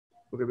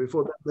Okay,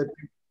 before that, let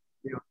me,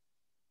 yeah.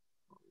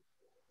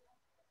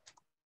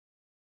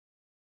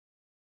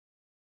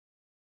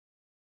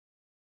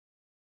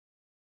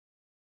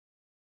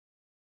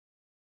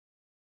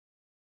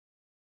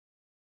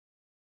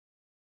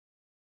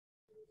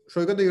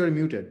 Saikat, you're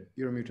muted.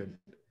 You're muted.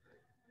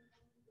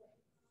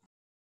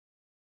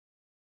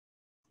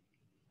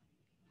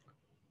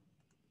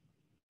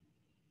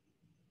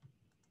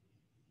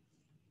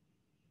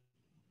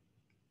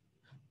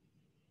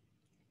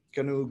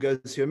 Can you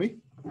guys hear me?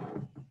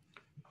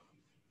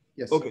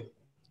 Yes. Okay.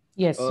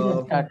 Yes, you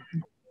can start.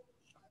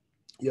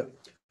 Yeah.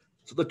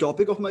 So the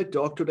topic of my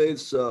talk today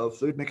is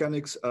fluid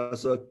mechanics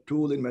as a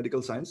tool in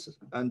medical science.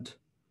 And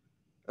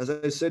as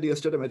I said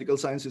yesterday, medical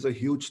science is a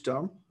huge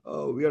term.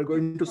 We are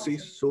going to see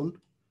soon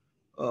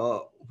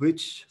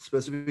which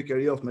specific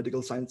area of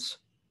medical science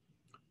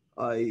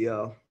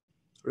I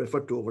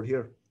referred to over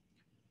here.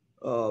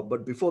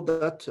 But before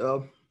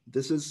that,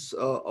 this is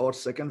our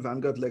second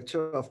Vanguard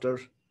lecture after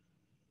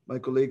my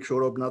colleague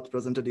Saurabh Nath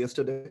presented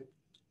yesterday.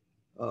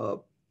 Uh,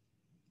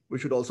 we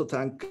should also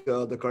thank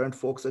the current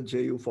folks at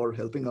JU for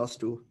helping us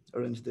to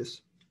arrange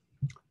this.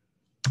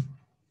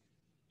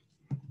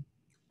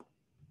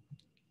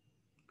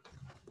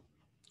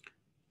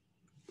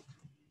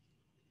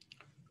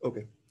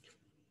 Okay,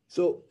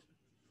 so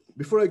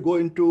before I go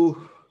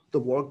into the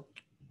work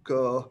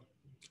that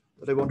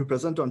I want to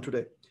present on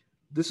today,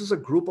 this is a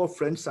group of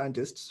French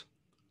scientists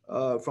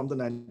from the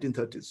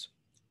 1930s.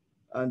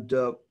 And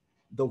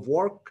the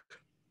work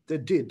they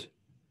did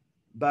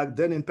back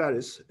then in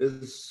Paris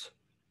is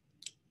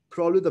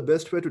probably the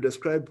best way to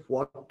describe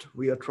what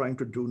we are trying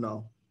to do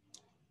now.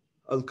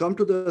 I'll come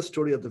to the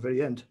story at the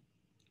very end,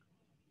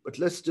 but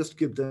let's just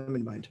keep them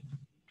in mind.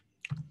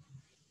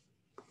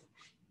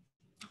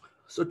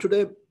 So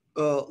today,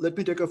 let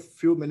me take a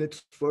few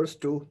minutes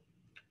first to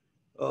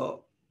uh,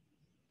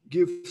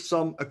 give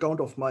some account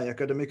of my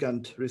academic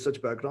and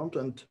research background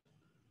and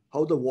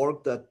how the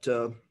work that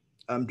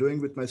I'm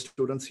doing with my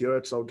students here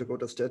at South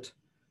Dakota State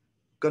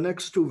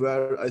connects to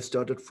where I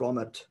started from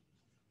at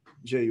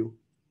JU.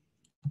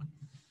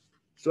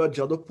 So at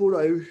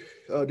Jadavpur,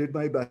 I did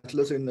my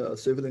bachelor's in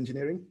civil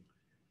engineering.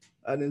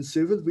 And in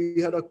civil,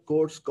 we had a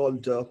course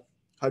called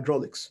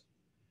hydraulics.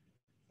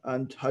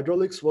 And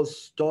hydraulics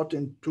was taught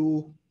in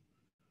two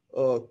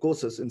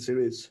courses in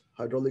series,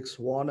 Hydraulics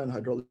 1 and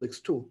Hydraulics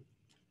 2.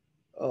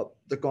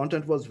 The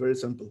content was very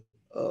simple.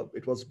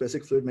 It was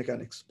basic fluid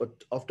mechanics. But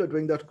after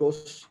doing that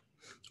course,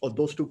 or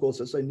those two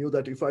courses, I knew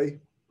that if I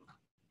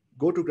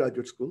go to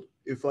graduate school,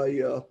 if I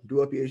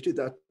do a PhD,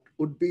 that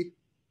would be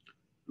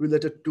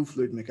related to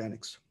fluid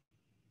mechanics.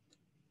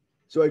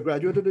 So I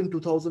graduated in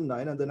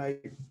 2009, and then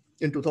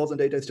in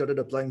 2008, I started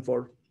applying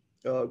for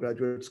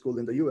graduate school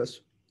in the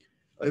US.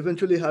 I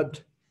eventually had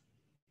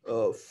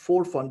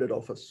 4 funded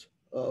offers,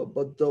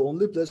 but the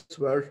only place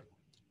where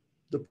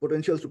the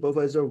potential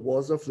supervisor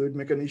was a fluid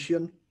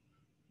mechanician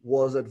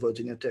was at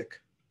Virginia Tech.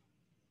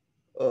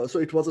 So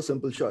it was a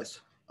simple choice.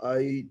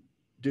 I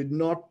did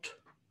not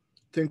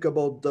think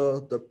about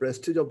the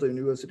prestige of the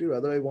university.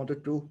 Rather, I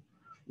wanted to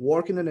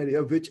work in an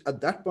area which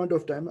at that point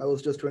of time, I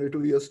was just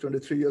 22 years,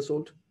 23 years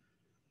old.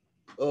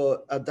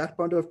 At that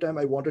point of time,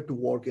 I wanted to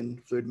work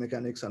in fluid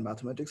mechanics and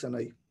mathematics, and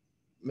I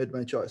made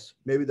my choice.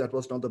 Maybe that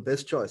was not the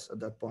best choice at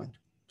that point,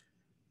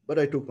 but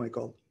I took my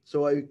call.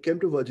 So I came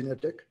to Virginia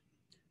Tech.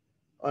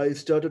 I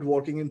started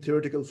working in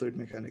theoretical fluid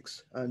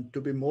mechanics. And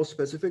to be more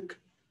specific,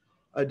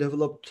 I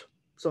developed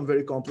some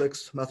very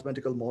complex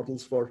mathematical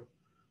models for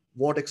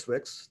vortex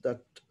tracks that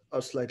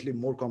are slightly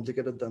more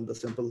complicated than the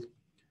simple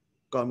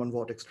Kalman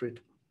vortex tree.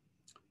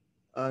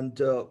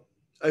 And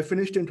I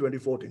finished in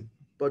 2014.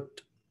 But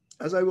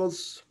as I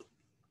was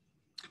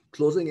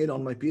closing in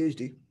on my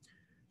PhD,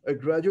 I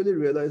gradually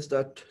realized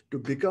that to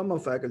become a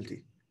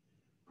faculty,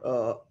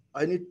 uh,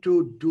 I need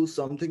to do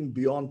something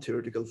beyond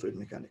theoretical fluid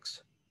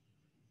mechanics.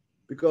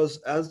 Because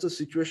as the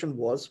situation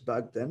was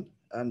back then,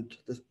 and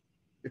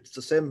it's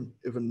the same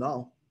even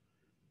now,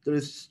 there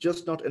is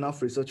just not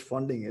enough research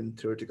funding in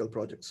theoretical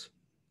projects.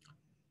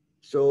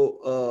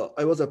 So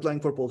I was applying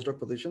for postdoc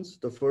positions.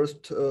 The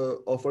first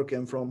offer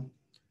came from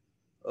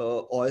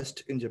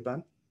OIST in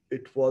Japan.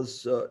 It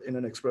was in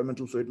an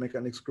experimental fluid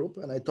mechanics group.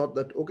 And I thought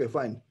that, okay,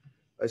 fine.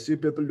 I see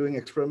people doing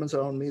experiments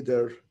around me.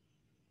 They're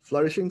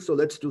flourishing. So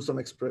let's do some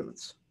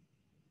experiments.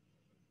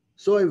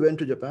 So I went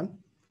to Japan.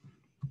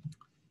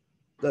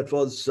 That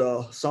was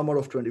summer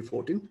of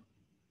 2014.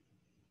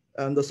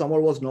 And the summer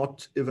was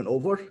not even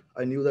over.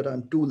 I knew that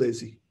I'm too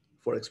lazy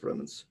for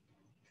experiments.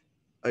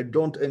 I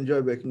don't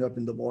enjoy waking up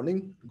in the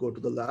morning, go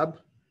to the lab.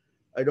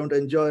 I don't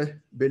enjoy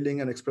building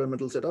an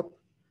experimental setup.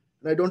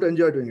 And I don't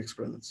enjoy doing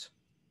experiments.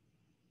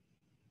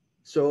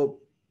 So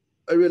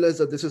I realized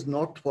that this is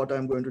not what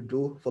I'm going to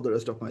do for the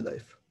rest of my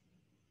life.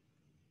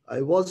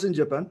 I was in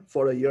Japan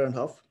for a year and a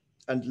half.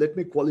 And let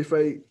me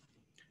qualify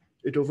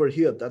it over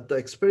here that the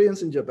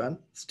experience in Japan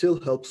still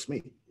helps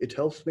me. It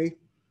helps me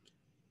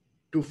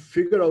to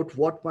figure out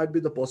what might be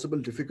the possible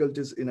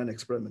difficulties in an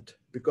experiment.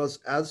 Because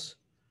as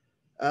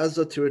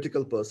a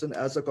theoretical person,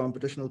 as a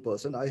computational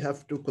person, I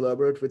have to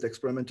collaborate with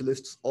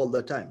experimentalists all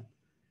the time.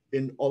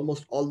 in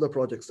almost all the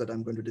projects that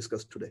I'm going to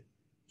discuss today.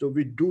 So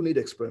we do need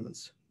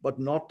experiments, but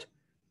not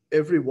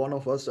every one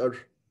of us are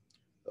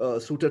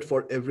suited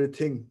for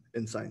everything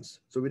in science.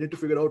 So we need to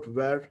figure out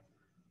where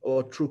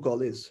our true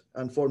call is.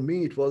 And for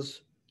me, it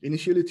was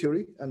initially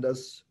theory. And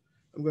as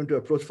I'm going to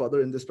approach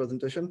further in this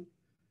presentation,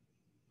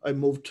 I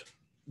moved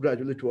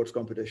gradually towards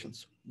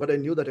computations. But I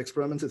knew that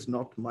experiments is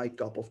not my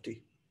cup of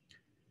tea.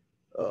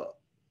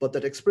 But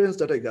that experience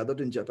that I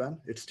gathered in Japan,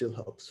 it still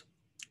helps.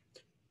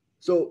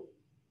 So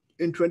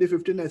in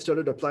 2015, I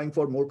started applying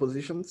for more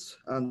positions.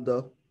 And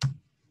the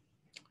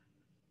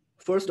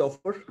first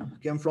offer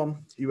came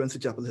from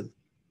UNC Chapel Hill.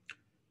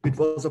 It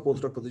was a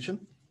postdoc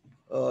position.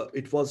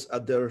 It was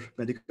at their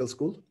medical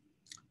school.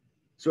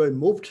 So I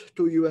moved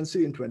to UNC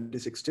in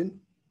 2016.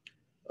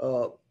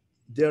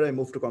 There I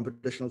moved to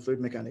computational fluid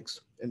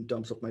mechanics in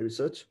terms of my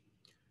research.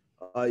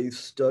 I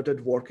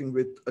started working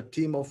with a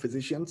team of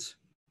physicians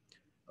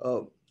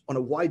on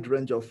a wide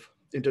range of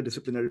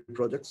interdisciplinary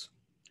projects.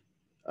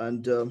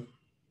 And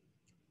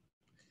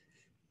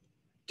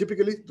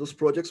typically, those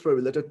projects were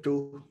related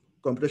to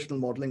computational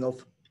modeling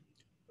of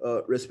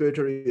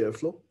respiratory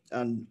airflow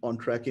and on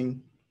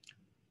tracking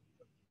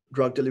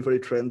drug delivery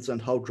trends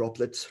and how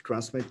droplets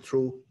transmit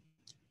through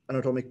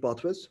anatomic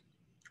pathways.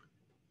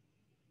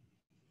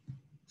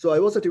 So I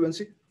was at UNC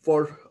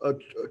for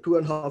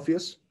 2.5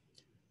 years.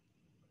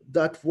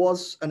 That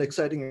was an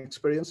exciting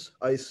experience.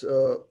 As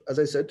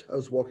I said, I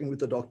was working with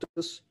the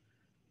doctors.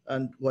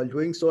 And while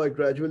doing so, I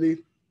gradually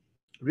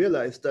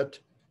realized that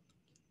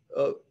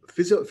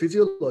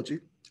physiology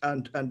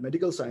and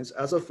medical science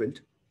as a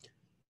field,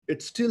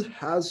 it still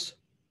has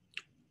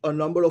a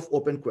number of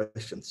open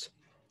questions.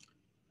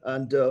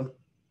 And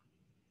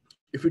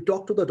if you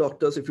talk to the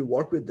doctors, if you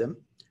work with them,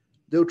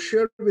 they would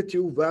share with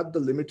you where the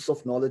limits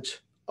of knowledge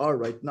are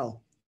right now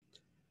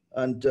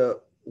and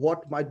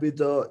what might be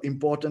the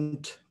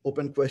important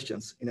open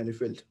questions in any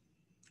field.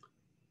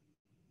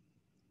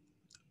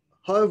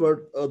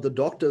 However, the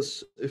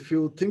doctors, if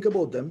you think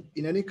about them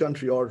in any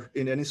country or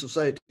in any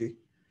society,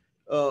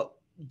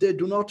 they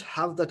do not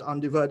have that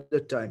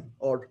undivided time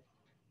or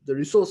the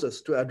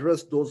resources to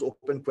address those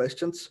open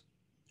questions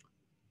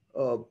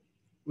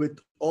with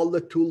all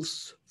the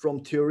tools from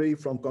theory,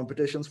 from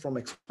computations, from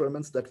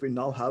experiments that we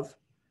now have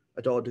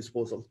at our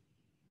disposal.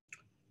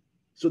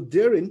 So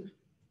therein,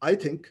 I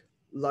think,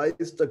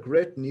 lies the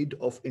great need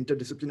of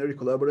interdisciplinary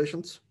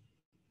collaborations.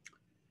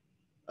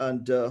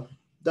 And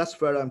that's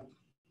where I'm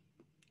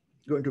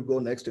going to go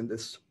next in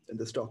this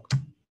talk.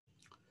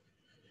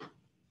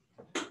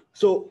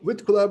 So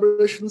with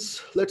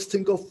collaborations, let's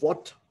think of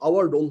what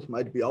our role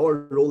might be,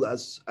 our role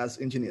as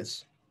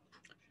engineers.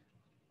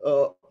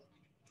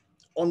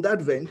 On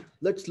that vein,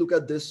 let's look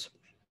at this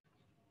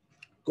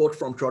quote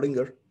from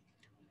Schrödinger.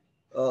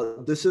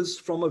 This is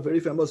from a very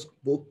famous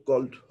book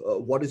called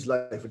What is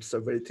Life? It's a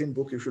very thin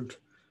book. You should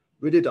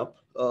read it up.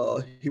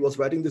 He was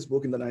writing this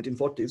book in the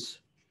 1940s.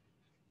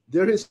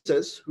 There he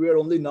says, we are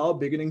only now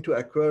beginning to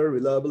acquire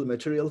reliable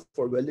material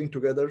for welding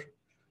together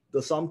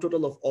the sum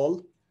total of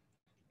all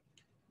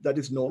that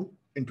is known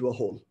into a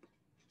whole.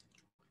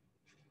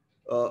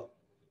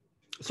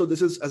 So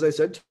this is, as I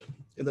said,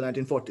 in the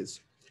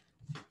 1940s.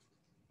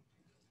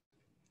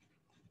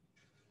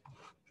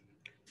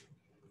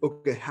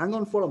 Okay, hang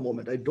on for a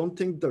moment. I don't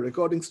think the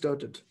recording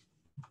started.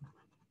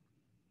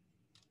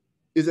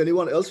 Is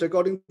anyone else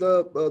recording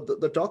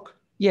the talk?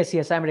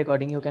 Yes, I'm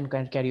recording. You can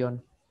carry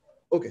on.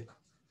 Okay,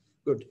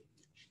 good.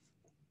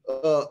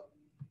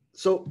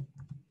 So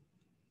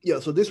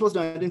this was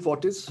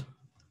 1940s.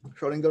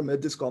 Schrödinger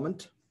made this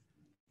comment.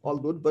 All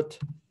good, but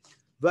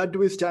where do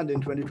we stand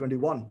in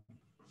 2021?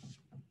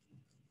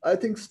 I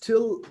think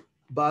still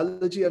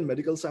biology and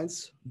medical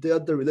science, they are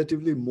the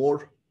relatively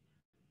more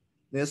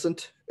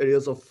nascent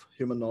areas of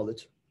human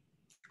knowledge.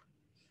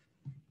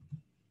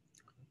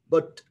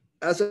 But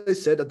as I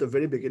said at the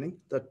very beginning,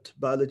 that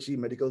biology,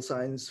 medical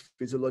science,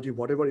 physiology,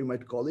 whatever you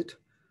might call it,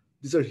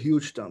 these are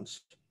huge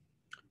terms.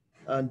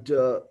 And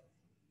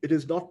it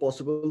is not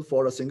possible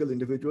for a single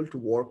individual to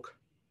work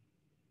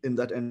in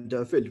that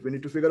entire field. We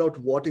need to figure out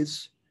what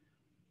is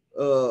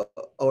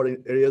our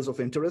areas of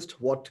interest,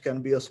 what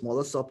can be a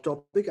smaller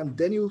subtopic, and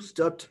then you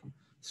start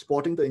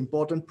spotting the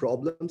important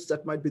problems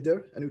that might be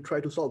there and you try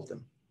to solve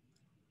them.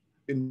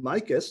 In my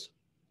case,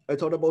 I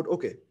thought about,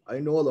 okay, I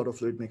know a lot of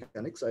fluid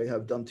mechanics. I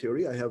have done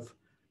theory. I have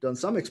done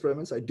some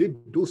experiments. I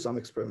did do some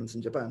experiments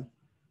in Japan,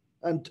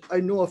 and I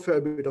know a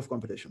fair bit of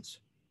computations.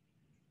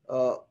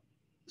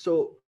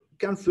 So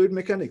can fluid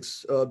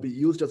mechanics be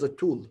used as a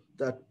tool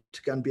that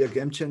can be a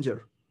game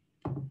changer?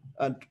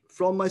 And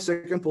from my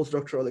second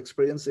postdoctoral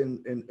experience at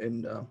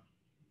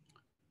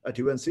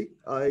UNC,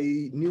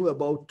 I knew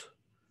about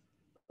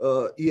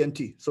ENT.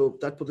 So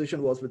that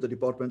position was with the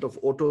Department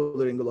of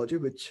Otolaryngology,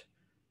 which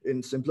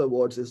in simpler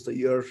words is the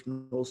ear,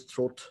 nose,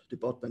 throat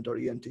department, or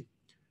ENT.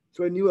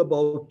 So I knew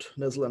about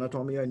nasal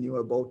anatomy. I knew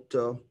about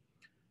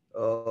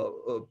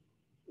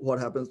what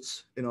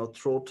happens in our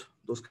throat,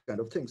 those kind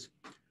of things.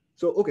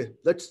 So, okay,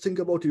 let's think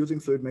about using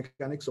fluid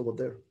mechanics over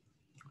there.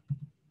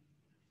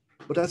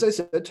 But as I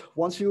said,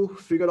 once you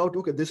figure out,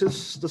 okay, this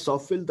is the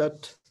soft field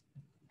that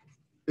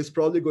is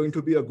probably going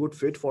to be a good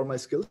fit for my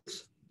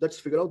skills, let's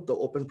figure out the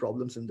open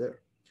problems in there.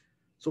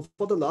 So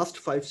for the last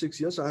 5-6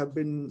 years, I have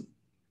been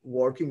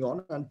working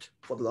on, and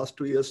for the last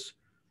 2 years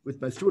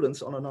with my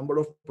students on a number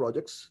of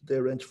projects. They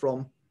range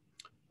from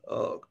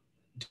uh,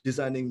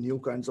 designing new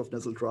kinds of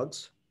nasal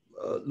drugs,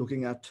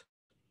 looking at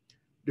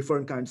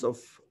different kinds of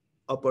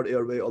upper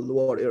airway or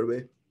lower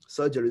airway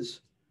surgeries.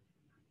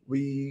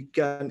 We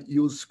can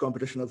use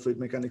computational fluid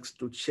mechanics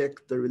to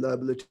check the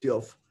reliability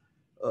of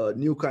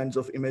new kinds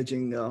of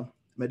imaging,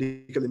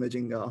 medical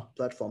imaging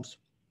platforms.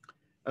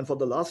 And for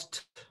the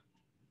last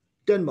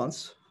 10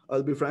 months,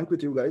 I'll be frank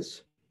with you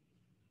guys,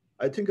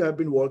 I think I have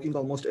been working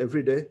almost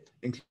every day,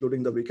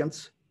 including the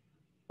weekends,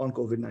 on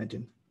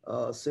COVID-19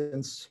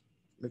 since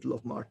middle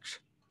of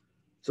March.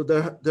 So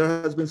there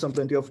has been some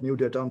plenty of new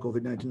data on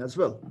COVID-19 as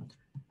well.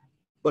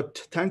 But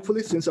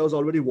thankfully, since I was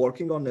already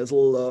working on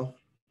nasal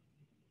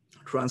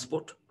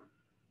transport,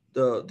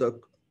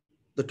 the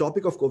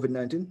topic of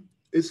COVID-19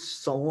 is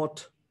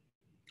somewhat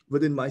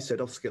within my set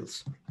of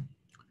skills.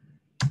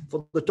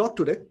 For the talk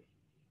today,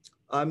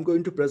 I'm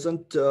going to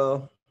present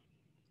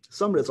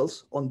some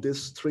results on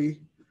these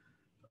three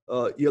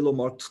yellow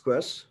marked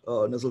squares,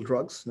 nasal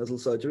drugs, nasal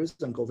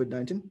surgeries, and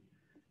COVID-19.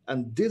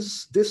 And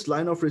this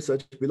line of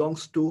research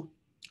belongs to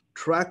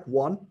track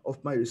one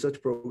of my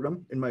research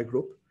program in my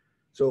group.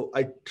 So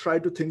I try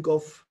to think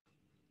of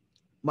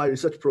my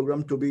research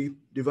program to be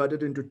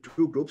divided into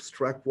two groups,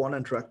 track one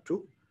and track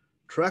two.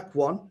 Track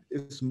one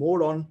is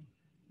more on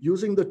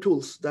using the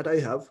tools that I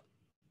have,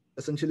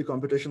 essentially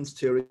computations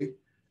theory,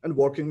 and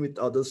working with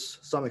others,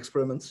 some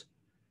experiments,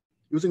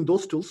 using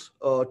those tools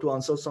to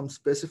answer some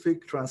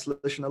specific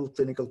translational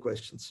clinical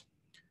questions.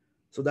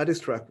 So that is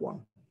track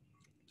one.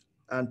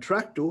 And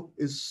track two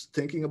is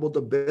thinking about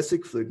the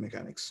basic fluid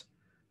mechanics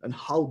and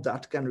how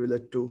that can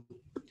relate to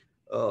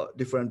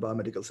different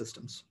biomedical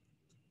systems.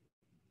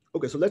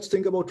 Okay, so let's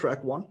think about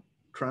track one,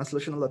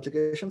 translational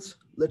applications.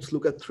 Let's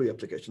look at three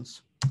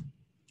applications.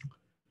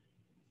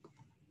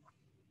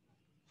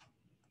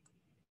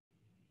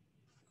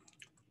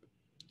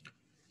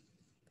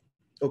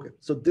 Okay,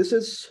 so this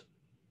is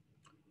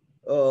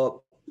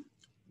the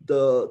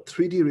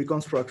 3D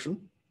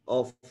reconstruction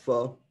of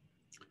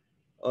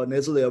a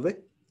nasal airway.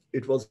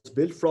 It was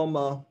built from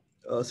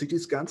CT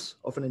scans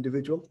of an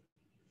individual.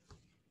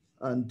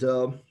 And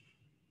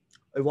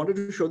I wanted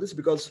to show this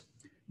because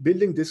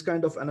building this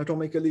kind of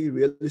anatomically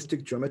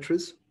realistic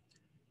geometries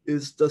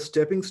is the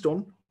stepping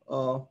stone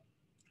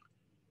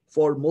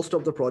for most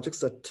of the projects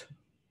that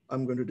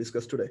I'm going to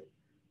discuss today,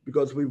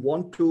 because we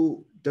want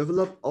to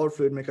develop our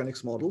fluid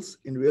mechanics models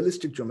in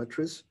realistic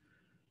geometries,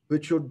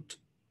 which should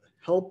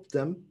help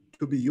them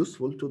to be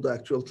useful to the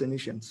actual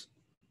clinicians.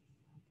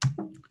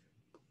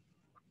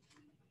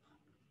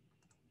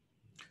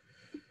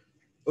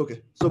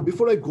 Okay, so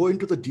before I go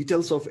into the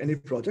details of any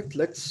project,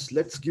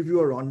 let's give you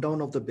a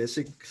rundown of the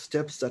basic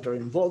steps that are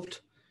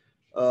involved.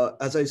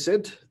 As I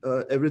said,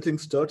 everything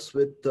starts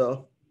with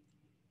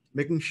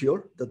making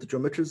sure that the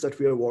geometries that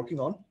we are working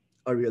on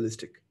are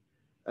realistic.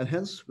 And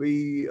hence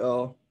we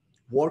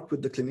work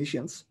with the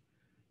clinicians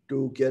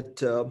to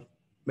get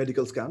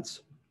medical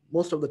scans.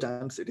 Most of the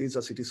times it is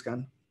a CT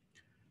scan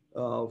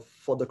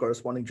for the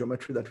corresponding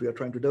geometry that we are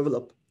trying to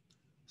develop.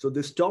 So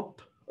this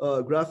top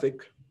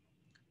graphic,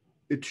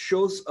 it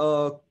shows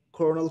a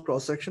coronal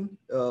cross-section.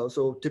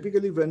 So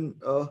typically when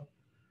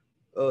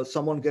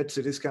someone gets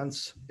CT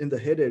scans in the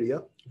head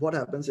area, what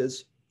happens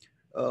is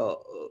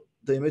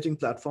the imaging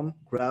platform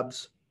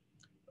grabs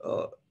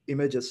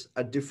images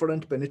at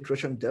different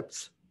penetration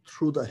depths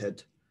through the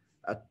head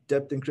at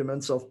depth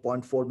increments of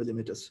 0.4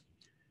 millimeters.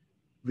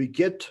 We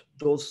get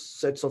those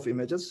sets of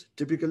images.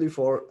 Typically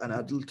for an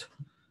adult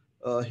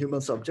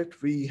human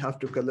subject, we have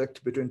to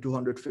collect between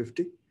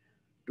 250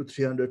 to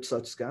 300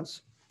 such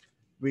scans.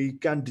 We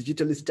can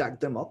digitally stack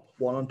them up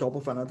one on top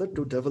of another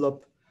to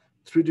develop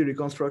 3D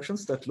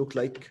reconstructions that look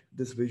like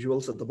these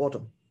visuals at the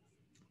bottom.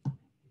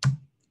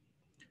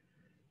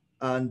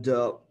 And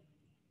the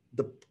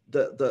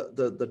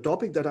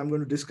topic that I'm going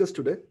to discuss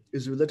today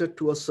is related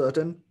to a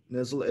certain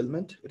nasal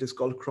ailment. It is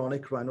called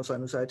chronic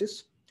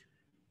rhinosinusitis.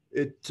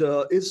 It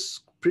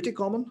is pretty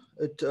common.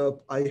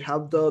 I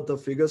have the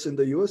figures in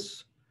the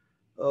US.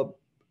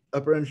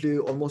 Apparently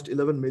almost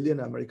 11 million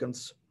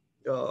Americans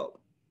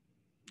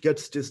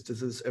gets this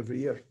disease every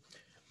year.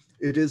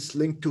 It is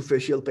linked to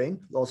facial pain,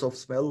 loss of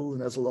smell,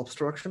 nasal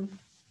obstruction.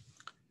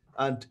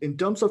 And in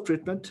terms of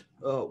treatment,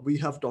 we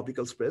have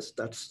topical sprays.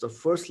 That's the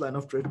first line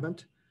of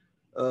treatment.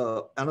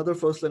 Another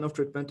first line of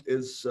treatment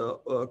is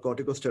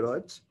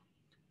corticosteroids.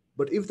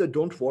 But if they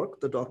don't work,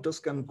 the doctors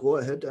can go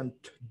ahead and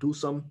do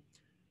some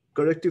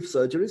corrective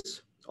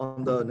surgeries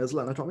on the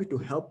nasal anatomy to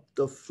help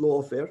the flow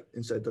of air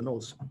inside the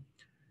nose.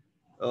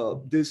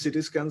 These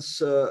CT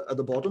scans at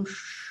the bottom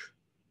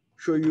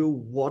show you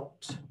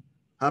what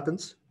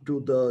happens to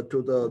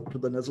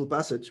the nasal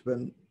passage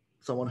when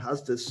someone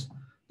has this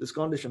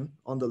condition.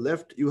 On the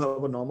left, you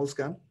have a normal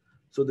scan.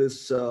 So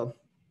this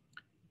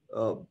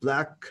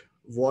black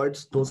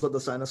voids, those are the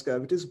sinus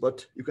cavities.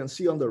 But you can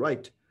see on the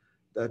right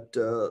that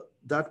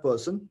that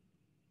person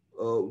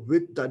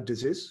with that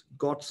disease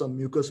got some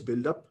mucus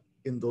buildup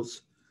in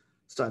those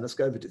sinus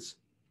cavities.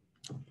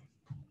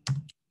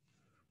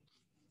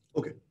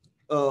 Okay,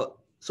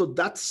 so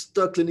that's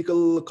the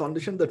clinical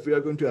condition that we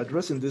are going to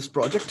address in this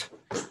project.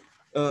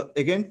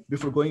 Again,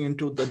 before going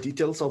into the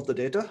details of the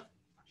data,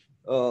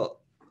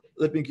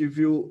 let me give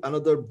you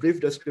another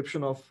brief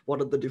description of what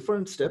are the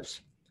different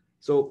steps.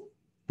 So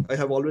I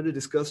have already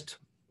discussed,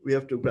 we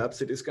have to grab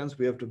CT scans,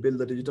 we have to build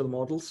the digital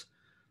models.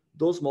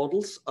 Those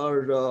models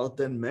are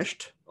then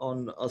meshed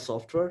on a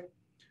software,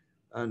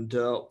 and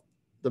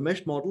the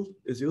meshed model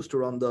is used to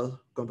run the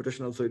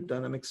computational fluid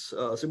dynamics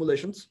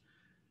simulations.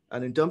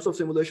 And in terms of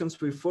simulations,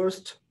 we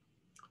first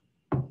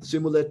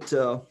simulate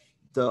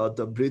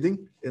the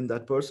breathing in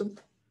that person,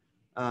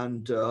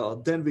 and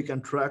then we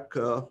can track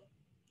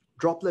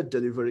droplet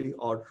delivery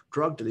or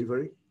drug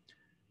delivery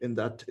in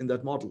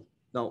that model.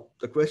 Now,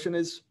 the question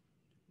is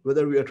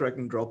whether we are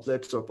tracking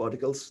droplets or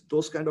particles,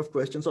 those kind of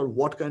questions, or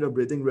what kind of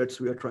breathing rates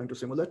we are trying to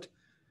simulate.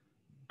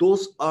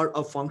 Those are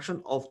a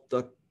function of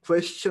the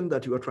question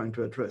that you are trying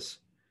to address.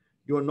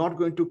 You are not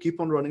going to keep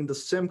on running the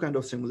same kind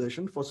of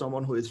simulation for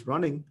someone who is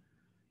running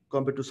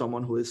compared to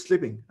someone who is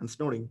sleeping and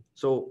snoring.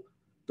 So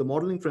the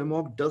modeling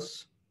framework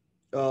does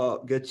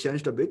get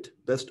changed a bit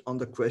based on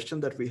the question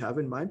that we have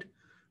in mind.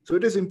 So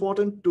it is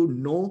important to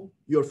know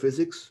your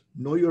physics,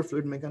 know your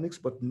fluid mechanics,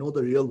 but know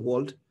the real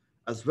world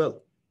as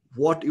well,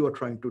 what you are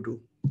trying to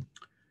do.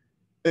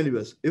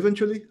 Anyways,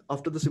 eventually,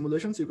 after the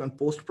simulations, you can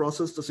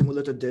post-process the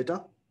simulated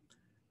data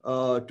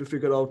to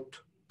figure out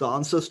the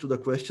answers to the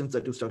questions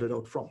that you started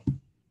out from.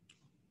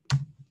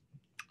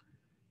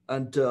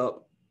 And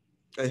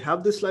I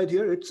have this slide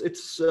here.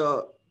 It's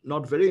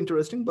not very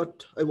interesting,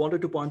 but I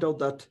wanted to point out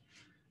that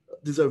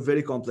these are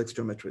very complex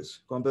geometries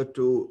compared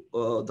to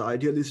the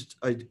idealized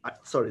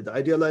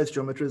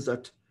geometries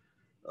that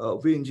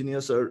we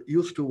engineers are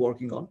used to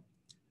working on.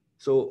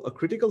 So a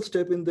critical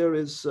step in there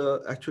is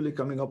actually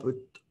coming up with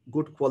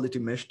good quality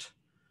meshed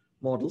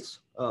models.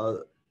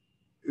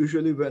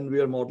 Usually when we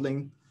are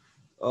modeling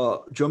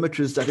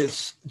geometries that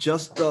is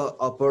just the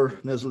upper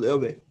nasal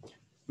airway,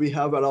 we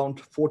have around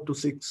 4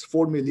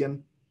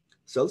 million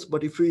cells.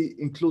 But if we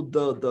include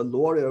the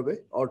lower airway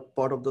or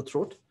part of the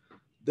throat,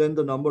 then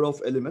the number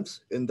of elements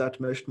in that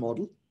meshed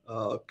model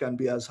can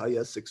be as high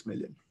as 6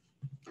 million.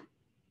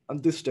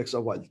 And this takes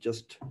a while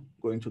just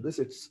going through this.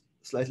 It's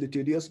slightly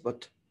tedious,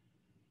 but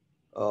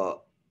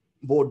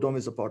boredom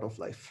is a part of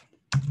life.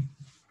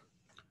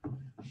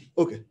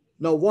 Okay,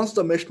 now once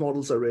the meshed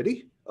models are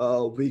ready,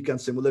 we can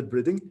simulate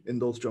breathing in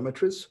those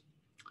geometries.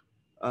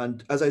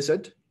 And as I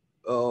said,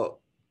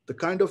 the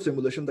kind of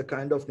simulation, the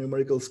kind of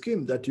numerical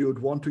scheme that you would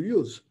want to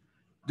use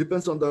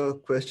depends on the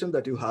question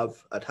that you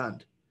have at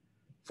hand.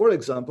 For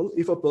example,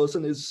 if a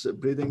person is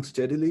breathing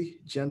steadily,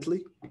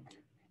 gently,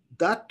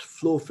 that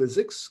flow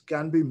physics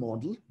can be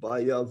modeled by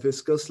a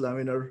viscous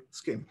laminar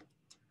scheme.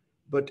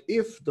 But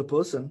if the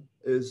person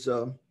is,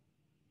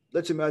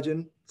 let's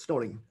imagine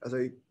snoring, as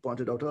I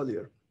pointed out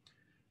earlier,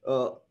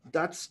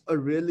 that's a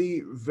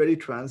really very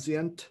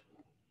transient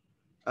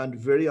and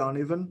very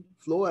uneven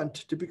flow. And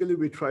typically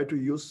we try to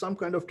use some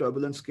kind of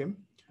turbulence scheme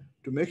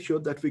to make sure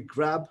that we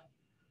grab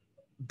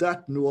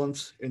that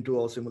nuance into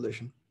our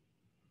simulation.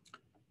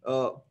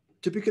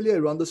 Typically I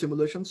run the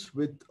simulations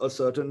with a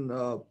certain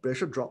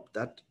pressure drop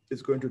that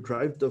is going to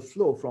drive the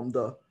flow from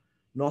the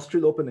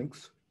nostril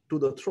openings to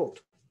the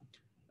throat.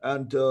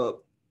 And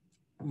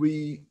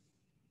we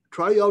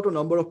try out a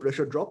number of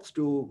pressure drops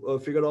to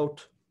figure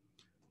out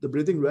the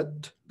breathing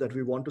rate that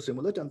we want to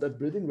simulate. And that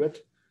breathing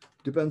rate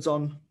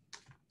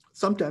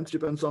sometimes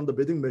depends on the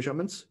breathing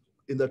measurements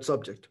in that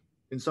subject.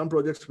 In some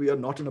projects, we are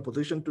not in a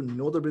position to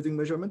know the breathing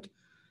measurement,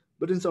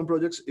 but in some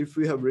projects, if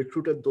we have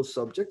recruited those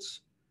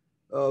subjects,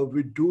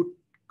 we do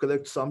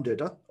collect some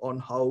data on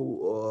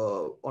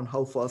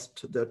how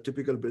fast their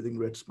typical breathing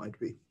rates might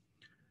be.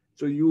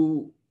 So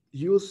you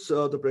use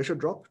the pressure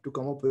drop to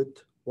come up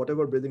with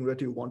whatever breathing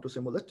rate you want to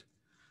simulate.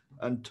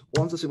 And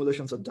once the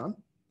simulations are done,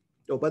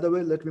 oh, by the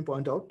way, let me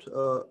point out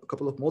a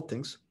couple of more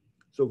things.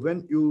 So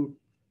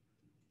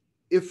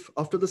if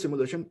after the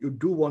simulation, you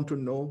do want to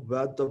know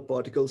where the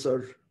particles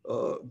are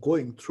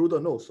going through the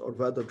nose or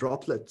where the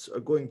droplets are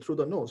going through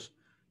the nose,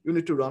 you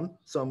need to run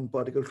some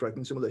particle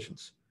tracking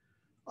simulations.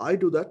 I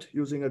do that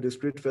using a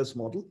discrete phase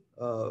model.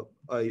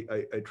 I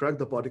track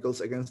the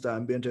particles against the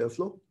ambient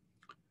airflow,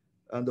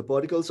 and the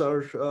particles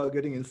are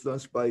getting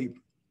influenced by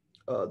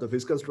the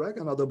viscous drag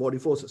and other body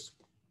forces.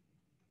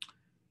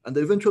 And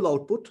the eventual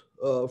output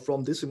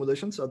from these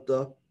simulations are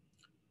the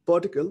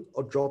particle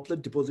or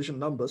droplet deposition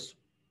numbers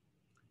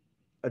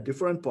at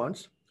different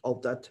points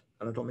of that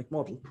anatomic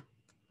model.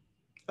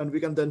 And we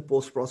can then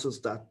post-process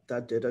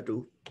that data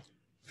to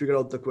figure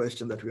out the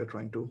question that we are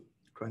trying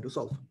to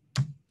solve.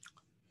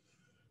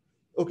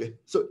 Okay,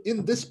 so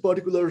in this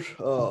particular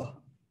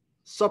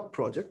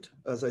sub-project,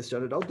 as I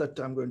started out, that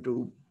I'm going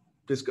to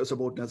discuss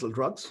about nasal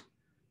drugs.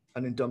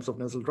 And in terms of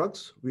nasal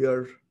drugs, we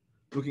are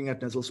looking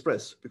at nasal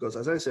sprays, because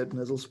as I said,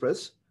 nasal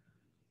sprays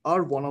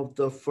are one of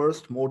the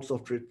first modes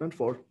of treatment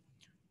for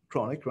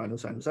chronic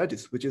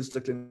rhinosinusitis, which is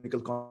the clinical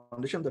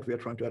condition that we are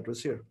trying to address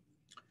here.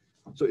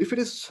 So if it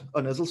is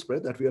a nasal spray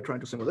that we are trying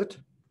to simulate,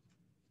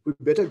 we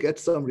better get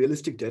some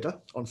realistic data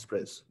on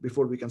sprays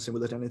before we can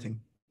simulate anything.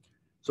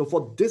 So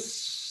for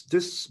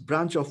this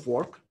branch of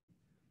work,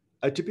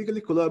 I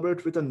typically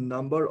collaborate with a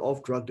number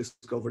of drug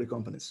discovery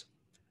companies.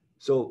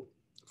 So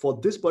for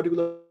this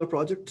particular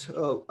project,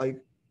 I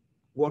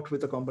worked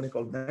with a company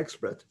called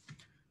NextBreath.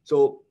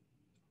 So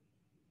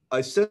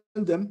I sent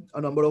them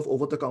a number of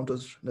over-the-counter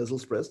nasal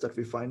sprays that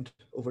we find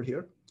over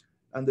here,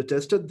 and they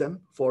tested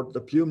them for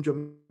the plume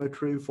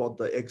geometry, for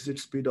the exit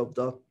speed of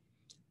the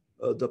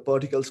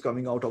particles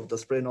coming out of the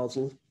spray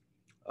nozzle,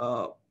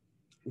 uh,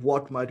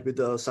 what might be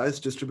the size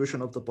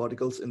distribution of the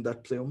particles in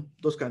that plume,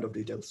 those kind of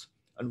details.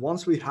 And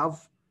once we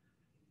have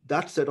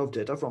that set of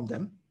data from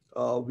them,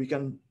 we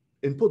can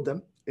input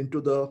them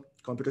into the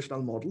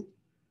computational model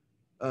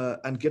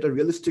and get a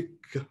realistic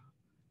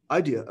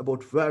idea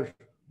about where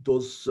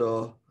those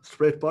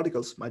sprayed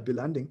particles might be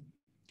landing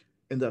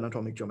in the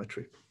anatomic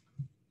geometry.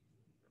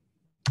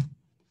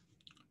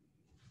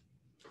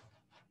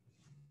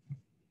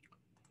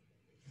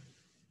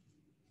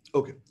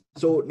 Okay,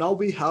 so now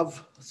we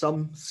have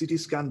some CT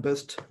scan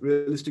based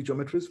realistic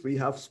geometries. We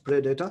have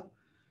spray data.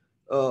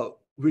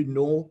 We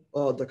know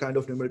the kind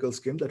of numerical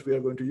scheme that we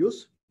are going to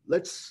use.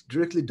 Let's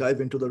directly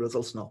dive into the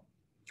results now.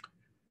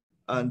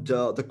 And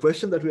the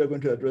question that we are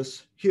going to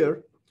address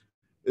here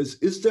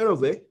is there a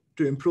way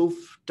to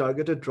improve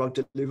targeted drug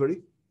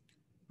delivery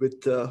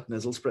with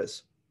nasal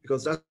sprays?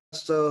 Because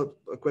that's a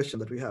question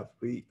that we have.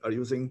 We are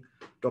using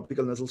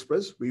topical nasal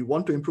sprays. We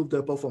want to improve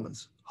their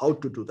performance. How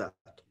to do that?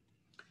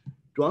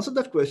 To answer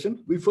that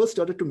question, we first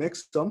started to make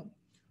some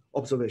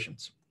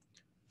observations.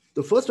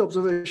 The first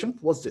observation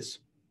was this.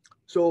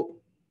 So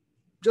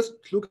just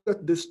look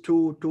at these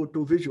two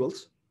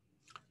visuals.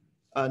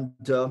 And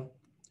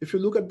if you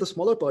look at the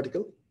smaller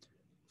particle,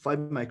 5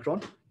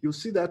 micron, you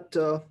see that,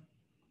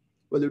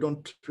 well, you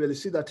don't really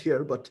see that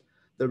here, but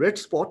the red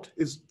spot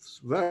is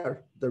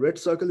where, the red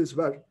circle is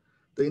where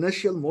the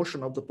inertial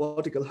motion of the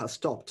particle has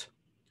stopped.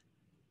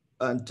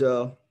 And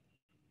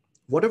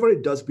whatever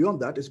it does beyond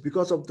that is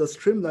because of the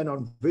streamline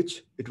on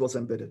which it was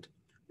embedded.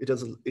 It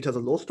has a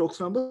low Stokes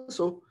number,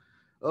 so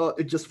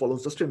it just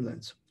follows the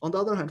streamlines. On the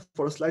other hand,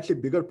 for a slightly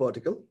bigger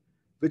particle,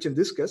 which in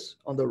this case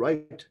on the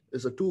right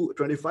is a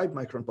 225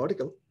 micron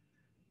particle,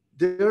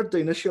 there the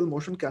inertial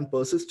motion can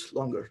persist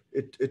longer.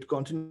 It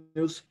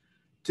continues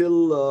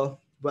till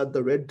where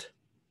the red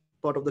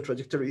part of the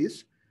trajectory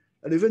is,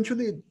 and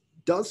eventually it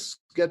does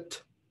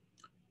get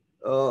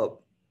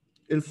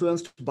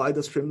influenced by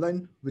the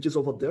streamline, which is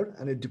over there,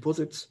 and it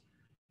deposits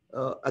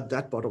at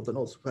that part of the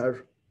nose.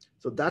 Where,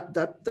 so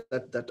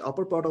that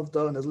upper part of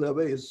the nasal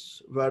airway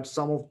is where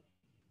some of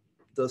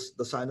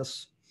the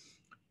sinus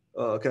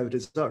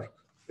cavities are.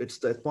 It's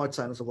the ethmoid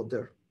sinus over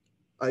there.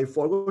 I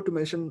forgot to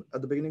mention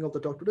at the beginning of the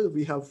talk today,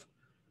 we have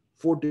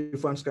 4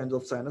 different kinds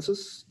of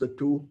sinuses. The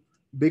 2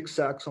 big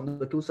sacs on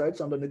the 2 sides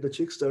underneath the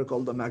cheeks, they're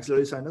called the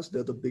maxillary sinus.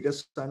 They're the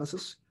biggest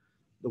sinuses.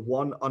 The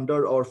one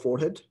under our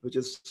forehead, which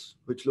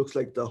looks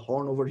like the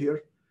horn over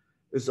here,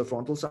 is the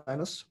frontal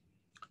sinus.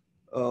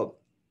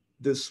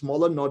 The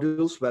smaller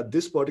nodules where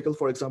this particle,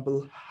 for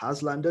example,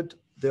 has landed,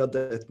 they are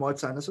the ethmoid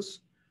sinuses.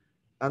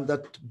 And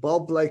that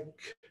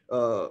bulb-like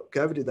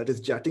cavity that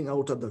is jutting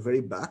out at the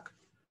very back,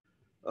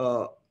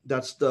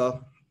 that's the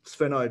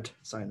sphenoid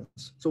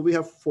sinus. So we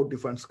have 4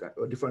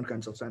 different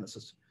kinds of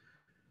sinuses.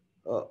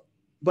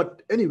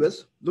 But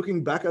anyways,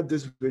 looking back at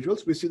these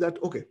visuals, we see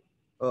that, okay,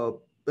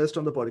 based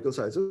on the particle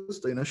sizes,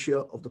 the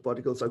inertia of the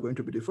particles are going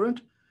to be different.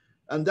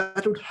 And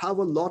that would have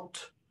a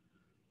lot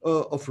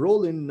of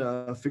role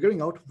in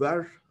figuring out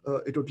where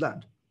it would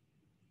land.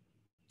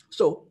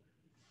 So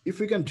if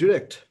we can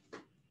direct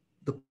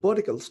the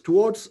particles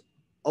towards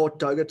our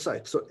target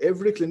site, so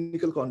every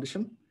clinical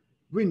condition,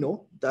 we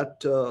know that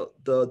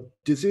the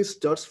disease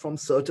starts from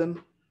certain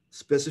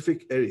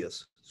specific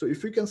areas. So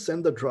if we can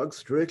send the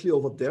drugs directly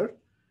over there,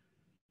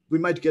 we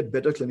might get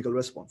better clinical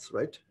response,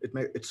 right?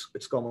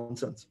 It's common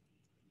sense.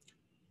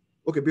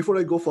 Okay, before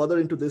I go further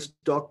into this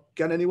talk,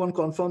 can anyone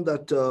confirm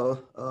that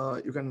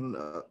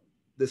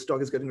this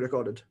talk is getting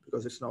recorded,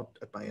 because it's not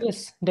at my end?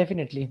 Yes,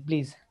 definitely,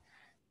 please.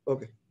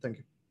 Okay, thank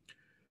you.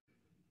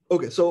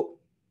 Okay, so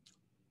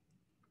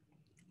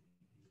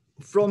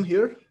from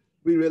here,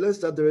 we realize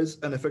that there is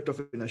an effect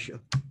of inertia.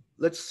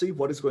 Let's see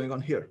what is going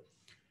on here.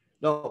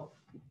 Now,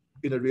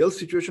 in a real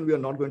situation, we are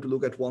not going to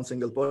look at one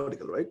single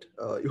particle, right?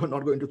 You are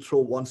not going to throw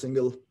one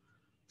single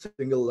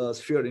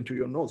sphere into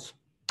your nose.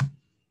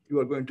 You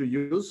are going to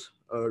use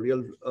a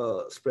real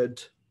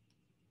spread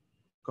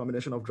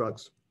combination of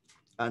drugs.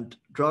 And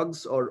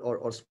drugs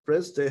or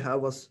sprays, they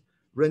have a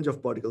range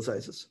of particle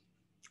sizes.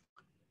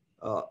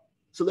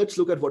 So let's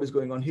look at what is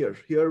going on here.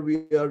 Here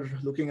we are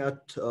looking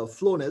at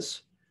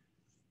Flonase.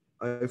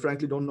 I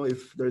frankly don't know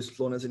if there is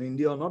Flonase in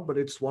India or not, but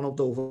it's one of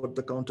the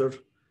over-the-counter,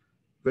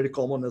 very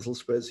common nasal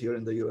sprays here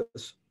in the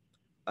US.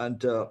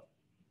 And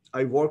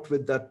I worked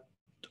with that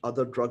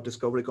other drug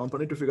discovery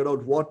company to figure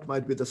out what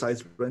might be the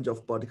size range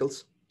of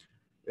particles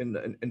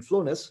in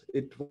flowness,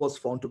 it was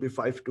found to be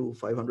 5 to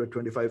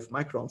 525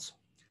 microns.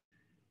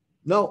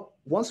 Now,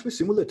 once we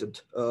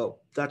simulated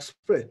that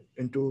spray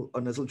into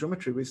a nasal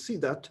geometry, we see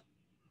that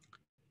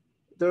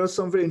there are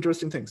some very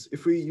interesting things.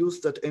 If we use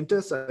that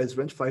entire size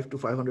range, 5 to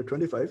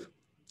 525,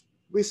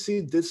 we see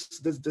this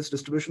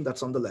distribution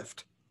that's on the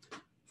left.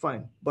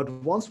 Fine. But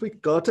once we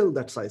curtail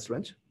that size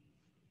range,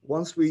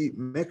 once we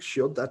make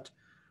sure that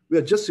we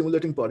are just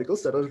simulating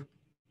particles that are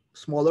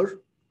smaller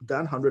than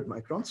 100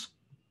 microns,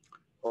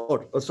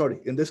 or sorry,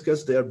 in this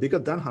case, they are bigger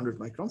than 100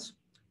 microns.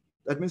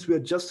 That means we are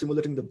just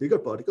simulating the bigger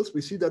particles.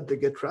 We see that they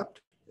get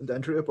trapped in the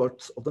anterior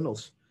parts of the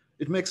nose.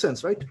 It makes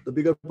sense, right? The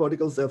bigger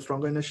particles, they have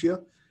stronger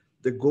inertia.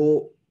 They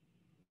go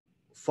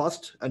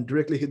fast and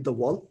directly hit the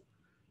wall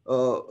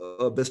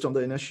based on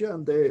the inertia,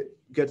 and they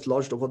get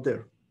lodged over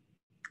there.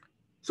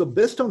 So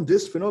based on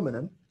this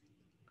phenomenon,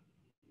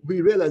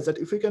 we realize that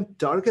if we can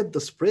target the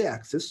spray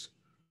axis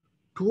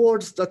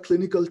towards the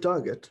clinical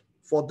target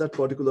for that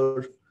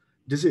particular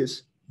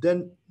disease,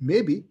 then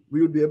maybe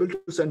we would be able to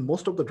send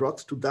most of the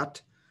drugs to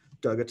that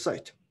target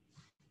site.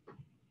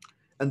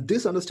 And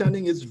this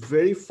understanding is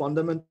very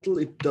fundamental.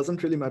 It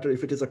doesn't really matter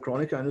if it is a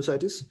chronic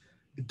rhinosinusitis.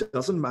 It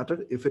doesn't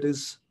matter if it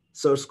is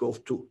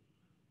SARS-CoV-2.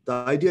 The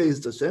idea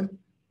is the same.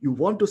 You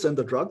want to send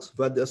the drugs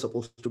where they're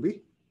supposed to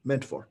be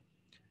meant for.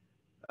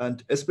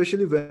 And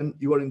especially when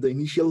you are in the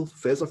initial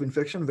phase of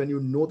infection, when you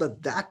know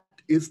that that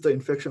is the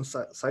infection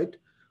site,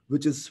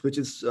 which is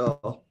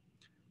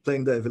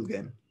playing the evil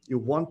game. You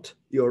want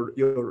your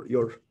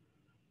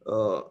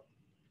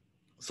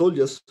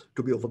soldiers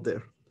to be over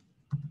there.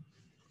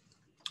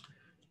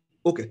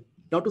 Okay,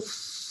 now to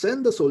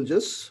send the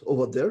soldiers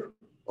over there,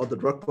 or the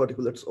drug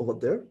particulates over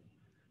there,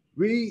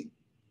 we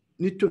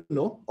need to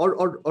know,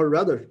 or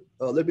rather,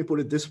 let me put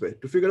it this way,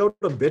 to figure out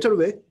a better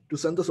way to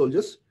send the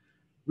soldiers,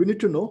 we need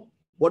to know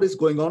what is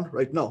going on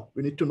right now.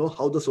 We need to know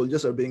how the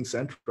soldiers are being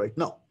sent right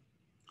now.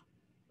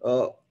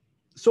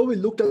 So we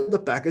looked at the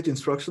package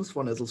instructions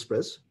for nasal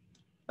sprays.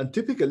 And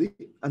typically,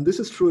 and this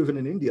is true even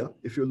in India,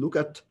 if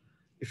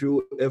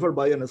you ever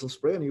buy a nasal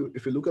spray and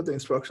if you look at the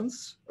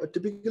instructions,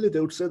 typically they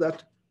would say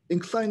that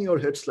incline your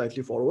head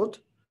slightly forward,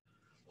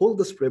 hold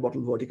the spray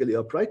bottle vertically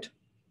upright,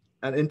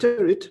 and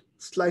enter it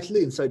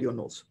slightly inside your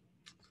nose.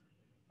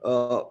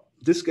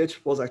 This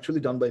sketch was actually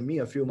done by me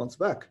a few months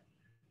back.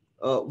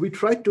 We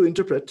tried to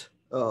interpret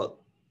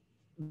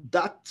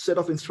that set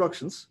of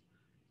instructions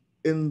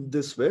in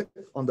this way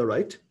on the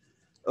right.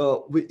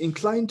 We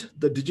inclined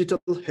the digital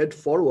head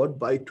forward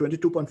by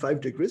 22.5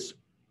 degrees.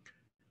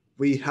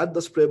 We had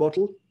the spray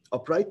bottle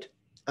upright,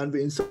 and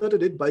we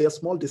inserted it by a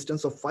small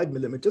distance of 5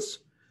 millimeters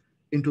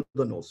into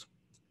the nose.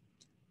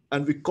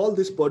 And we call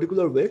this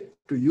particular way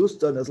to use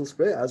the nasal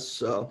spray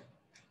as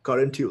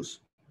current use.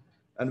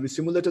 And we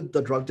simulated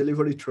the drug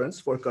delivery trends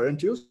for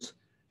current use.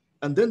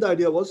 And then the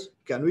idea was,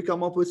 can we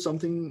come up with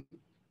something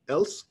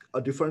else,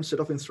 a different set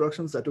of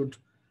instructions that would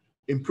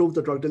improve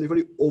the drug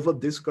delivery over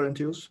this current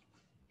use?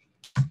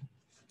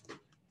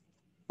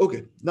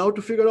 Okay, now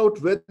to figure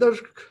out whether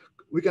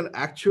we can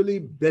actually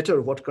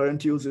better what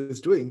current use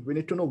is doing, we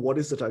need to know what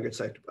is the target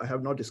site. I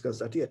have not discussed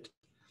that yet.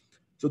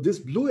 So these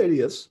blue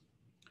areas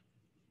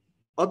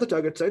are the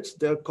target sites.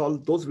 They're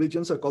called, those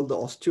regions are called the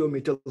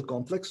osteometal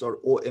complex, or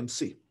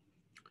OMC.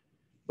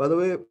 By the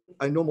way,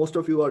 I know most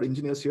of you are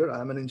engineers here.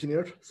 I am an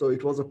engineer. So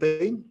it was a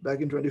pain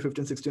back in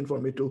 2015-16 for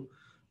me to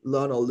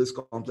learn all these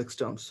complex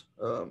terms.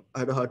 I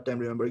had a hard time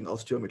remembering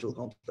osteometal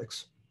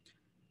complex.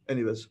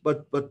 Anyways,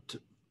 but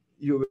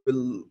you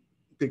will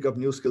pick up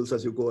new skills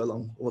as you go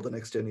along over the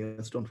next 10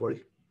 years, don't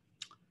worry.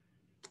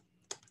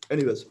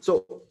 Anyways,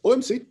 so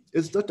OMC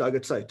is the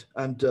target site.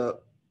 And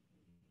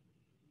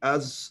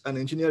as an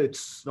engineer,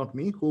 it's not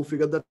me who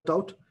figured that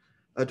out.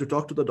 To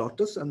talk to the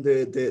doctors, and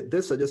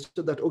they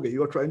suggested that, okay,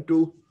 you are trying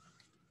to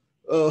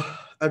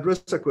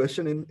address a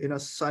question in a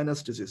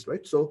sinus disease,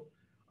 right? So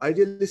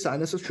ideally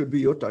sinuses should be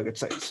your target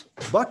sites,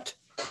 but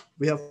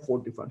we have 4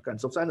 different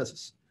kinds of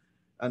sinuses.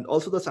 And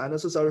also the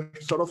sinuses are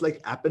sort of like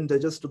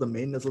appendages to the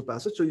main nasal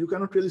passage. So you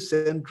cannot really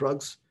send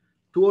drugs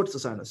towards the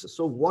sinuses.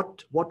 So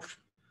what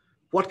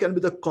can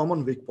be the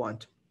common weak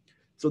point?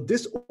 So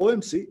this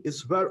OMC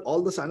is where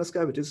all the sinus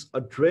cavities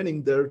are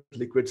draining their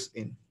liquids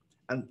in.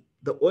 And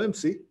the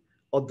OMC,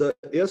 or the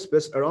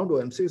airspace around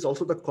OMC, is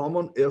also the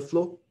common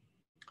airflow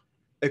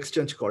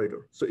exchange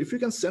corridor. So if you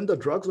can send the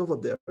drugs over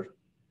there,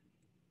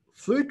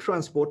 fluid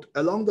transport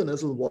along the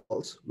nasal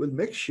walls will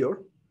make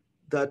sure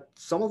that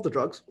some of the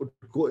drugs would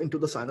go into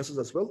the sinuses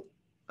as well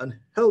and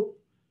help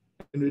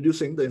in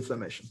reducing the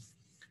inflammation.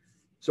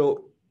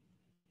 So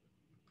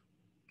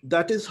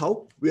that is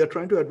how we are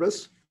trying to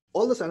address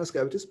all the sinus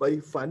cavities by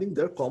finding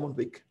their common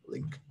weak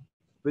link,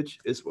 which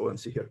is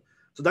OMC here.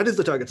 So that is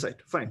the target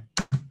site, fine.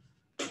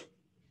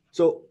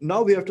 So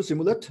now we have to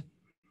simulate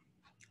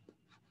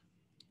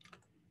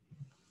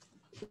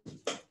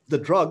the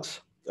drugs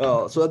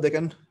so that they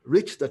can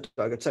reach the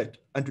target site.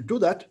 And to do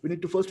that, we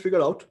need to first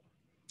figure out,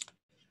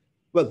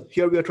 well,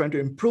 here we are trying to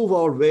improve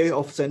our way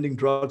of sending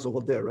drugs over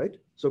there, right?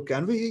 So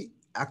can we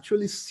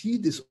actually see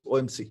this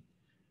OMC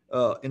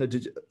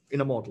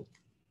in a model?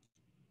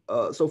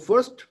 So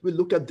first we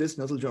looked at this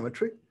nasal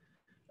geometry.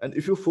 And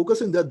if you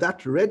focus in there,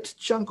 that red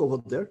chunk over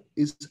there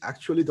is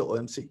actually the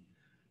OMC.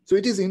 So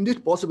it is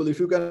indeed possible if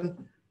you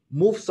can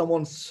move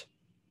someone's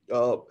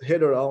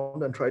head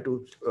around and try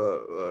to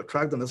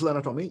track the nasal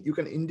anatomy, you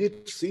can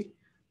indeed see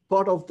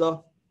part of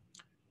the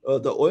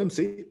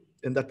OMC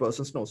in that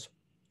person's nose.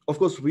 Of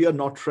course, we are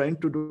not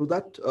trained to do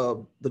that.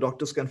 The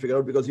doctors can figure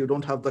out because you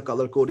don't have the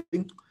color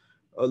coding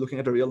looking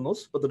at a real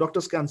nose, but the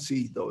doctors can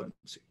see the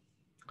OMC.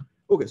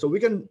 Okay, so we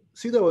can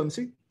see the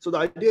OMC. So the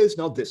idea is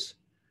now this.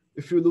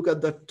 If you look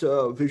at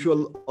that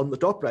visual on the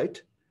top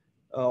right,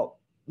 uh,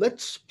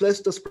 let's place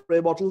the spray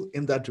bottle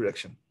in that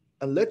direction.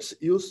 And let's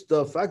use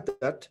the fact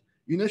that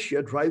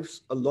inertia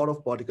drives a lot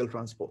of particle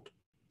transport.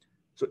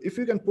 So if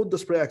you can put the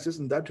spray axis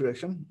in that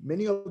direction,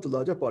 many of the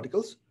larger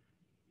particles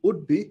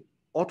would be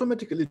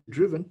automatically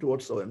driven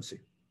towards the OMC.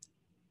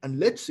 And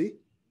let's see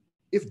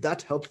if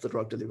that helps the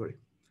drug delivery.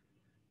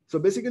 So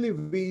basically,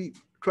 we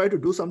try to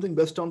do something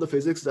based on the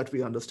physics that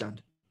we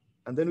understand.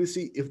 And then we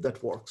see if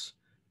that works.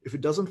 If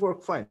it doesn't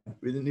work, fine.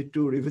 We need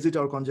to revisit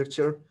our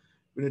conjecture.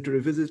 We need to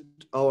revisit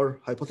our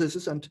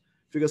hypothesis and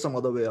figure some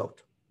other way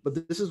out.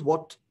 But this is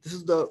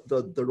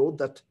the road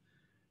that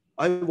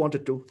I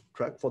wanted to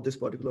track for this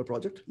particular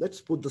project. Let's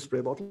put the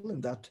spray bottle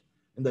in that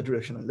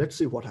direction and let's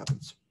see what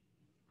happens.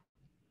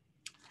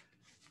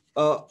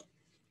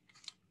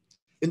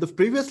 In the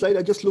previous slide,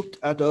 I just looked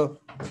at a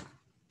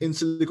in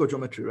silico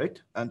geometry,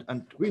 right?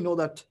 And we know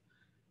that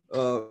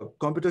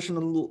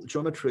computational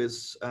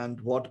geometries and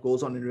what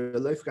goes on in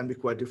real life can be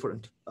quite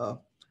different.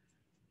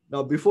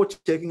 Now, before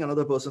taking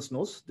another person's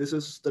nose, this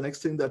is the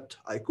next thing that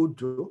I could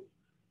do.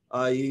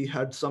 I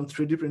had some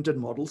 3D printed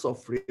models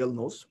of real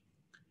nose,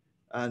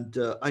 and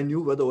I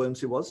knew where the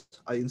OMC was.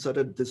 I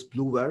inserted this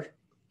blue wire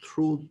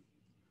through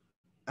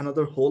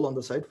another hole on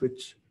the side,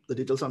 which the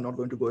details I'm not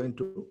going to go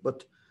into,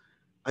 but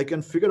I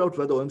can figure out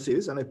where the OMC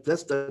is, and I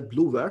placed that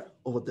blue wire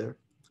over there.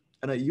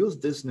 And I use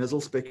this nasal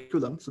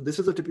speculum. So this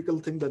is a typical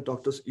thing that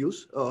doctors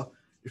use.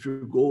 If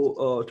you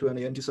go to an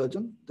ENT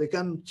surgeon, they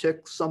can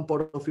check some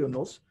part of your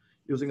nose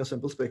using a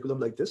simple speculum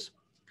like this.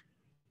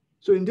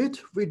 So indeed,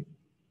 we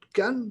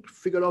can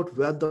figure out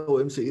where the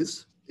OMC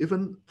is,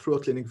 even through a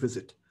clinic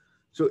visit.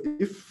 So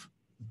if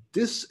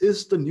this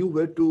is the new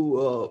way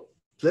to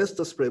place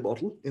the spray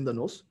bottle in the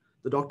nose,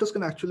 the doctors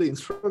can actually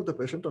instruct the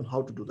patient on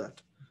how to do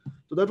that.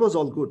 So that was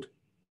all good.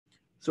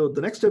 So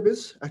the next step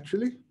is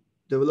actually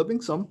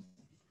developing some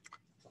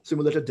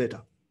simulated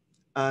data.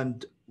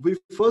 And we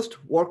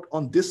first worked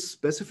on this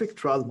specific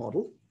trial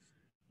model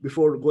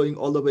before going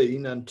all the way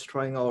in and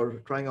trying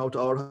out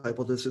our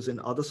hypothesis in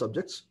other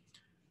subjects.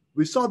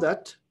 We saw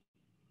that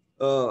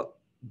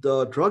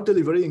the drug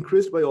delivery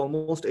increased by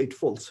almost 8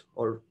 folds,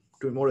 or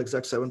to be more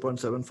exact,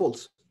 7.7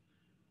 folds.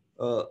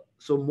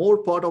 So more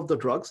part of the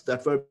drugs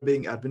that were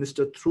being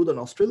administered through the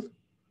nostril,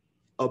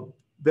 a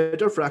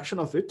better fraction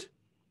of it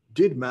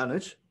did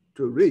manage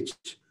to reach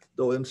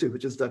the OMC,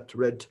 which is that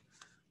red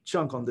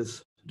chunk on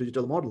this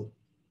digital model.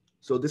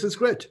 So this is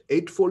great,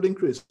 8-fold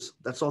increase.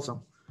 That's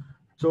awesome.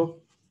 So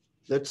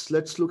let's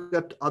look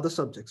at other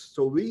subjects.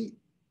 So we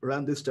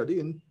ran this study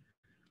in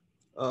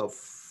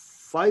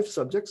 5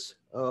 subjects.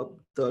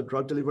 The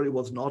drug delivery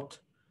was not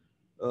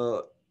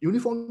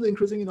uniformly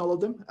increasing in all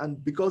of them.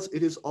 And because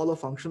it is all a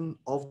function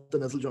of the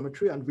nasal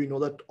geometry, and we know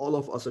that all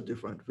of us are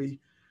different, we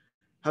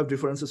have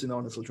differences in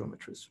our nasal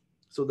geometries.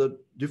 So the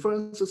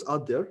differences are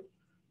there.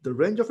 The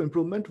range of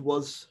improvement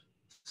was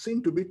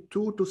seen to be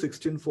 2 to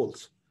 16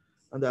 folds.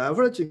 And the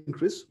average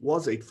increase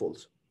was 8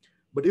 folds.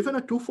 But even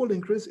a 2-fold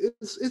increase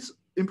is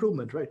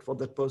improvement, right, for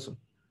that person.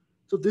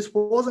 So this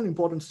was an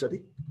important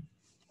study.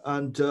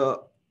 And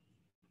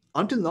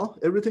until now,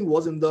 everything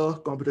was in the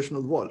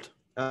computational world.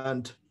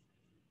 And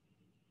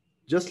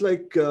just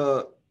like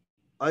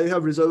I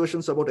have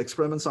reservations about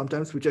experiments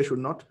sometimes, which I should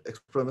not.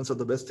 Experiments are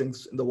the best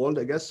things in the world,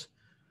 I guess.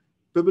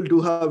 People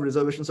do have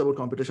reservations about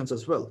computations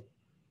as well.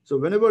 So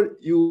whenever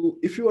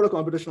if you are a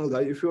computational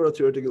guy, if you are a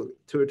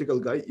theoretical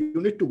guy, you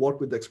need to work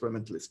with the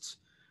experimentalists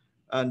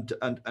and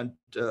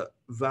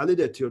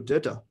validate your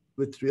data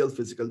with real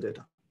physical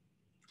data.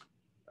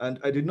 And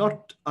I did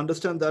not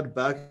understand that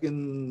back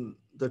in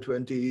the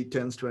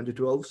 2010s,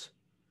 2012s.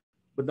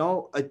 But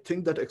now I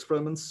think that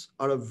experiments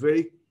are a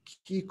very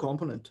key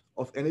component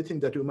of anything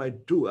that you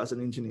might do as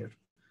an engineer.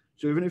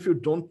 So even if you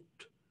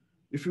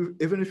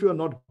are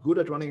not good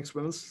at running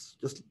experiments,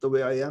 just the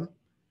way I am,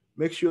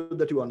 make sure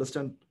that you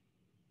understand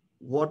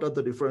what are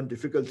the different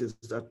difficulties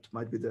that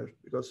might be there,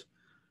 because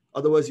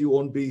otherwise you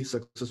won't be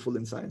successful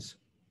in science.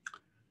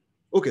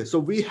 Okay, so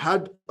we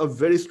had a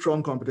very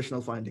strong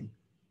computational finding.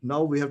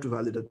 Now we have to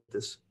validate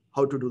this,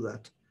 how to do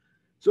that.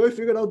 So I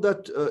figured out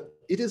that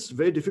it is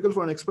very difficult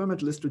for an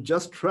experimentalist to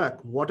just track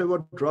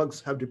whatever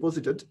drugs have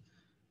deposited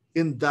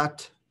in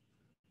that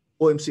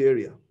OMC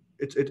area.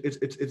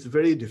 It's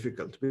very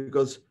difficult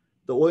because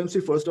the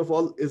OMC, first of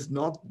all, is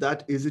not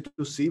that easy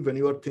to see when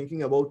you are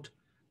thinking about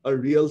a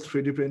real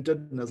 3D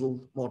printed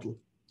nasal model.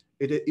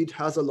 It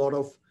has a lot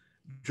of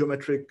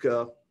geometric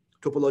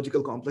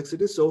topological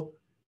complexity. So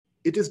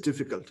it is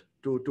difficult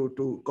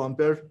to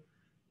compare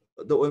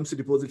the OMC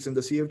deposits in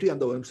the CFD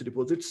and the OMC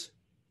deposits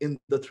in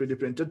the 3D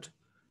printed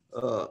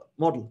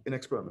model in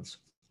experiments.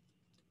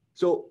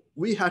 So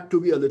we had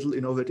to be a little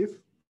innovative.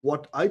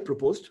 What I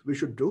proposed we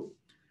should do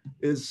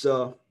is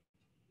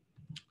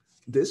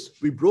this.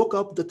 We broke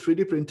up the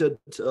 3D printed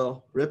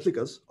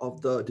replicas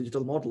of the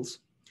digital models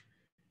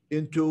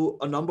into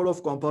a number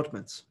of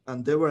compartments,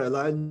 and they were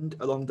aligned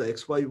along the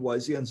XY,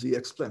 YZ, and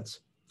ZX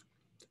planes.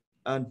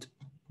 And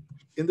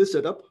in this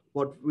setup,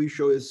 what we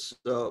show is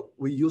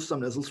we use some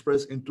nasal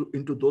sprays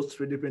into those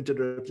 3D printed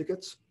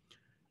replicates.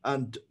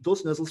 And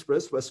those nasal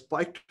sprays were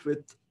spiked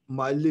with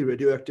mildly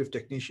radioactive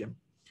technetium.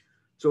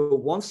 So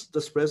once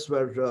the sprays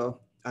were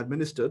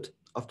administered,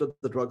 after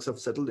the drugs have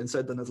settled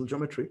inside the nasal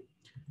geometry,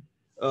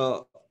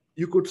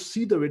 you could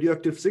see the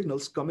radioactive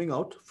signals coming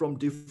out from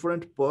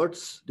different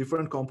parts,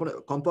 different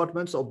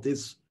compartments of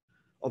this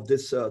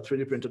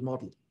 3D printed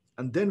model.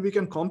 And then we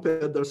can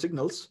compare their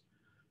signals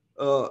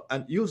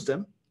and use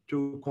them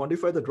to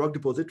quantify the drug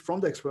deposit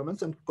from the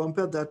experiments and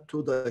compare that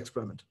to the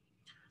experiment.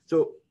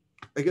 So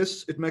I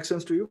guess it makes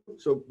sense to you.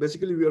 So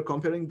basically we are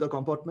comparing the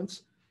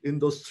compartments in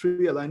those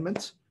 3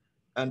 alignments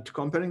and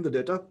comparing the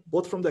data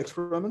both from the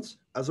experiments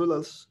as well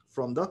as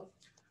from the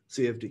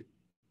CFD.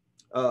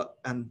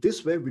 And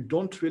this way we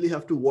don't really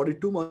have to worry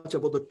too much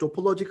about the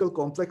topological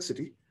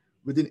complexity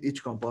within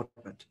each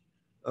compartment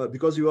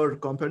because you are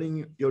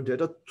comparing your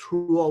data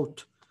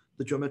throughout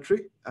the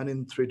geometry and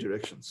in 3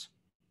 directions.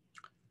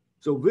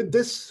 So with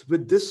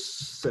this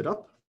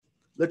setup,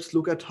 let's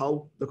look at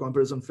how the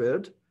comparison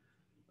fared.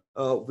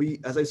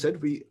 As I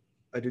said,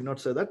 I did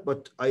not say that,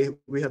 but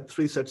we had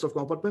 3 sets of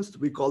compartments.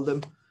 We call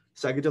them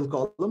sagittal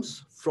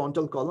columns,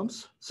 frontal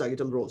columns,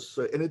 sagittal rows.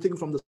 So anything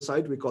from the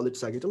side, we call it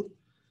sagittal,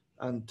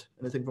 and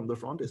anything from the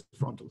front is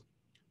frontal.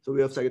 So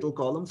we have sagittal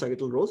columns,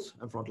 sagittal rows,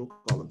 and frontal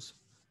columns.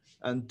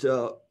 And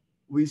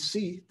we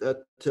see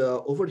that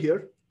over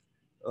here,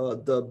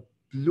 the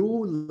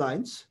blue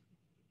lines,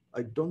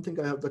 I don't think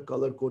I have the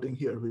color coding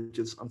here, which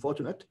is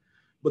unfortunate,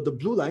 but the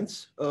blue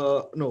lines,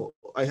 no,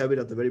 I have it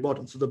at the very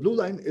bottom. So the blue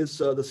line is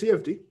the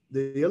CFD,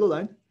 the yellow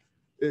line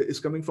is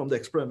coming from the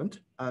experiment.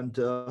 And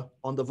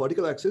on the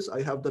vertical axis,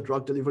 I have the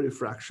drug delivery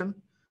fraction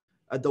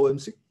at the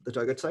OMC, the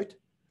target site.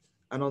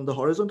 And on the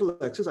horizontal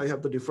axis, I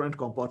have the different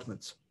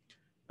compartments.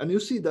 And you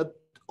see that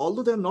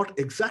although they're not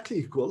exactly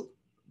equal,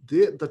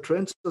 the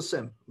trends are the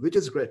same, which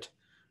is great.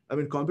 I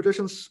mean,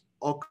 computations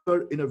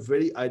occur in a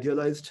very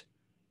idealized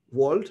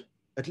world.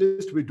 At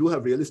least we do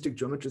have realistic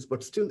geometries,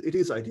 but still it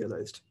is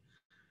idealized.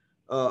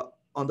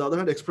 On the other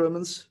hand,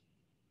 experiments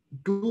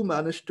do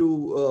manage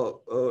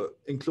to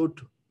include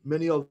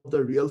many of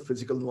the real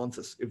physical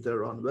nuances if they're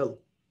run well.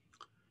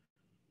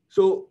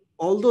 So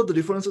although the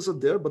differences are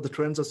there, but the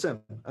trends are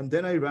same. And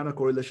then I ran a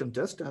correlation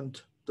test and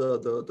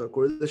the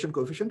correlation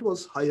coefficient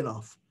was high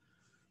enough.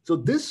 So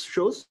this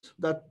shows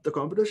that the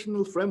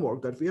computational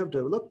framework that we have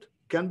developed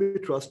can be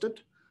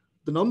trusted.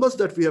 The numbers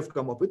that we have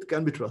come up with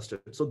can be trusted.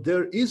 So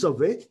there is a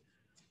way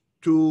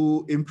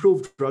to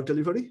improve drug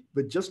delivery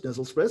with just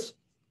nasal sprays,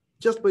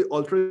 just by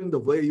altering the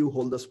way you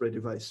hold the spray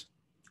device.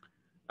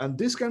 And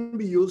this can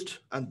be used,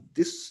 and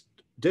this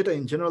data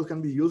in general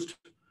can be used,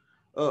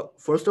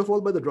 first of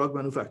all, by the drug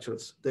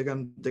manufacturers. They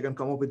can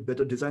come up with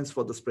better designs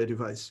for the spray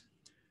device.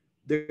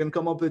 They can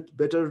come up with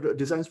better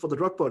designs for the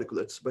drug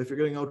particulates by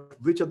figuring out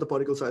which are the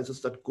particle sizes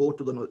that go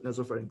to the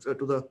nasopharynx,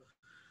 to the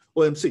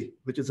OMC,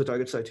 which is the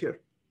target site here.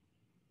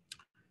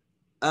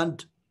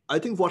 And I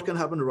think what can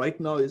happen right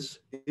now is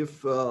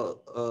if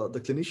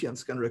the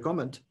clinicians can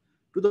recommend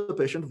to the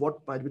patient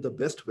what might be the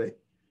best way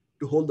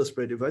to hold the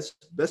spray device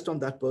based on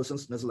that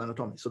person's nasal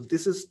anatomy. So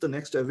this is the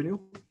next avenue,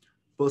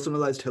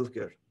 personalized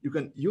healthcare. You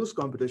can use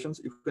computations,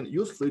 you can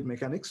use fluid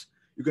mechanics,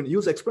 you can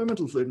use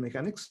experimental fluid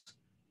mechanics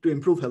to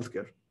improve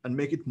healthcare and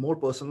make it more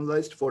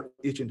personalized for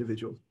each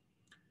individual.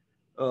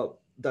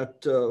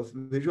 That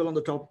visual on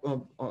the top,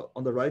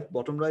 on the right,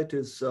 bottom right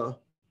is a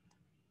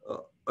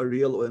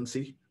real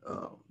OMC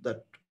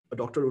that a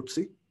doctor would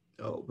see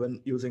when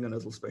using a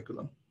nasal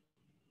speculum.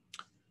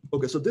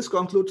 Okay, so this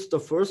concludes the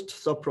first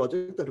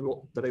sub-project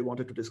that I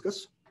wanted to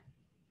discuss.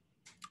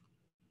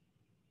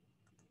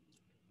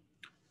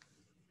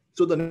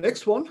 So the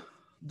next one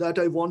that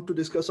I want to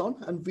discuss on,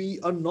 and we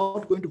are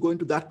not going to go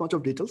into that much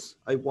of details.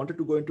 I wanted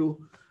to go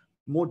into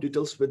more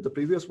details with the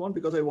previous one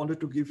because I wanted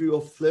to give you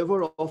a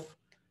flavor of,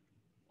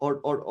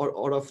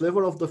 or a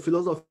flavor of the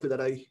philosophy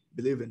that I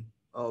believe in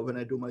when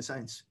I do my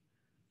science.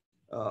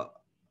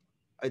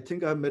 I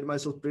think I've made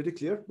myself pretty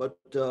clear, but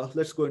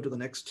let's go into the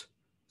next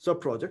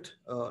sub-project,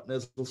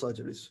 nasal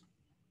surgeries.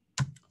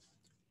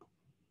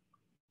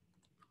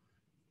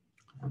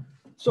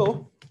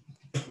 So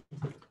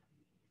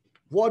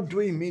what do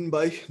we mean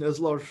by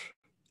nasal or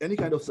any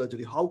kind of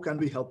surgery? How can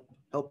we help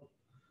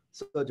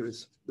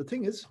surgeries? The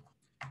thing is,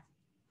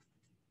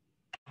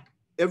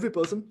 every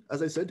person,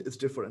 as I said, is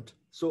different.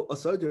 So a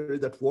surgery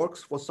that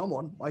works for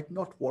someone might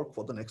not work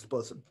for the next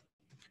person.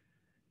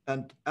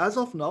 And as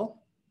of now,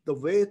 the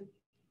way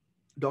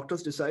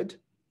doctors decide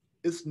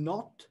is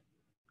not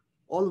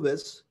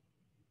always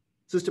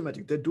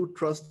systematic. They do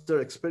trust their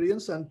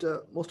experience, and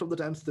most of the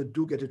times they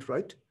do get it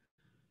right.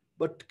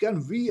 but can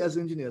we as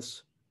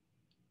engineers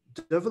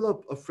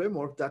develop a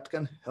framework that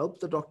can help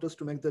the doctors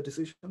to make their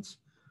decisions?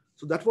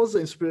 So that was the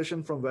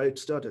inspiration from where it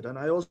started. And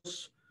I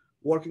was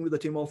working with a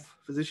team of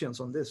physicians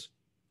on this.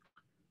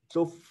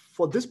 So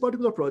for this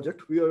particular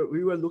project, we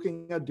were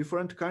looking at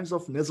different kinds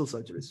of nasal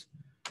surgeries.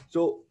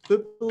 So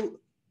people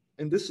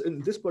in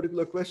this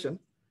particular question,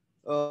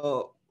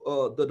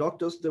 the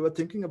doctors, they were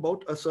thinking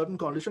about a certain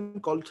condition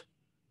called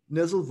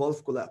nasal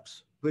valve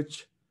collapse,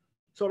 which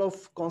sort of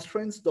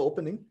constrains the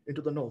opening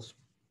into the nose.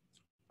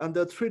 And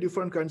there are three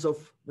different kinds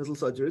of nasal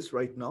surgeries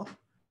right now.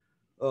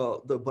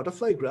 The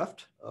butterfly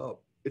graft,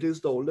 it is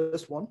the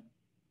oldest one.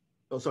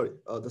 Oh, sorry,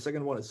 the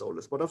second one is the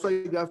oldest.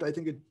 Butterfly graft, I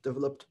think it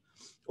developed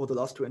over the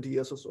last 20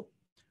 years or so.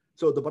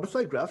 So the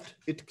butterfly graft,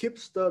 it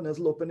keeps the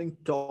nasal opening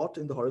taut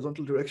in the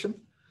horizontal direction.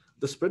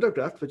 The spreader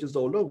graft, which is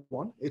the older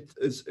one,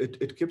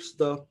 it keeps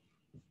the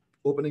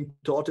opening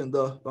taut in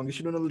the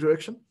longitudinal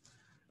direction.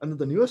 And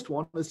the newest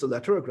one is the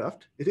lateral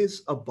graft. It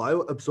is a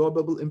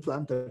bioabsorbable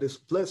implant that is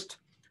placed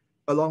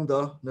along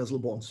the nasal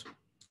bones.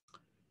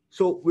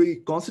 So we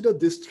considered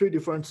these three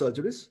different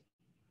surgeries,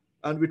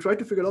 and we tried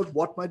to figure out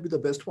what might be the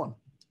best one.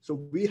 So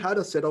we had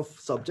a set of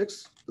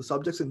subjects. The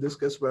subjects in this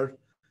case were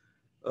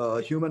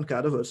human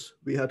cadavers.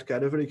 We had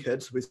cadaveric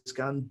heads. We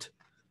scanned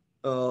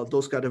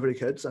those cadaveric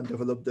heads and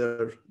developed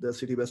their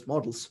CT-based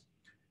models.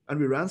 And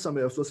we ran some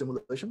airflow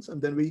simulations, and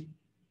then we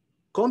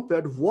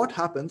compared what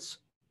happens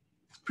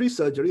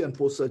pre-surgery and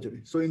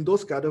post-surgery. So in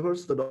those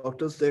cadavers, the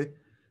doctors, they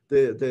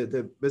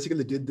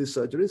basically did these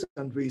surgeries,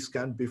 and we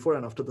scanned before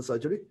and after the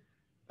surgery.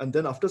 And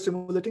then after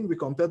simulating, we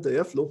compared the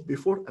airflow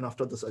before and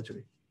after the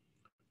surgery.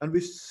 And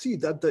we see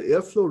that the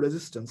airflow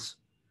resistance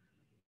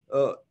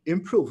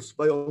improves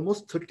by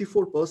almost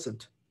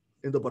 34%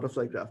 in the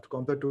butterfly graft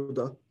compared to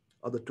the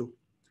other two.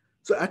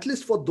 So at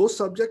least for those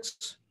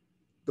subjects,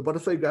 the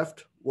butterfly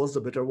graft was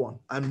the better one.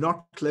 I'm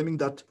not claiming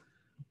that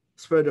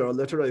spreader or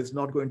latera is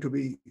not going to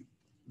be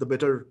the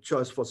better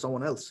choice for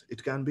someone else.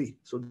 It can be.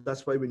 So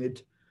that's why we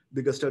need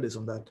bigger studies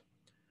on that.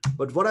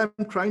 But what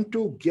I'm trying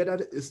to get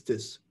at is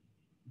this.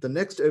 The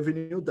next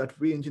avenue that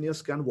we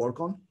engineers can work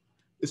on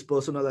is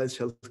personalized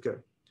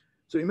healthcare.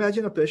 So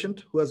imagine a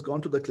patient who has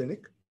gone to the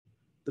clinic.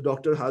 The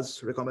doctor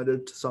has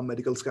recommended some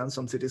medical scans,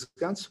 some CT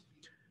scans.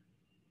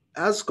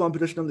 As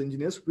computational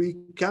engineers, we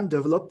can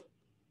develop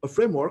a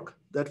framework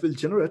that will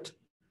generate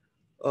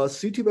a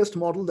CT-based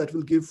model that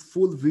will give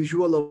full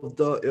visual of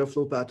the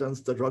airflow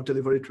patterns, the drug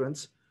delivery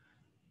trends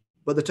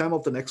by the time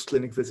of the next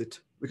clinic visit.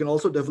 We can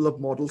also develop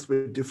models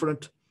with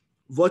different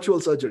virtual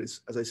surgeries,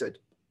 as I said.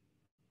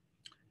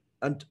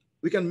 And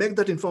we can make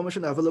that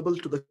information available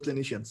to the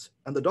clinicians,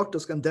 and the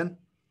doctors can then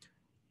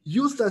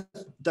use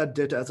that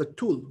data as a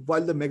tool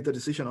while they make the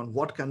decision on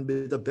what can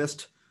be the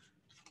best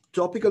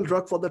topical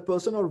drug for that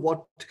person or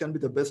what can be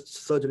the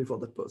best surgery for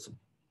that person.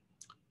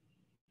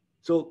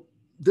 So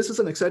this is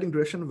an exciting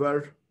direction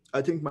where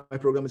I think my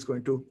program is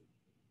going to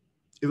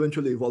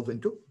eventually evolve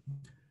into.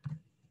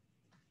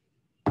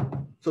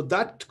 So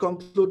that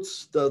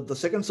concludes the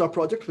second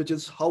sub-project, which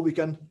is how we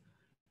can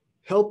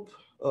help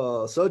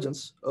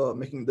surgeons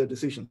making their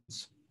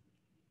decisions.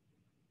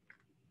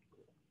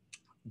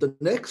 The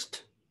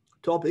next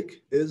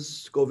topic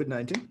is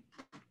COVID-19.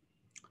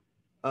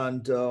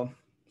 And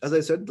as I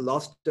said, the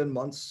last 10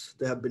 months,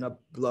 they have been a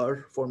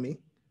blur for me.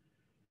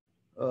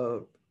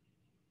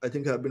 I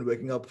think I've been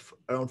waking up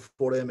around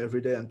 4 a.m. every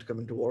day and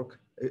coming to work.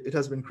 It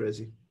has been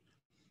crazy.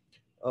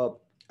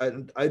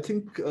 And I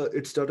think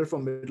it started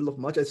from middle of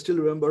March. I still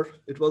remember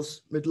it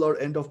was middle or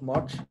end of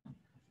March.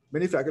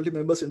 Many faculty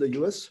members in the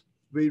US,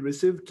 we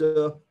received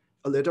a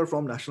letter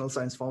from National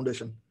Science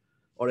Foundation,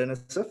 or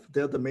NSF.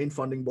 They're the main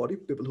funding body.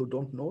 People who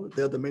don't know,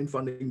 they're the main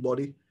funding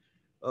body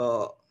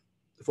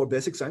for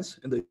basic science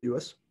in the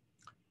US.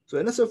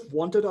 So NSF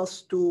wanted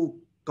us to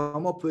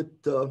come up with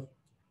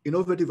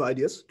innovative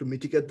ideas to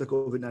mitigate the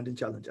COVID-19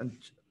 challenge.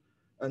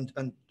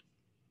 And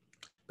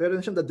pay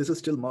attention that this is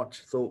still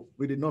March, so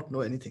we did not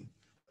know anything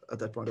at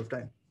that point of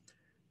time.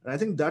 And I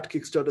think that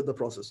kickstarted the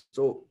process.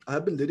 So I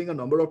have been leading a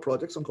number of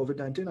projects on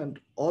COVID-19, and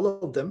all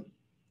of them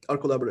are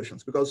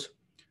collaborations, because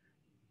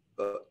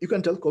you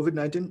can tell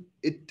COVID-19,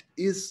 it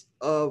is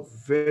a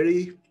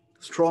very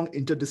strong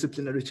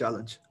interdisciplinary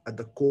challenge at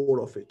the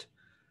core of it.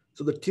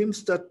 So the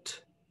teams that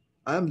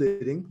I am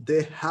leading,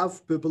 they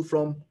have people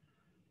from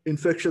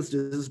infectious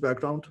disease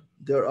background.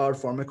 There are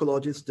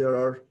pharmacologists, there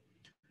are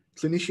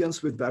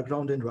clinicians with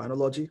background in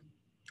rhinology.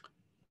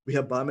 We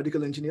have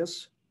biomedical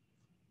engineers.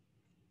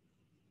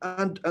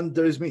 And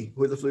there is me,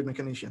 who is a fluid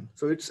mechanician.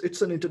 So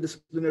it's an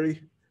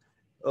interdisciplinary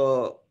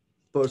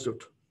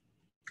pursuit.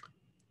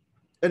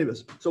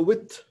 Anyways, so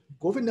with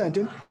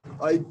COVID-19,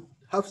 I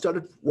have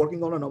started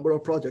working on a number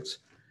of projects.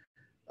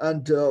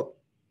 And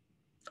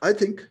I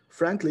think,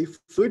 frankly,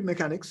 fluid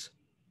mechanics,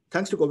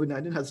 thanks to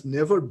COVID-19, has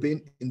never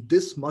been in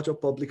this much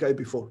of public eye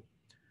before.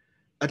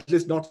 At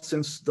least not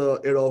since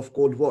the era of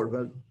Cold War,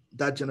 when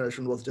that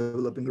generation was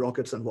developing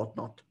rockets and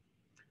whatnot.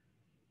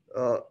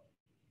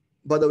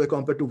 By the way,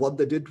 compared to what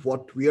they did,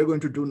 what we are going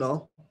to do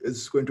now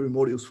is going to be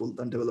more useful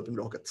than developing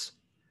rockets.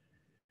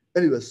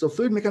 Anyways, so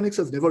fluid mechanics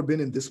has never been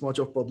in this much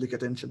of public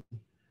attention.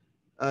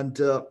 And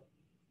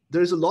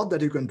there is a lot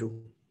that you can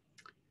do.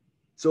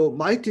 So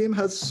my team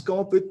has come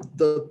up with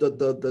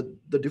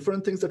the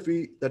different things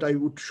that I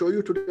would show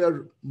you today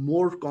are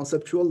more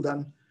conceptual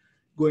than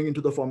going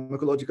into the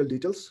pharmacological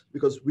details,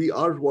 because we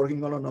are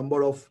working on a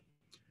number of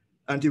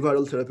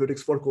antiviral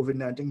therapeutics for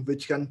COVID-19,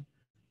 which can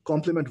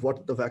complement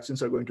what the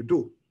vaccines are going to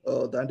do.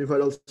 The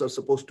antivirals are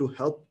supposed to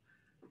help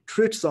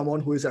treat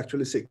someone who is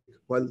actually sick,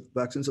 while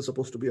vaccines are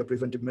supposed to be a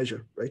preventive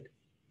measure, right?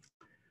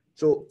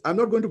 So I'm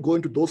not going to go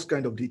into those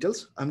kind of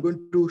details. I'm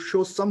going to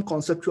show some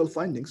conceptual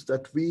findings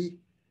that we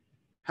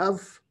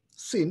have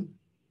seen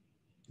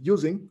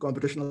using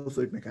computational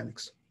fluid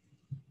mechanics.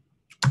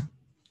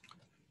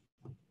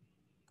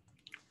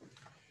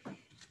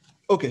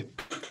 Okay,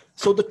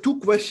 so the two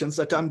questions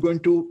that I'm going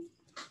to,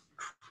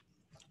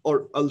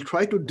 or I'll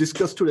try to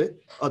discuss today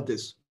are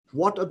this.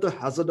 What are the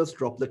hazardous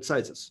droplet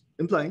sizes?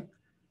 Implying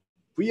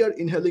we are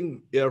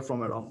inhaling air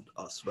from around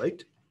us,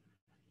 right?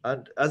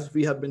 And as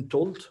we have been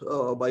told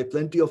by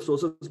plenty of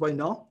sources by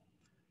now,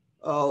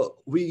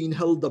 we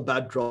inhale the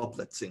bad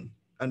droplets in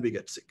and we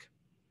get sick.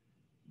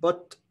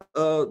 But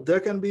there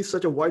can be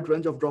such a wide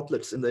range of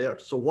droplets in the air.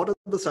 So what are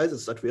the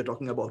sizes that we are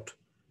talking about?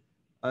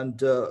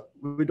 And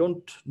we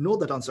don't know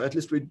that answer. At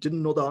least we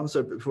didn't know the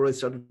answer before I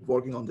started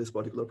working on this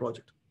particular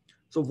project.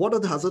 So what are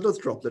the hazardous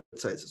droplet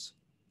sizes?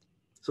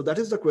 So that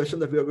is the question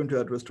that we are going to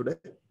address today.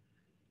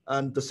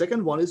 And the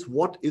second one is,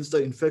 what is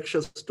the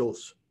infectious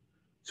dose?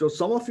 So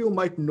some of you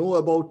might know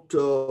about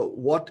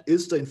what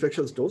is the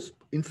infectious dose.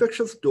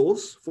 Infectious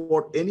dose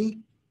for any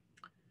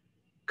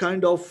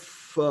kind of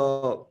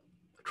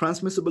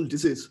transmissible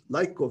disease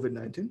like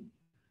COVID-19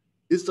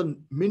 is the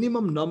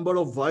minimum number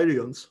of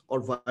virions or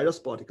virus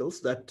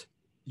particles that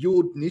you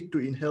would need to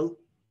inhale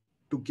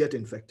to get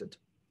infected.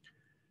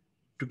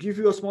 To give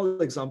you a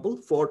small example,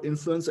 for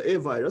influenza A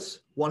virus,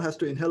 one has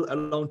to inhale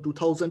around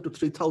 2,000 to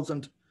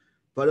 3,000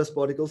 virus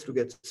particles to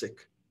get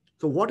sick.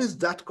 So what is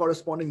that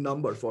corresponding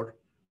number for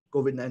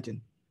COVID-19?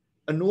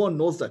 And no one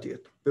knows that yet.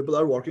 People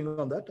are working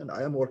on that, and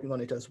I am working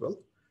on it as well,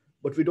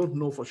 but we don't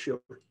know for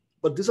sure.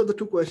 But these are the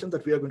two questions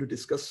that we are going to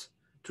discuss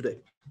today.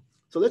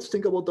 So let's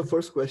think about the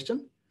first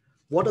question.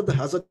 What are the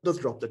hazardous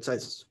droplet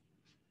sizes?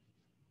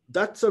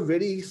 That's a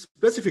very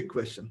specific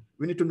question.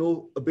 We need to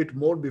know a bit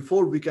more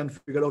before we can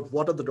figure out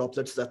what are the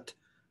droplets that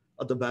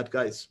are the bad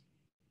guys.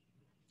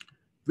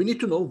 We need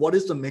to know what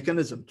is the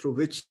mechanism through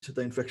which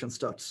the infection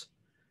starts.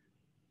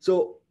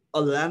 So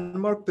a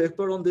landmark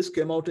paper on this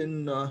came out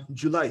in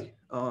July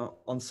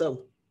on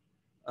Cell.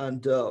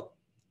 And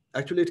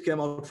actually it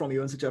came out from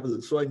UNC Chapel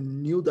Hill. So I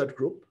knew that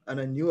group and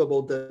I knew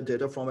about the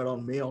data from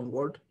around May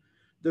onward.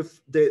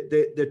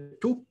 They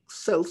took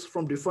cells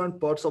from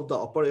different parts of the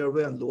upper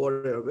airway and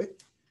lower airway,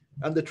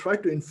 and they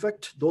tried to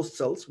infect those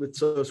cells with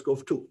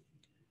SARS-CoV-2.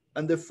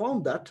 And they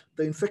found that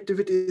the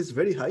infectivity is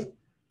very high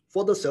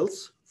for the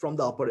cells from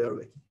the upper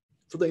airway.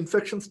 So the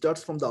infection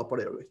starts from the upper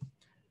airway.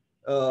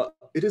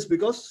 It is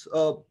because,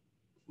 well,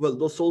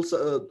 those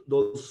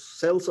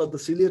cells are the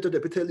ciliated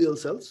epithelial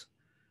cells.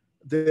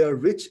 They are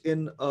rich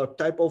in a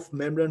type of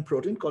membrane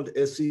protein called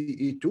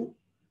SCE2.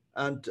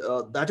 And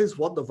that is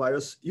what the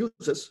virus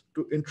uses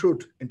to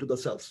intrude into the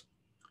cells.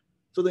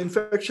 So the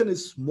infection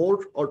is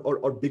more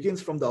or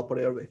begins from the upper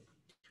airway.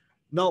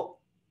 Now,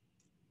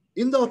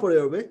 in the upper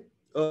airway,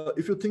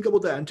 if you think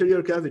about the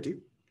anterior cavity,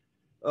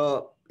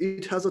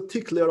 it has a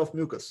thick layer of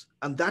mucus,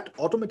 and that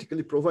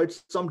automatically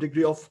provides some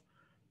degree of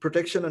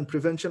protection and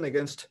prevention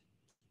against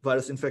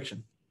virus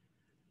infection.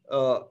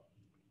 So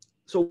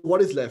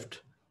what is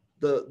left?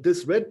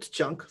 This red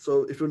chunk,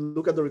 so if you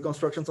look at the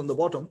reconstructions on the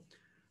bottom,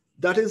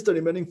 that is the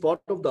remaining part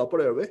of the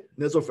upper airway,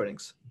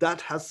 nasopharynx.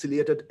 That has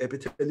ciliated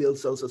epithelial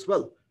cells as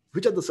well,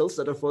 which are the cells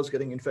that are first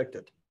getting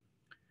infected.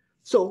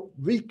 So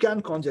we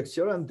can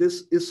conjecture, and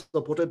this is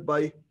supported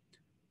by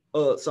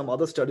some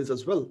other studies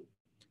as well.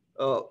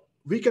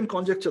 We can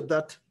conjecture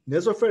that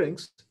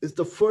nasopharynx is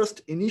the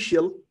first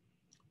initial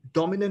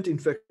dominant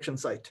infection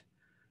site.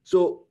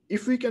 So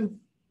if we can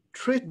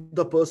treat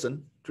the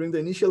person during the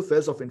initial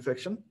phase of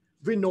infection,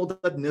 we know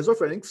that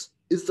nasopharynx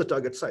is the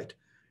target site.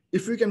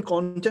 If we can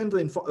contain the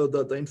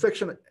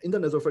infection in the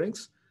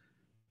nasopharynx,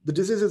 the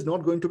disease is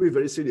not going to be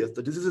very serious.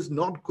 The disease is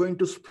not going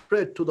to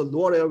spread to the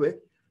lower airway,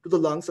 to the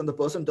lungs, and the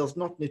person does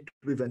not need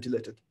to be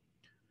ventilated.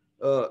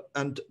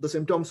 And the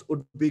symptoms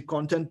would be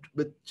content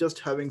with just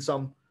having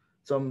some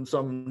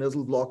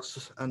nasal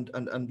blocks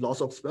and loss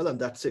of smell, and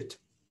that's it.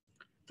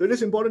 So it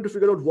is important to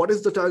figure out what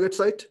is the target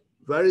site,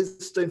 where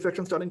is the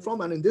infection starting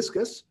from, and in this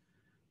case,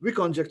 we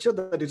conjecture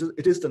that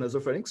it is the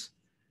nasopharynx.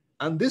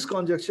 And this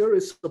conjecture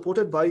is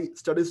supported by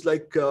studies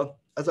like,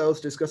 as I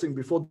was discussing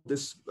before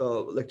this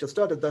lecture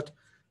started, that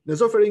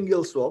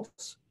nasopharyngeal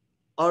swabs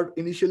are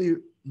initially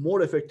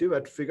more effective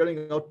at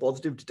figuring out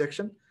positive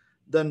detection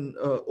than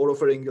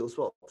oropharyngeal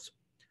swabs.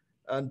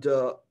 And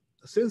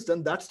since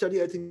then, that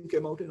study, I think,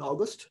 came out in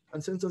August.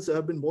 And since then, there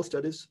have been more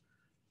studies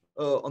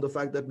on the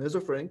fact that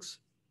nasopharynx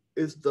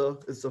is the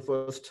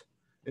first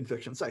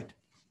infection site.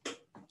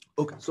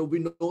 Okay, so we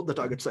know the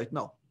target site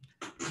now.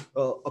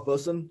 a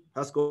person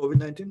has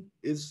COVID-19,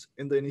 is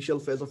in the initial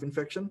phase of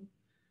infection,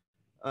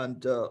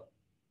 and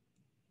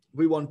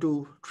we want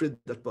to treat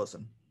that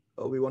person.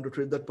 We want to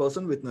treat that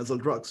person with nasal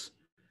drugs.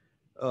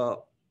 Uh,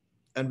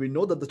 and we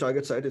know that the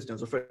target site is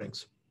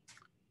nasopharynx.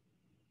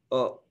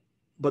 Uh,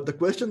 but the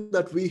question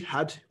that we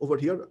had over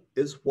here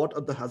is, what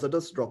are the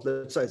hazardous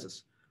droplet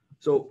sizes?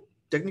 So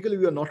technically,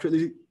 we are not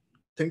really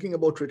thinking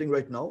about treating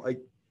right now. I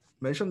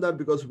mentioned that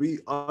because we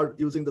are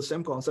using the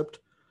same concept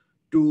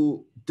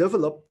to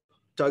develop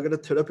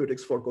targeted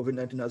therapeutics for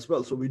COVID-19 as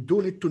well. So we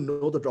do need to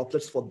know the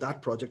droplets for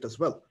that project as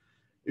well.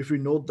 If we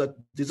know that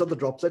these are the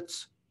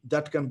droplets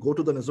that can go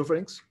to the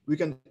nasopharynx, we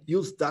can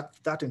use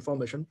that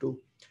information to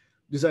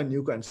design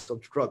new kinds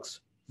of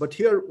drugs. But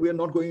here we are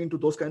not going into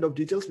those kind of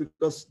details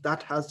because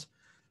that has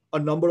a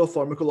number of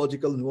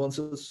pharmacological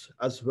nuances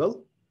as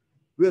well.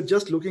 We are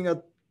just looking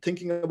at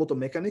thinking about the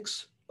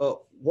mechanics.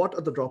 What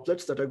are the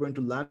droplets that are going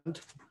to land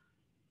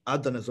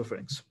at the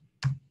nasopharynx?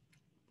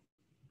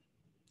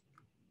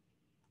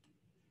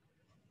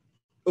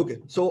 Okay,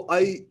 so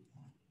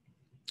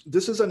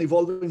this is an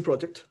evolving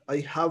project. I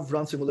have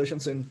run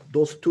simulations in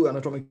those two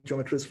anatomic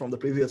geometries from the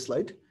previous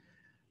slide,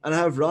 and I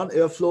have run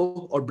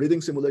airflow or breathing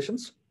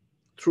simulations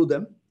through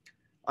them.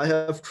 I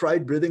have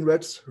tried breathing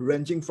rates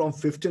ranging from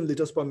 15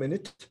 liters per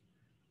minute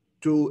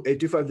to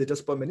 85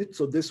 liters per minute.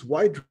 So this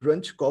wide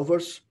range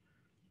covers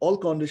all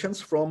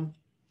conditions from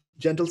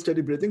gentle,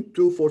 steady breathing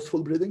to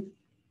forceful breathing.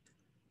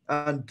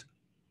 And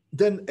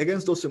then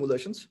against those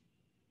simulations,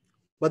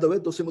 by the way,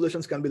 those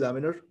simulations can be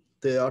laminar.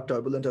 They are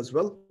turbulent as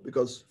well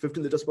because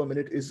 15 liters per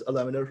minute is a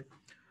laminar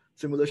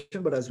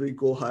simulation. But as we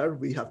go higher,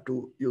 we have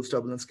to use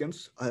turbulent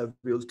schemes. I have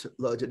used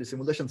large eddy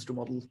simulations to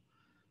model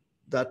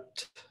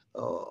that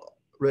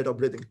rate of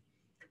breathing.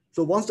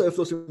 So once the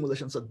airflow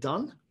simulations are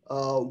done,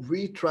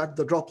 we track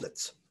the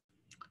droplets.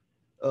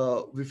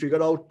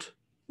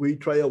 We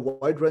try a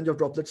wide range of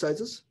droplet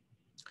sizes,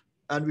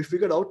 and we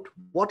figured out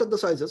what are the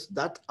sizes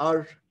that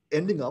are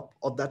ending up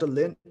or that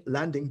are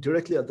landing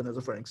directly at the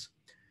nasopharynx.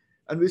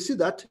 And we see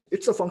that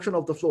it's a function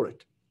of the flow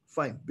rate.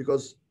 Fine,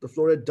 because the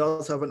flow rate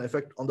does have an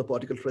effect on the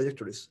particle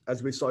trajectories,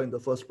 as we saw in the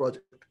first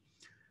project.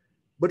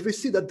 But we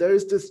see that there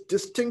is this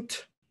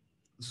distinct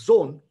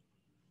zone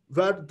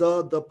where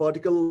the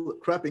particle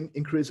trapping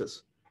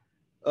increases,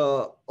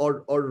 or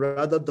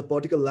rather the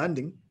particle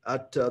landing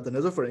at the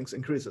nasopharynx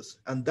increases.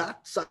 And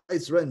that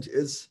size range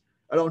is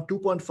around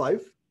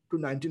 2.5 to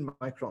 19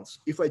 microns,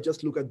 if I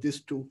just look at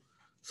these two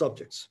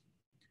subjects.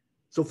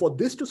 So for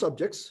these two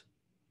subjects,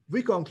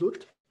 we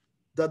conclude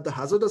that the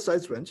hazardous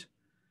size range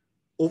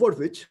over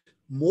which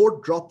more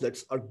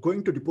droplets are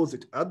going to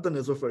deposit at the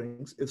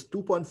nasopharynx is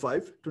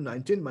 2.5 to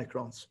 19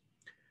 microns.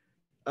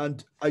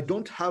 And I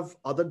don't have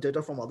other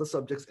data from other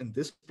subjects in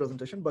this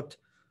presentation, but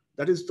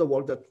that is the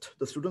work that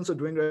the students are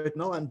doing right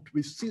now. And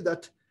we see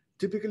that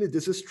typically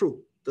this is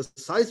true. The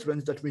size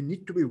range that we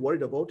need to be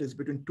worried about is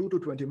between 2 to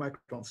 20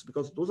 microns,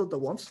 because those are the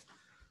ones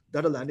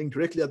that are landing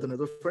directly at the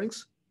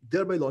nasopharynx,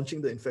 thereby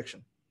launching the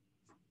infection.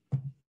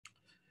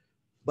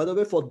 By the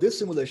way, for these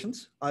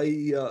simulations, I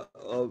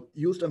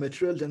used a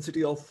material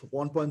density of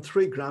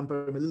 1.3 gram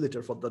per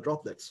milliliter for the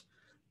droplets.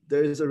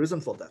 There is a reason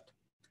for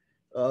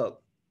that.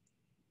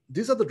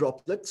 These are the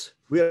droplets.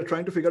 We are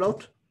trying to figure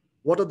out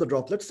what are the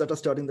droplets that are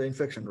starting the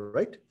infection,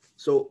 right?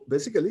 So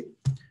basically,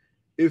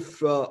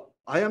 if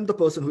I am the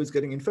person who is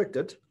getting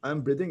infected,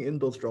 I'm breathing in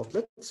those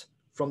droplets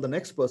from the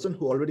next person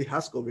who already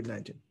has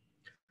COVID-19.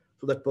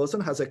 So that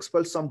person has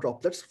expelled some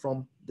droplets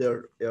from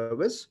their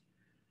airways.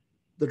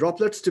 The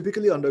droplets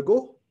typically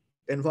undergo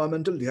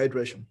environmental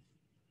dehydration.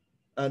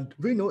 And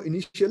we know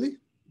initially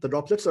the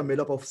droplets are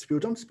made up of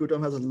sputum.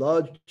 Sputum has a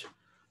large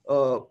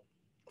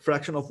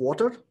fraction of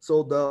water.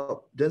 So the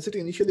density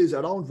initially is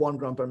around 1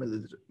 gram per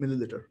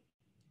milliliter.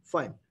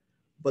 Fine.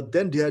 But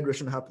then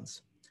dehydration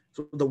happens.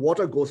 So the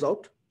water goes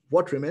out.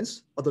 What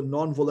remains are the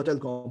non-volatile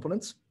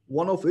components,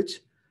 one of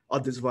which are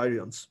these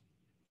virions.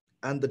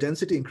 And the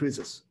density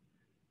increases.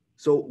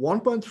 So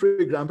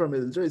 1.3 gram per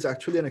milliliter is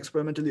actually an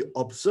experimentally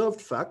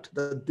observed fact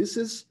that this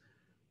is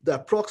the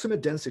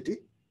approximate density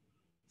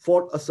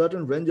for a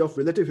certain range of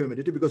relative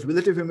humidity, because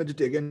relative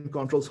humidity again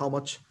controls how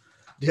much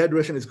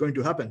dehydration is going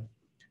to happen,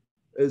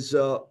 is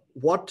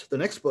what the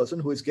next person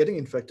who is getting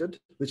infected,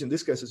 which in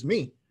this case is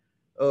me,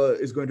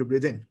 is going to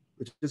breathe in,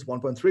 which is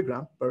 1.3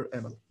 gram per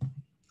ml.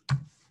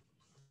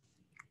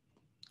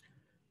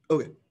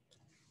 Okay,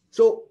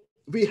 so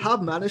we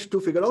have managed to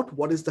figure out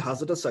what is the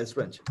hazardous size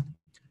range.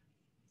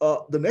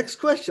 The next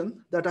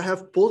question that I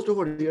have posed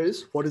over here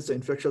is, what is the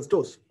infectious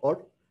dose,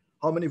 or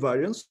how many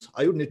virions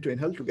I would need to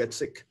inhale to get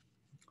sick?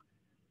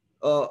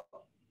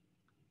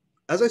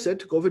 As I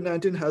said,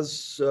 COVID-19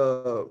 has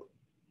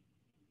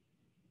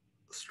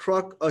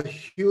struck a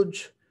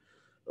huge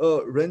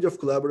range of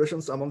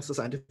collaborations amongst the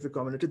scientific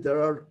community.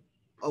 There are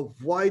a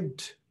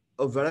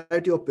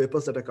variety of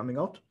papers that are coming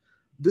out.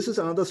 This is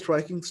another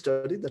striking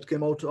study that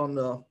came out on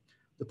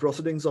the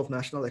proceedings of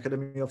National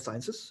Academy of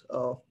Sciences.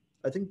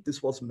 I think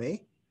this was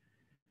May.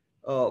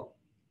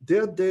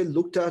 There they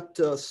looked at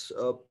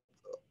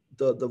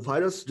the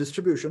virus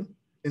distribution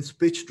in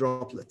speech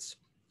droplets.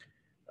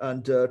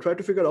 and try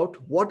to figure out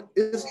what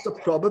is the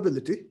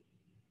probability.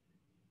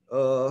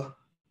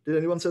 Did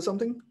anyone say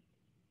something?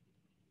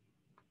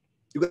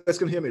 You guys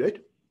can hear me, right?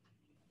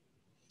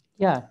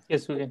 Yeah.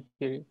 Yes, we can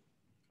hear you.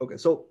 Okay,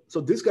 so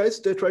these guys,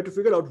 they try to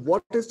figure out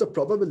what is the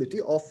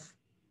probability of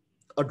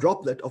a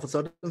droplet of a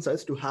certain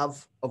size to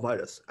have a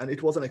virus. And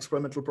it was an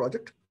experimental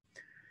project.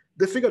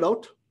 They figured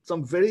out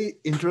some very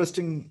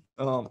interesting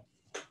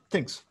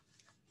things.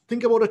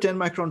 Think about a 10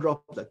 micron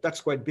droplet.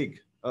 That's quite big.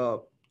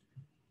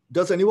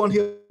 Does anyone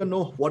here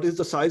know what is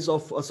the size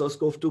of a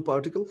SARS-CoV-2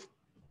 particle?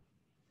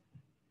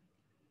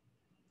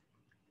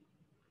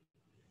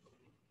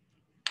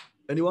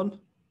 Anyone?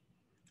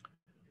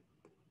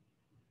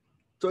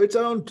 So it's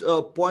around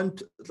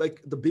point,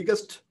 like the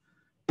biggest,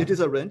 it is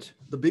a range.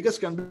 The biggest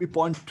can be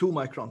 0.2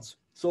 microns.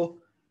 So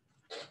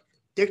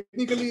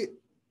technically,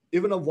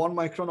 even a 1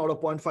 micron or a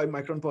 0.5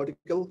 micron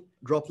particle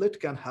droplet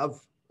can have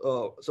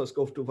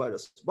SARS-CoV-2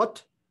 virus.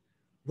 But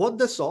what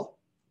they saw,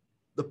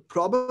 the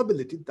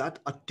probability that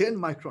a 10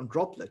 micron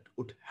droplet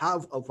would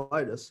have a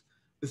virus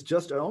is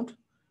just around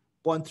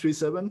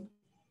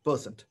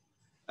 0.37%.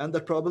 And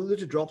the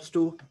probability drops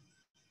to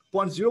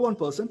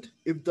 0.01%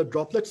 if the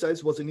droplet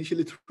size was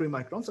initially 3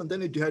 microns, and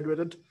then it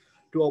dehydrated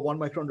to a 1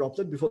 micron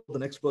droplet before the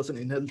next person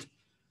inhaled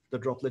the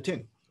droplet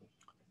in.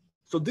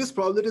 So these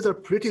probabilities are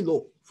pretty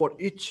low for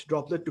each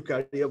droplet to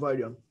carry a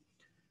virion.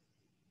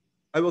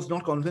 I was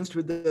not convinced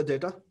with the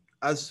data,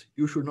 as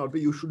you should not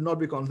be. You should not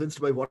be convinced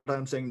by what I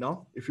am saying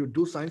now. If you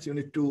do science, you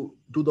need to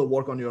do the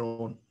work on your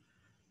own.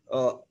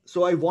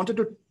 So I wanted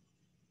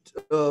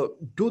to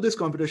do these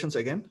computations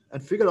again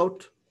and figure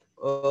out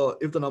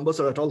if the numbers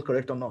are at all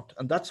correct or not.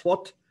 And that's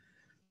what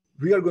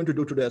we are going to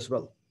do today as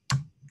well.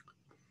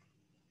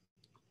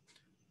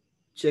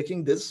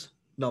 Checking these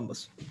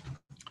numbers.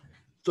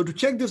 So to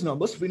check these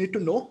numbers, we need to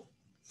know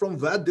from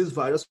where these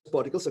virus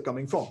particles are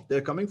coming from.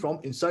 They're coming from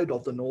inside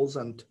of the nose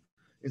and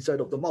inside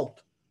of the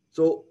mouth.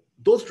 So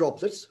those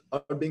droplets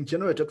are being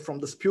generated from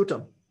the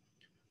sputum,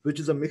 which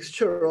is a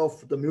mixture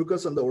of the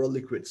mucus and the oral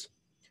liquids.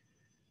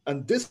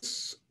 And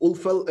this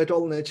Ulfel et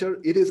al. Nature,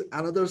 it is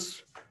another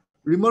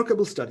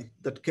remarkable study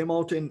that came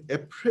out in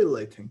April,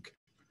 I think.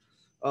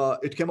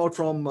 It came out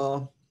from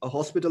a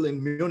hospital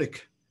in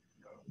Munich.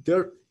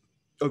 There,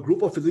 a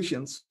group of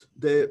physicians,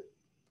 they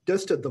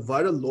tested the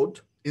viral load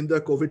in their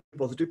COVID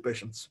positive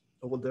patients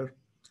over there.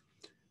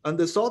 And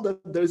they saw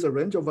that there is a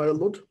range of viral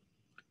load.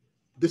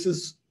 This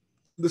is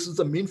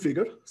the mean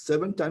figure,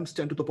 7 times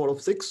 10 to the power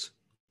of 6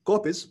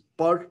 copies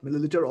per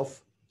milliliter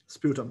of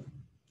sputum.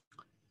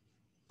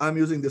 I'm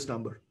using this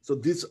number. So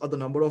these are the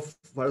number of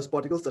virus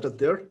particles that are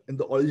there in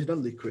the original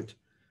liquid.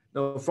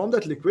 Now, from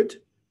that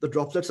liquid, the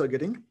droplets are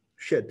getting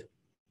shed.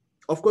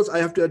 Of course, I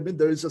have to admit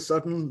there is a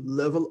certain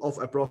level of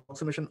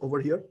approximation over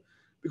here,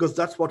 because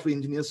that's what we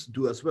engineers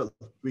do as well.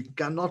 We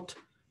cannot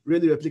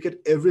really replicate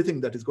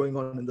everything that is going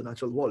on in the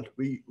natural world.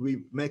 We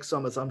make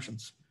some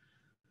assumptions.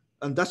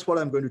 And that's what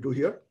I'm going to do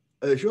here.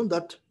 I assume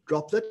that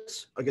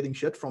droplets are getting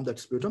shed from that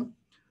sputum.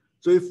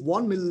 So if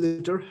 1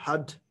 milliliter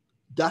had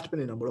that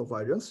many number of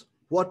virions,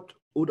 what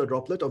would a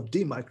droplet of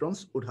d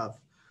microns would have?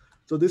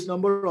 So this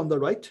number on the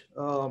right,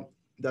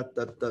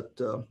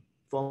 that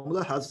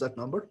formula has that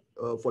number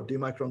for d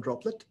micron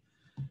droplet.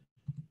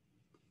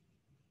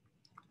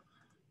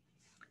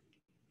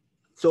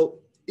 So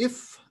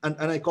if, and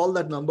I call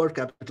that number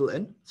capital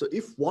N. So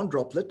if one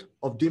droplet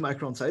of d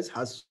micron size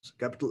has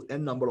capital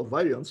N number of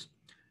virions,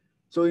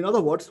 so in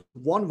other words,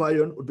 one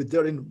virion would be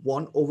there in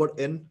 1 over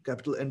n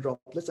capital N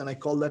droplets, and I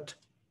call that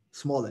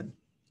small n.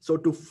 So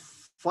to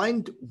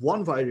find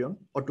one virion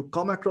or to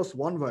come across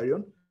one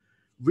virion,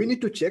 we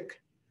need to check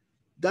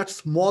that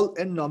small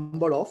n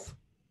number of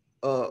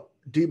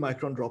d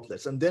micron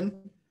droplets, and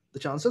then the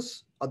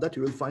chances are that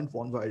you will find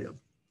one virion.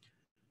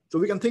 So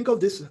we can think of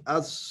this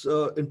as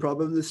in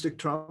probabilistic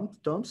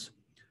terms.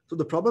 So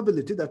the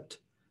probability that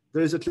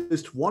there is at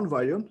least one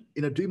virion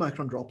in a d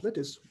micron droplet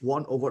is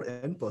 1 over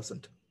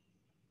n%,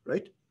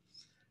 right?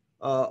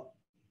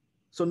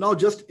 So now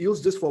just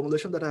use this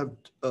formulation that I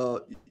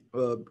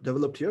have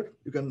developed here.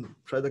 You can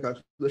try the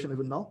calculation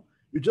even now.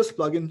 You just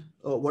plug in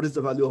what is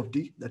the value of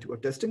d that you are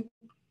testing.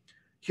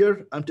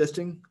 Here, I'm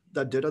testing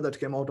that data that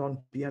came out on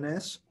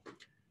PNAS.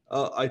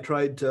 I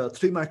tried 3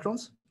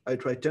 microns, I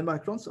tried 10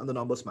 microns, and the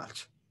numbers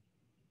match.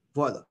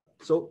 Voila.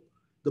 So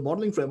the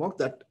modeling framework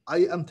that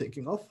I am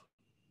thinking of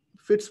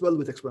fits well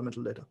with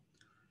experimental data.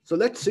 So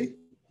let's see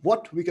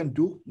what we can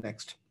do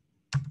next.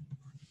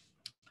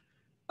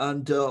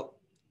 And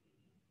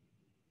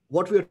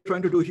what we are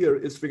trying to do here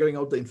is figuring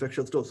out the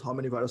infectious dose, how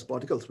many virus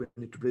particles we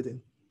need to breathe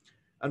in.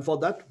 And for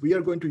that, we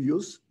are going to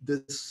use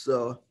this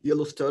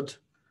yellow stud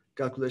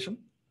calculation.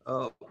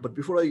 But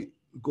before I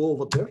go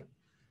over there,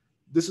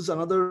 this is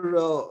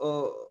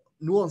another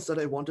nuance that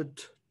I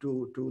wanted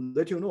to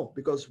let you know,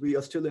 because we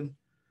are still in,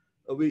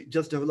 we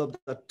just developed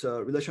that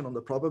relation on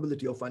the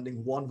probability of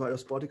finding one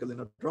virus particle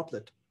in a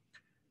droplet.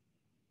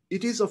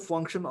 It is a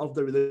function of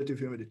the relative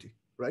humidity,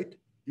 right?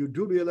 You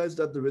do realize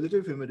that the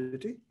relative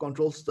humidity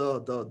controls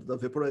the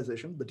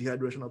vaporization, the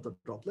dehydration of the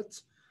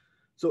droplets.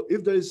 So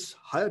if there is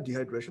higher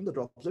dehydration, the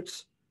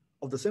droplets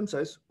of the same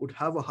size would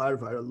have a higher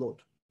viral load.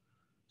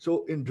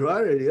 So in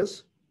drier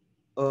areas,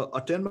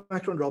 a 10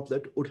 micron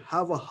droplet would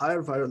have a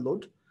higher viral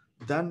load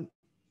than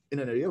in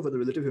an area where the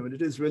relative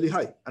humidity is really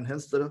high, and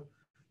hence the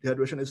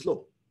dehydration is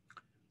low.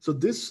 So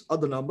these are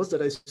the numbers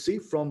that I see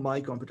from my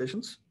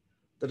computations,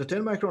 that a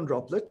 10 micron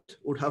droplet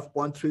would have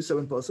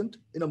 0.37%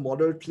 in a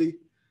moderately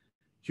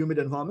humid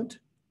environment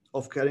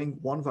of carrying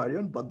one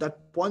virion, but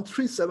that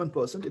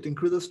 0.37%, it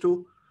increases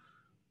to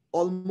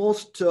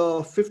almost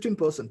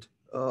 15%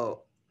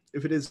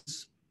 if it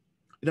is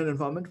in an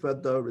environment where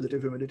the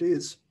relative humidity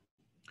is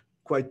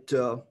quite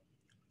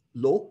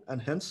low,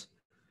 and hence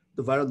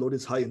the viral load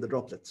is high in the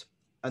droplets.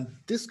 And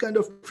this kind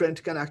of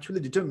trend can actually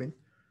determine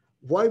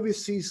why we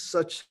see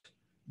such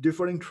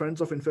differing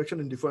trends of infection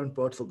in different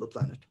parts of the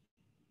planet.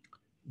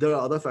 There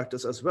are other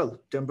factors as well.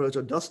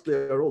 Temperature does play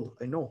a role,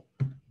 I know,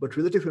 but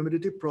relative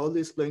humidity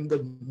probably is playing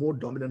the more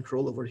dominant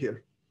role over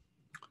here.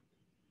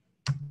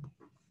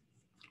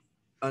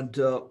 And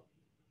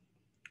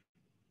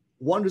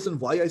one reason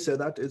why I say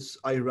that is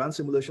I ran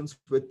simulations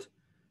with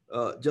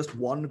just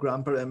 1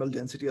 gram per ml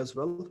density as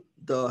well.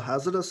 The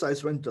hazardous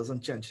size range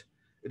doesn't change.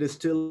 It is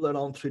still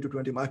around 3 to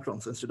 20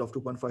 microns instead of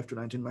 2.5 to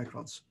 19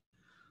 microns.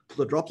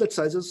 The droplet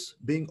sizes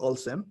being all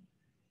same,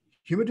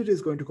 humidity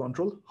is going to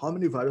control how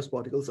many virus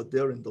particles are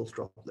there in those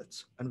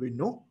droplets. And we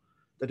know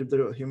that if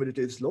the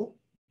humidity is low,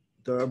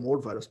 there are more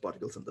virus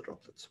particles in the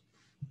droplets.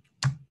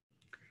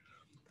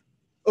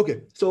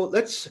 Okay, so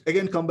let's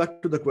again come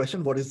back to the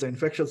question, what is the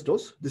infectious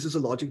dose? This is a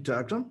logic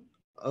diagram.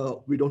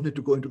 We don't need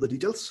to go into the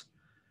details.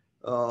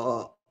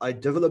 I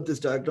developed this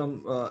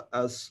diagram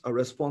as a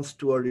response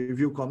to a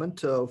review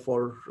comment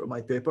for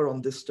my paper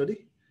on this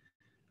study.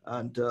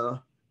 And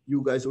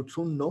you guys would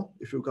soon know,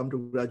 if you come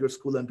to graduate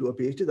school and do a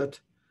PhD, that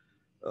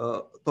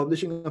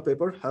publishing a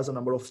paper has a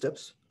number of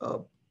steps.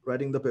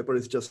 Writing the paper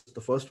is just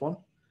the first one.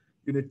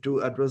 You need to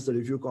address the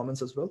review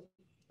comments as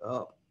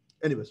well.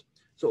 Anyways,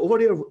 so over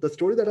here, the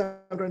story that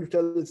I'm trying to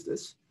tell is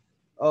this.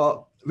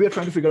 We are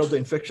trying to figure out the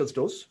infectious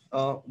dose.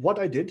 What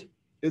I did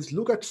is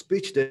look at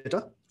speech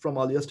data from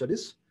earlier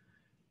studies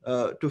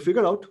to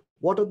figure out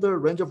what are the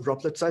range of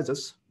droplet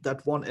sizes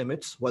that one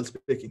emits while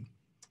speaking.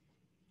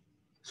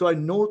 So I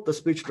know the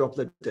speech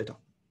droplet data.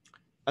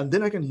 And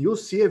then I can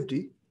use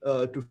CFD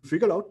to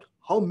figure out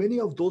how many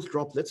of those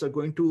droplets are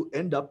going to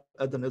end up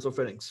at the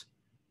nasopharynx.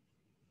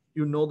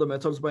 You know the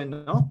methods by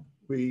now.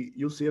 We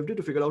use CFD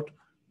to figure out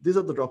these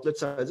are the droplet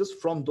sizes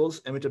from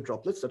those emitted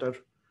droplets that are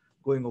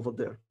going over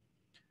there.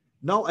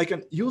 Now I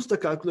can use the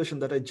calculation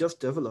that I just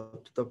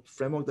developed, the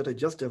framework that I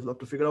just developed,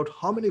 to figure out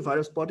how many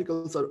virus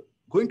particles are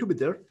going to be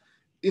there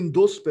in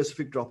those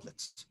specific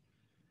droplets.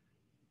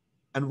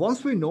 And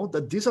once we know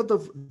that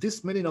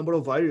this many number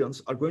of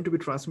virions are going to be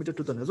transmitted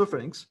to the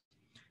nasopharynx,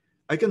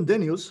 I can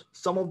then use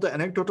some of the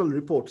anecdotal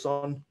reports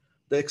on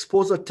the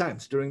exposure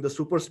times during the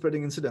super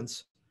spreading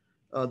incidents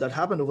that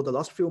happened over the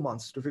last few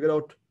months to figure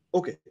out,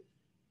 okay,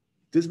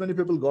 this many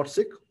people got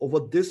sick over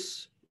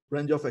this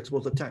range of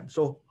exposure time.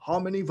 So how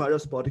many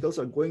virus particles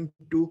are going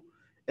to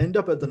end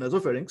up at the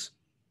nasopharynx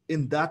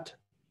in that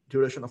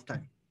duration of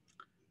time?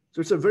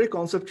 So it's a very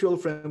conceptual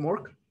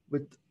framework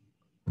with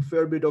a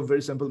fair bit of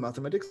very simple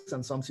mathematics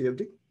and some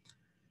CFD.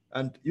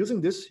 And using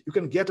this, you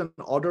can get an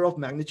order of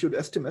magnitude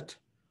estimate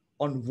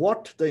on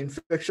what the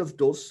infectious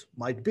dose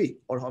might be,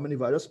 or how many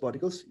virus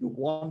particles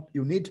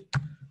you need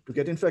to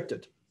get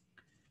infected.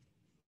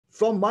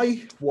 From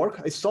my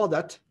work, I saw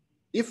that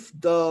if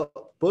the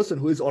person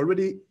who is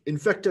already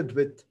infected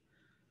with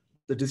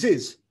the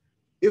disease,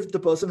 if the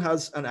person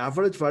has an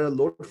average viral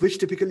load, which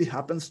typically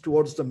happens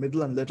towards the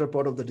middle and later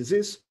part of the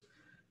disease,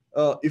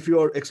 if you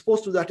are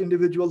exposed to that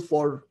individual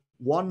for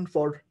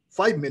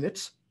 5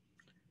 minutes,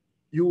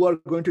 you are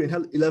going to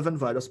inhale 11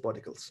 virus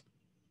particles.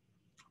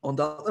 On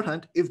the other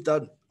hand, if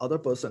that other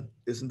person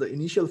is in the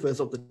initial phase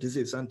of the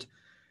disease and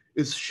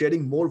is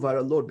shedding more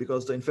viral load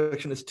because the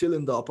infection is still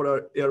in the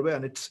upper airway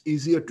and it's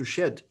easier to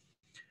shed,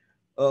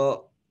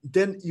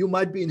 then you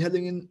might be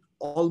inhaling in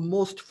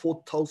almost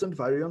 4,000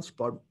 virions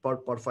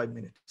per 5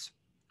 minutes.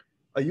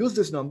 I use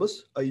these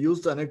numbers, I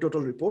use the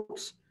anecdotal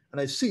reports, and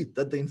I see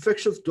that the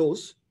infectious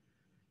dose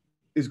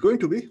is going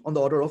to be on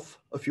the order of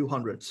a few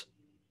hundreds.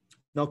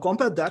 Now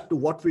compare that to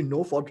what we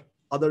know for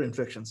other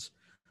infections.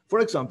 For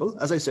example,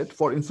 as I said,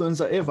 for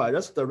influenza A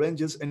virus, the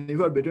range is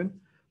anywhere between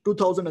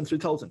 2,000 and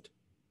 3,000,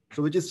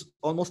 so which is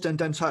almost 10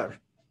 times higher.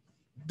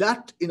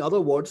 That, in other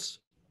words,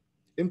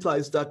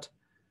 implies that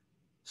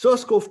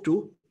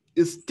SARS-CoV-2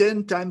 is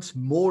 10 times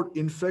more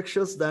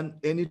infectious than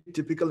any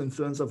typical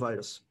influenza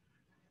virus.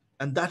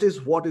 And that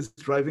is what is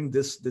driving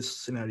this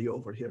scenario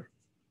over here.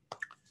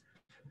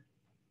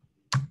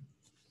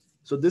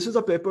 So this is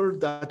a paper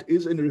that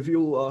is in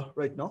review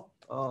right now.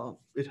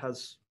 It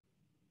has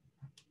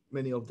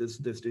many of these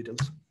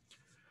details.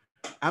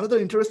 Another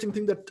interesting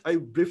thing that I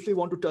briefly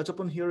want to touch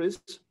upon here is,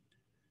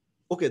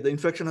 okay, the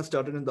infection has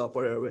started in the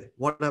upper airway.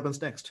 What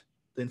happens next?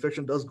 The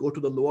infection does go to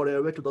the lower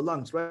airway, to the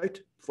lungs, right?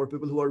 For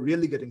people who are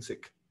really getting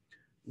sick.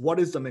 What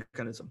is the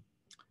mechanism?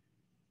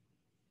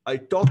 I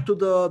talked to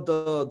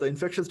the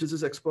infectious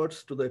disease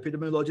experts, to the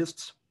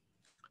epidemiologists.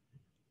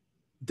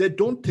 they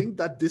don't think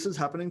that this is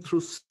happening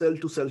through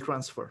cell-to-cell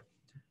transfer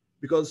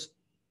because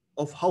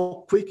of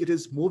how quick it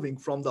is moving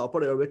from the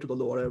upper airway to the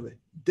lower airway.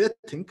 They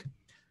think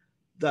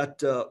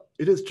that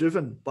it is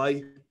driven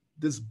by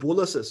these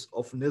boluses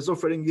of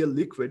nasopharyngeal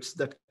liquids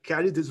that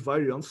carry these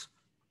virions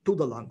to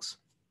the lungs.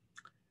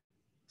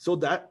 So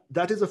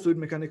that is a fluid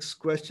mechanics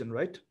question,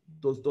 right?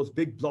 Those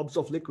big blobs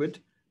of liquid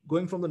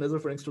going from the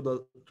nasopharynx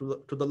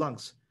to the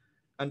lungs.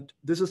 And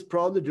this is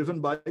probably driven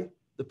by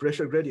the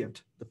pressure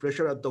gradient, the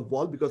pressure at the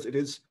wall, because it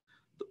is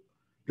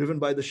driven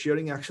by the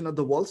shearing action at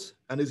the walls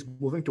and is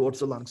moving towards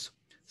the lungs.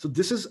 So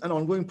this is an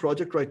ongoing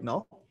project right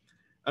now.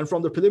 And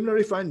from the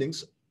preliminary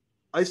findings,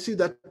 I see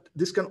that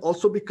this can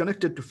also be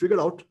connected to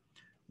figure out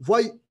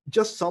why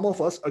just some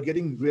of us are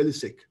getting really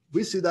sick.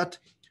 We see that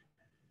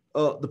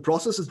the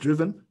process is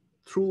driven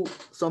through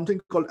something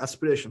called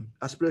aspiration.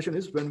 Aspiration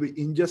is when we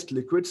ingest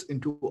liquids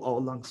into our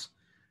lungs.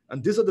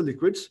 And these are the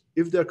liquids,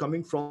 if they're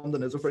coming from the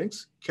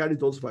nasopharynx, carry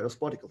those virus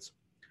particles.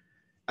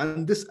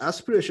 And this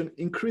aspiration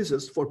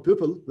increases for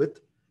people with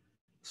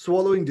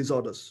swallowing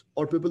disorders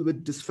or people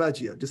with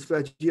dysphagia.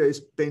 Dysphagia is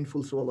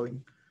painful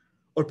swallowing,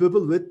 or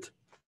people with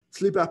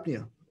sleep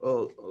apnea,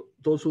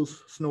 those who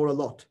snore a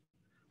lot.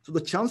 So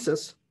the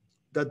chances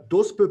that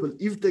those people,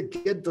 if they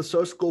get the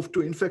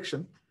SARS-CoV-2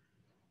 infection,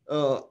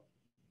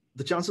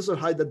 the chances are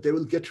high that they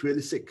will get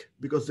really sick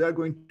because they are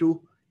going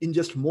to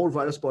ingest more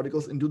virus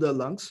particles into their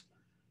lungs,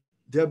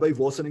 thereby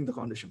worsening the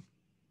condition.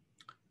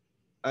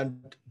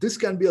 And this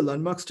can be a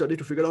landmark study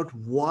to figure out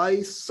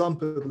why some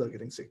people are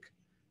getting sick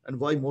and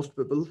why most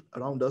people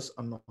around us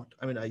are not.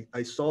 I mean,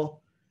 I saw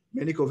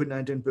many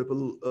COVID-19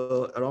 people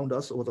around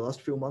us over the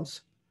last few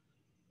months.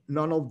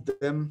 None of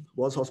them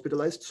was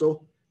hospitalized.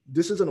 So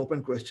this is an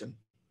open question.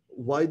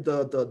 Why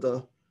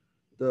the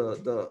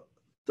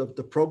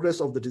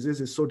progress of the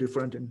disease is so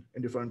different in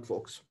different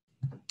folks.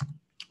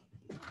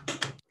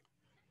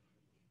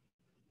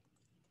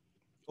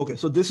 Okay,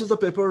 so this is the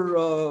paper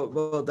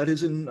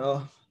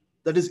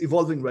that is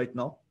evolving right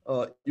now.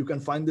 You can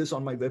find this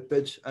on my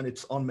webpage and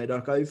it's on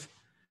medRxiv.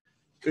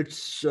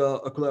 It's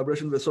a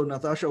collaboration with, so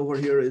Natasha over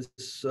here is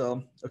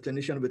a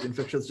clinician with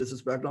infectious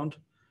disease background.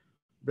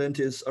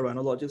 Brent is a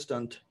rhinologist,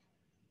 and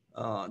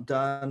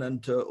Dan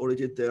and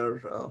Orijit,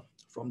 they're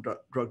from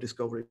drug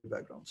discovery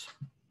backgrounds.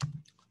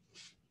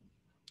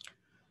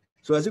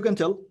 So as you can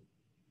tell,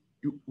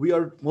 we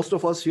are, most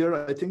of us here,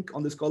 I think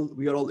on this call,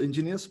 we are all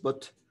engineers,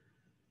 but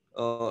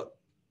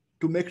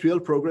to make real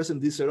progress in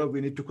this era,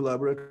 we need to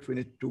collaborate, we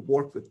need to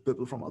work with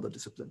people from other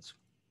disciplines.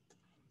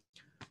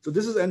 So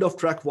this is end of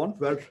track one,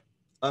 where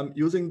I'm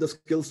using the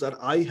skills that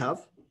I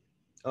have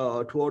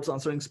towards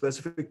answering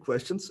specific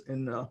questions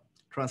in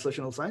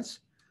translational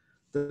science.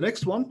 The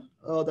next one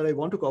that I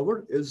want to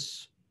cover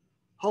is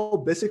how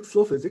basic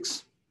flow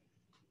physics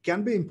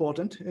can be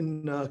important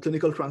in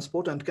clinical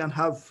transport and can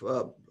have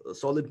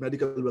solid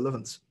medical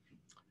relevance.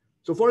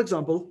 So for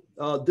example,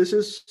 this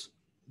is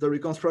the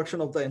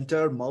reconstruction of the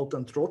entire mouth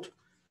and throat.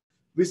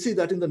 We see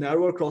that in the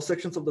narrower cross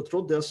sections of the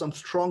throat, there are some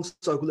strong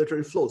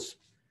circulatory flows,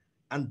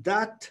 and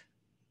that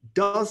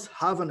does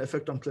have an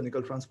effect on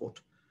clinical transport.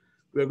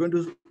 We are going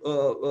to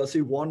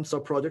see one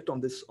sub-project on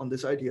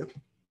this idea.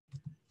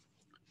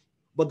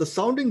 But the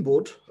sounding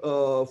board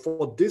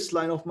for this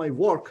line of my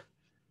work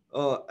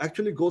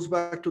actually goes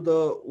back to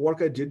the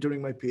work I did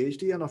during my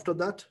PhD. And after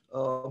that,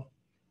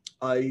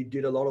 I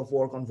did a lot of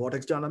work on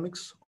vortex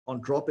dynamics,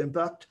 on drop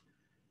impact.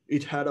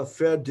 It had a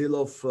fair deal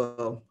of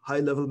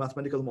high-level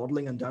mathematical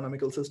modeling and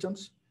dynamical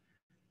systems.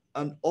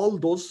 And all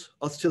those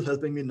are still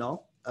helping me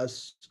now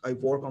as I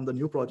work on the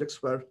new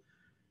projects where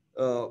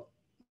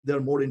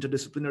they're more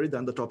interdisciplinary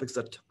than the topics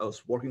that I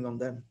was working on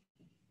then.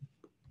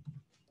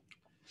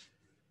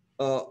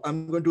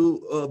 I'm going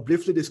to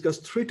briefly discuss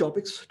three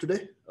topics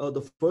today.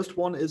 The first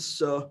one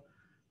is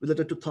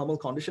related to thermal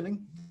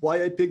conditioning.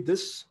 Why I picked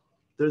this,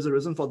 there is a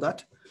reason for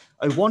that.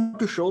 I want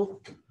to show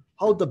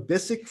how the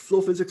basic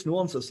flow physics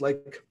nuances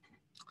like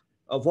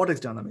vortex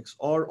dynamics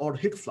or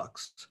heat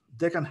flux,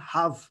 they can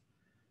have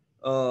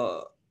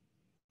an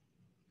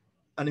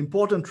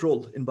important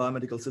role in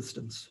biomedical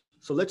systems.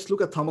 So let's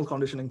look at thermal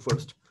conditioning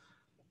first.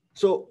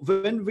 So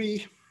when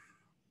we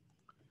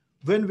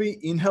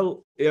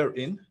inhale air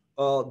in,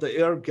 the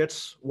air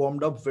gets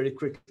warmed up very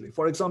quickly.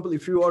 For example,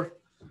 if you are,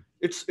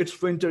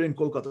 it's winter in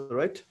Kolkata,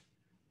 right?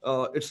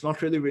 It's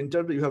not really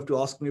winter. You have to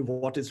ask me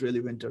what is really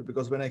winter,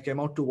 because when I came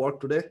out to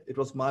work today, it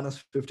was minus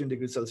 15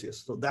 degrees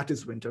Celsius. So that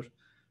is winter.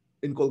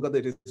 In Kolkata,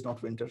 it is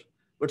not winter,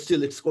 but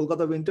still it's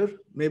Kolkata winter.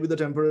 Maybe the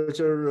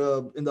temperature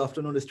in the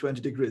afternoon is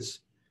 20 degrees.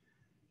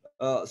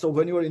 So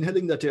when you are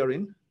inhaling that air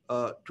in,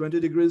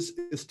 20 degrees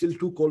is still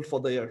too cold for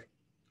the air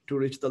to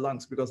reach the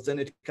lungs, because then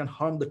it can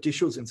harm the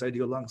tissues inside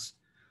your lungs.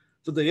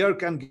 So the air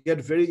can get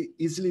very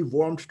easily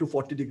warmed to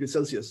 40 degrees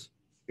Celsius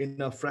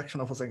in a fraction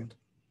of a second.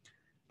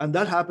 And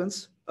that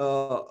happens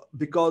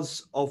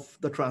because of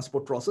the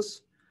transport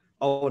process.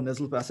 Our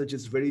nasal passage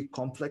is very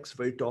complex,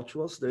 very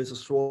tortuous. There is a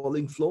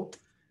swirling flow,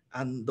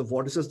 and the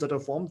vortices that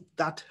are formed,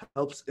 that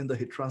helps in the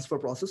heat transfer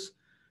process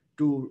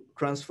to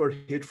transfer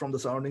heat from the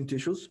surrounding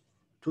tissues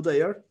to the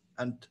air.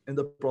 And in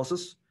the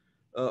process,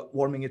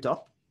 warming it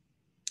up.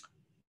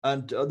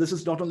 And this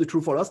is not only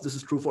true for us, this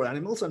is true for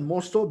animals, and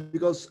more so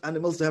because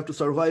animals, they have to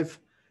survive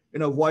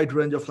in a wide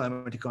range of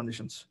climatic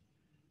conditions.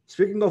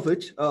 Speaking of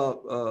which,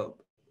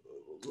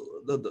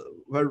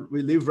 where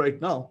we live right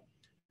now,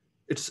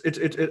 as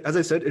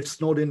I said, it's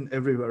snowed in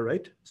everywhere,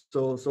 right?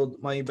 So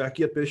my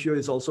backyard patio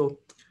is also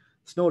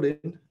snowed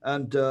in,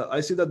 and I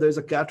see that there's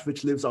a cat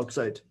which lives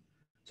outside.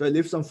 So I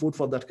leave some food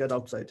for that cat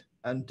outside,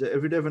 and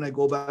every day when I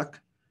go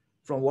back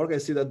from work, I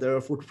see that there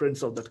are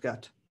footprints of that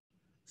cat.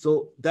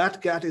 So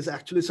that cat is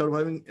actually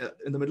surviving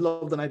in the middle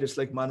of the night. It's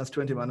like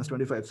 -20,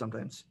 -25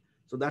 sometimes.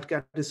 So that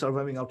cat is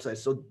surviving outside.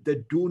 So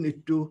they do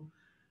need to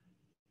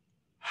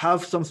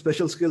have some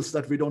special skills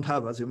that we don't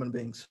have as human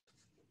beings.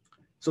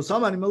 So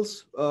some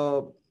animals,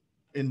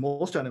 in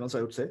most animals,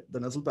 I would say, the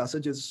nasal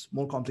passage is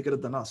more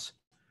complicated than us.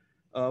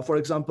 For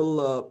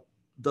example,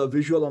 the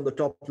visual on the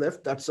top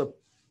left, that's a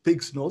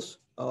pig's nose.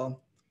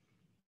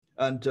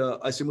 And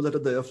I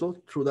simulated the airflow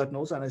through that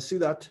nose, and I see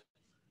that.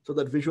 So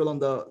that visual on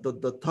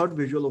the third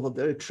visual over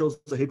there, it shows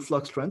the heat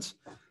flux trends.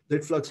 The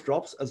heat flux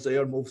drops as the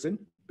air moves in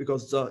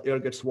because the air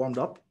gets warmed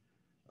up.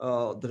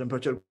 The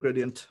temperature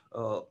gradient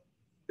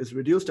is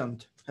reduced,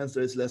 and hence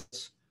there is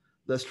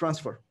less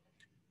transfer.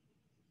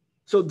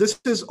 So this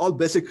is all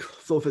basic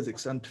flow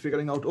physics and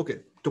figuring out, okay,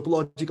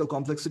 topological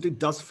complexity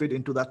does fit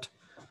into that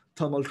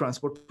thermal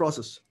transport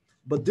process.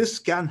 But this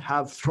can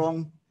have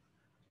strong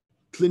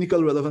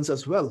clinical relevance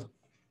as well.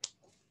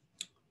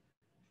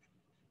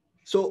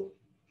 So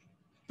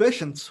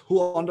patients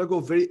who undergo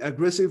very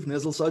aggressive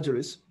nasal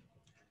surgeries,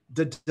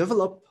 they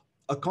develop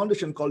a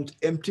condition called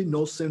empty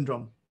nose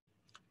syndrome.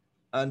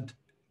 And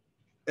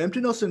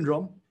empty nose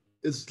syndrome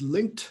is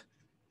linked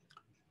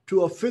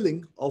to a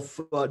feeling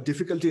of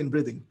difficulty in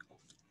breathing.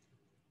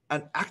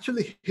 And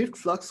actually, heat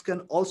flux can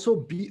also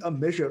be a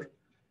measure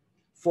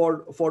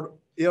for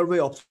airway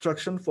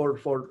obstruction,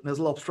 for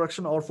nasal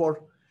obstruction, or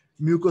for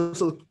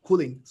mucosal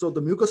cooling. So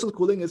the mucosal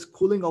cooling is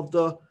cooling of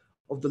the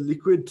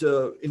liquid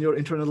in your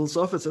intranasal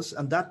surfaces,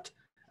 and that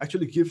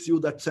actually gives you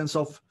that sense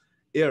of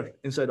air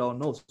inside our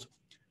nose.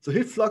 So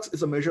heat flux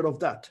is a measure of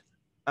that.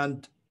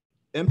 And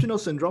empty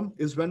nose syndrome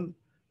is when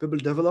people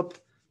develop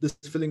this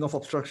feeling of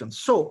obstruction.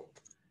 So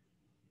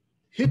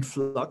heat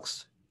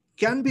flux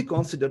can be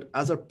considered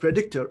as a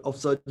predictor of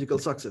surgical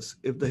success.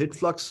 If the heat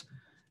flux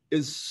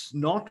is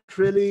not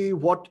really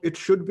what it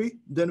should be,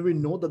 then we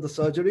know that the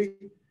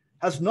surgery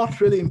has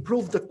not really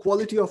improved the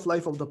quality of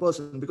life of the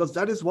person, because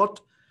that is what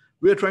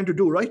we are trying to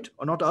do, right?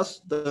 Or not us,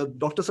 the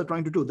doctors are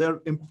trying to do. They're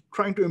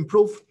trying to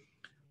improve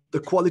the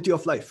quality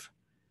of life.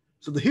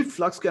 So the heat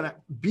flux can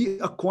be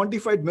a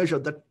quantified measure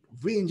that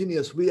we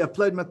engineers, we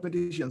applied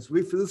mathematicians,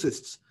 we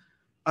physicists,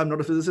 I'm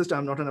not a physicist,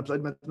 I'm not an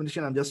applied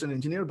mathematician, I'm just an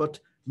engineer, but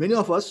many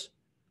of us,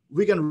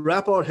 we can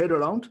wrap our head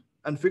around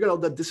and figure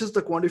out that this is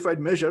the quantified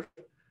measure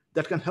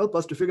that can help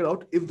us to figure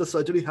out if the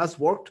surgery has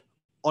worked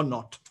or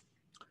not.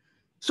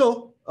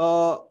 So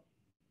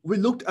we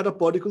looked at a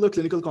particular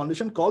clinical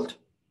condition called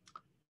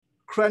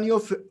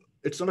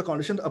it's not a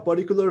condition, a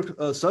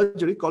particular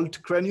surgery called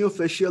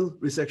craniofacial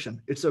resection.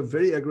 It's a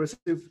very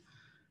aggressive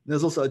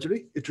nasal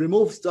surgery. It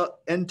removes the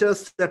entire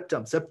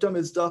septum. Septum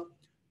is the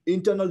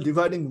internal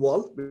dividing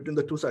wall between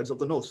the two sides of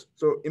the nose.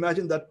 So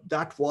imagine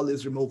that wall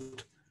is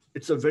removed.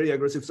 It's a very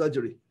aggressive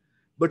surgery.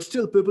 But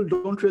still, people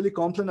don't really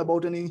complain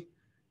about any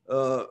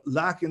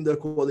lack in their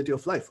quality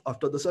of life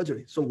after the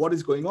surgery. So what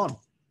is going on?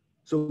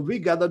 So we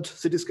gathered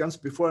CT scans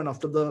before and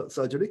after the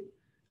surgery,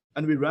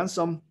 and we ran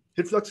some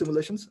heat flux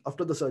simulations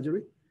after the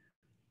surgery.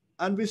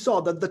 And we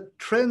saw that the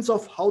trends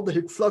of how the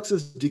heat flux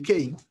is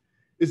decaying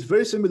is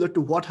very similar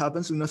to what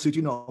happens in a CT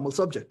normal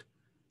subject.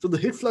 So the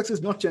heat flux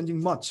is not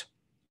changing much.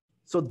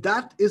 So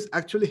that is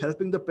actually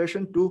helping the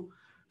patient to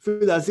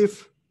feel as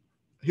if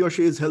he or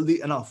she is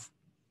healthy enough.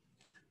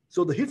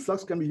 So the heat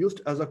flux can be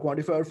used as a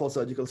quantifier for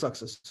surgical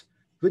success,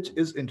 which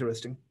is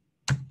interesting.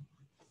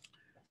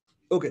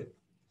 Okay,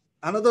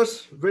 another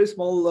very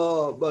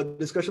small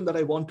discussion that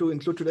I want to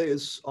include today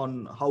is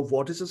on how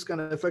vortices can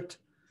affect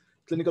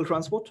clinical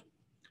transport.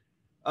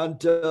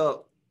 And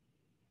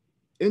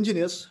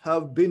engineers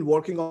have been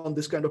working on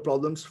this kind of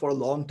problems for a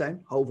long time,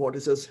 how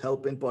vortices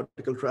help in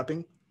particle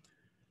trapping.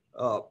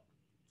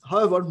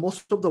 However,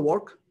 most of the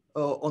work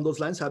on those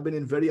lines have been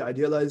in very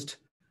idealized,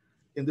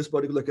 in this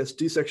particular case,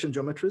 T-section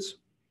geometries.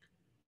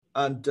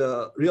 And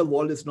real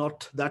world is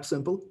not that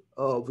simple.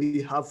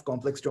 We have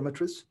complex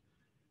geometries.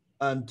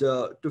 And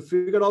to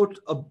figure out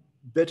a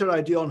better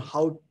idea on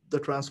how the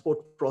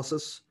transport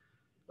process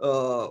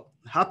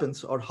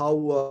happens, or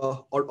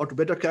how, or to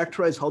better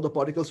characterize how the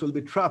particles will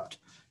be trapped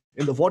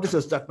in the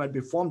vortices that might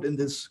be formed in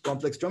these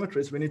complex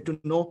geometries, we need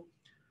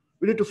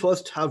to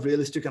first have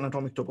realistic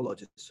anatomic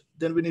topologies.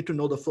 Then we need to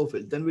know the flow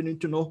field. Then we need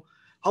to know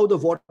how the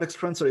vortex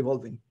trends are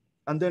evolving.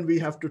 And then we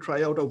have to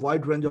try out a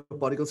wide range of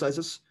particle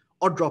sizes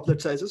or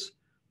droplet sizes,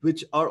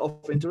 which are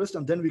of interest,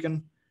 and then we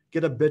can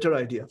get a better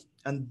idea.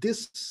 And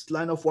this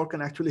line of work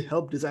can actually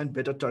help design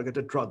better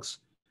targeted drugs,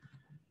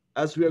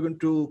 as we are going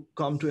to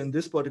come to in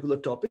this particular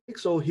topic.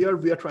 So here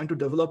we are trying to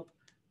develop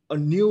a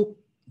new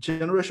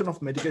generation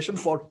of medication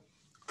for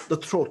the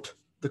throat.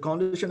 The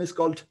condition is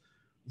called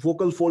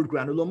vocal fold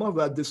granuloma,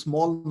 where the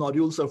small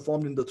nodules are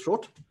formed in the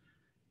throat.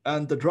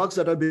 And the drugs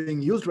that are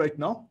being used right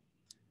now,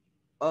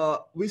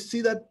 we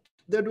see that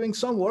they're doing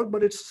some work,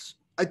 but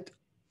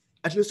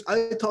at least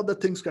I thought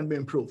that things can be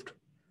improved.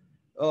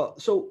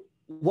 So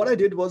what I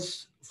did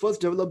was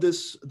first develop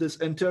this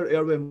entire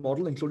airway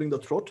model, including the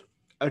throat.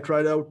 I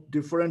tried out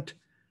different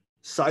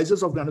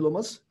sizes of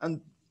granulomas,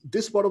 and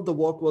this part of the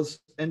work was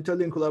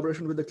entirely in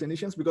collaboration with the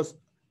clinicians, because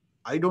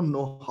I don't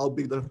know how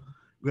big the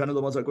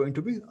granulomas are going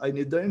to be. I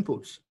need their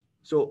inputs.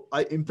 So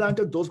I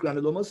implanted those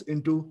granulomas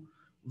into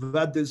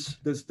where these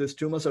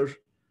tumors are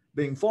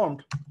being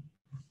formed,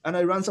 and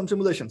I ran some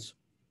simulations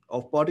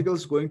of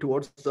particles going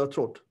towards the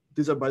throat.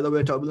 These are, by the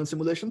way, turbulent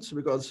simulations,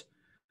 because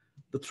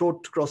the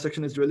throat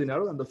cross-section is really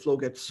narrow and the flow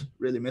gets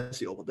really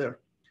messy over there.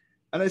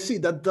 And I see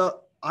that the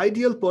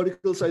ideal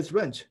particle size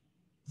range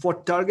for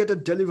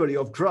targeted delivery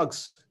of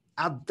drugs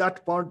at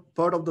that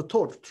part of the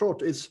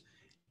throat is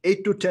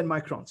 8 to 10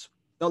 microns.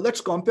 Now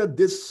let's compare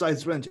this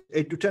size range,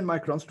 8 to 10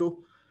 microns,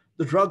 to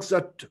the drugs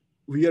that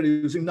we are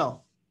using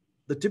now.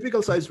 The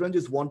typical size range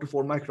is 1 to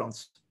 4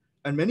 microns.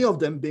 And many of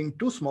them, being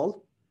too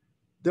small,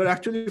 they're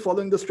actually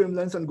following the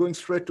streamlines and going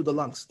straight to the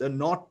lungs. They're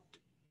not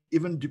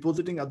even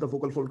depositing at the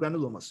vocal fold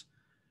granulomas.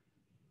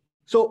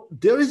 So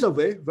there is a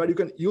way where you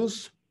can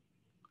use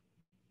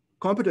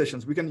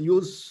computations, we can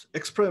use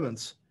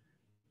experiments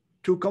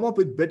to come up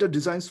with better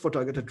designs for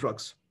targeted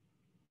drugs.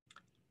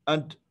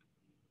 And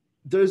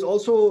there is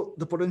also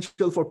the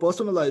potential for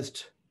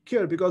personalized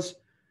care, because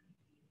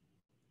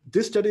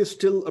this study is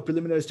still a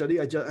preliminary study.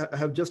 I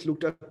have just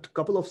looked at a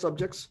couple of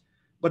subjects,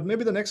 but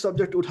maybe the next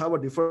subject would have a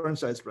different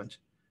size range.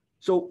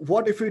 So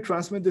what if we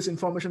transmit this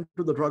information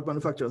to the drug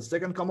manufacturers? They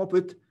can come up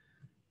with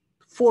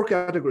 4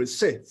 categories,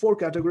 say 4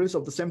 categories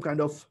of the same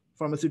kind of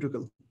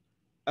pharmaceutical.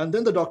 And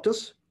then the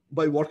doctors,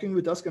 by working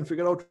with us, can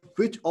figure out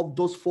which of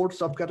those 4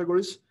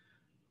 subcategories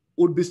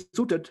would be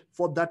suited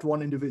for that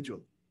one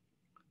individual.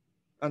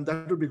 And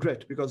that would be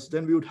great, because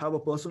then we would have a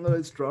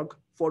personalized drug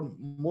for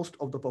most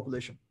of the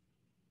population.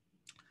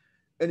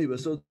 Anyway,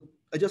 so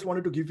I just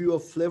wanted to give you a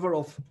flavor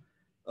of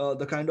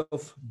the kind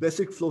of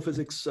basic flow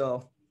physics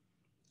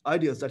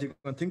ideas that you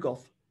can think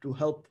of to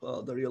help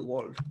the real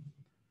world.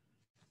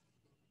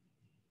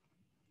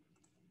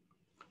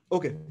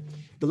 Okay,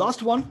 the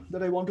last one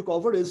that I want to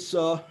cover is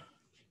the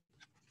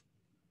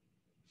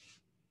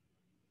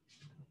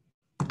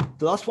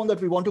last one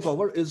that we want to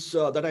cover is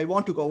that I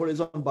want to cover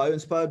is on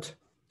bio-inspired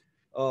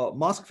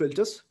mask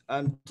filters,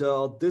 and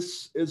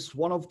this is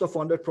one of the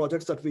funded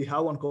projects that we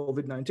have on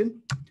COVID-19.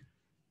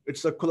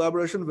 It's a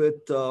collaboration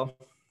with 2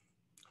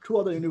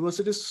 other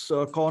universities,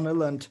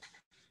 Cornell and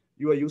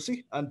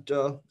UIUC, and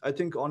I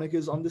think Onik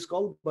is on this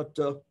call, but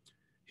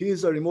he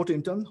is a remote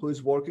intern who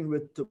is working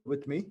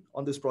with me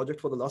on this project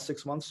for the last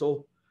 6 months.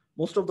 So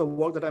most of the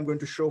work that I'm going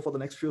to show for the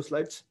next few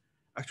slides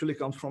actually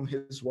comes from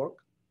his work.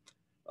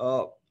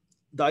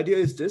 The idea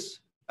is this,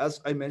 as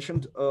I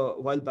mentioned a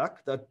while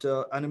back, that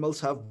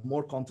animals have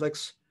more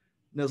complex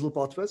nasal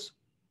pathways,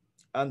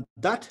 and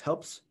that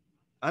helps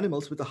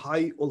animals with a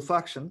high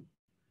olfaction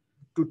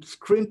to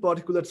screen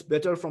particulates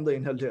better from the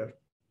inhaled air,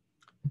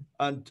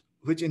 and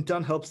which in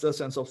turn helps their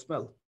sense of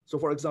smell. So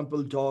for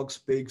example, dogs,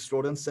 pigs,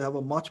 rodents, they have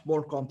a much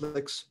more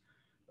complex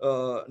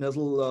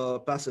nasal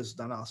passage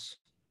than us.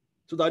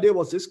 So the idea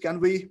was this: can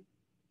we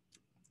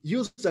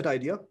use that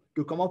idea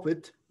to come up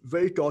with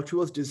very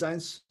tortuous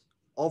designs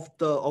of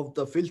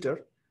the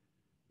filter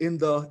in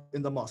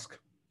the mask?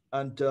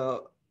 And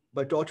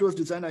by tortuous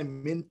design, I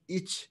mean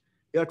each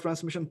air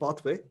transmission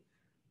pathway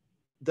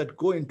that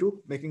go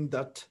into making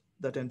that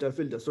entire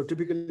filter. So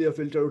typically a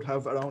filter would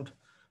have around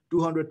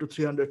 200 to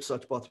 300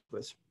 such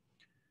pathways.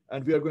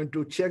 And we are going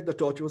to check the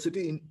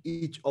tortuosity in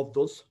each of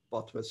those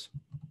pathways.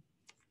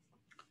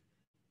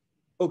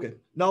 Okay,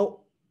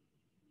 now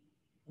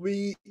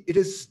it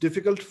is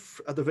difficult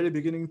at the very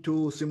beginning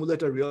to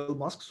simulate a real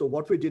mask. So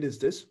what we did is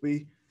this: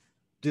 we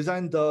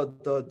designed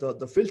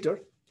the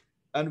filter,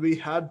 and we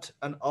had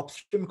an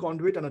upstream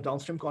conduit and a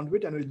downstream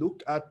conduit, and we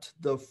looked at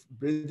the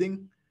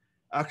breathing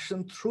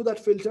action through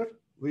that filter.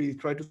 We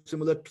tried to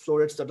simulate flow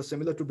rates that are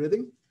similar to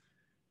breathing.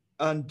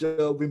 And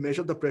we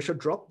measured the pressure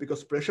drop,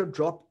 because pressure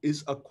drop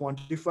is a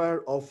quantifier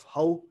of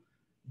how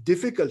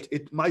difficult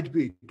it might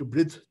be to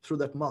breathe through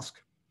that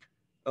mask.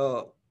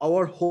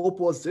 Our hope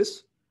was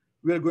this: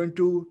 we are going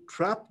to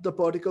trap the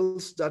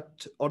particles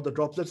or the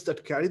droplets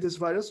that carry this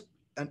virus,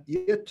 and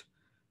yet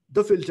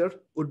the filter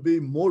would be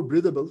more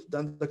breathable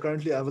than the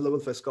currently available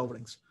face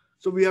coverings.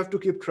 So we have to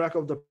keep track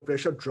of the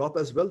pressure drop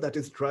as well that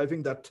is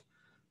driving that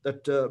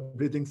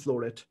breathing flow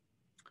rate.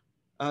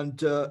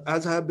 And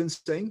as I have been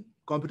saying,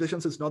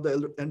 computations is not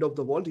the end of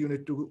the world. You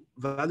need to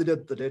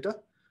validate the data.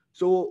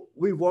 So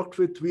we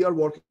are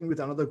working with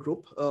another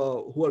group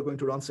who are going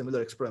to run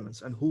similar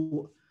experiments and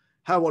who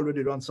have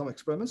already run some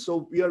experiments.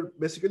 So we are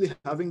basically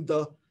having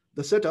the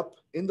setup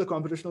in the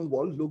computational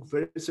world look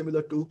very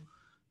similar to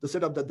the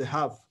setup that they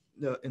have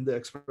in the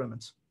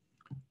experiments.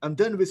 And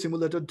then we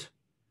simulated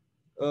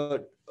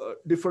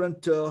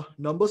different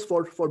numbers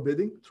for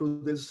breathing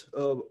through these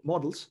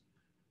models.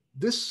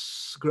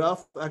 This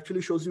graph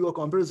actually shows you a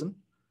comparison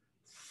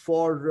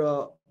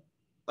for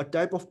a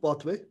type of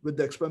pathway with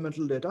the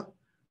experimental data.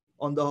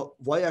 On the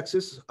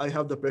y-axis, I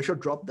have the pressure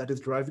drop that is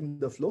driving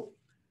the flow.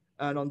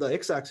 And on the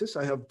x-axis,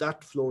 I have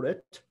that flow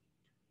rate.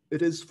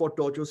 It is for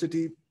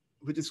tortuosity,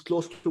 which is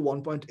close to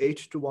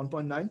 1.8 to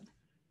 1.9.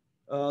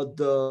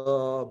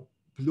 The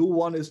blue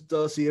one is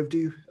the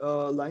CFD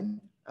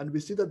line. And we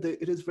see that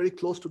it is very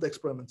close to the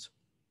experiments,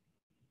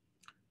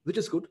 which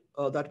is good.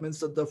 That means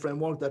that the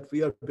framework that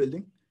we are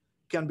building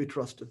can be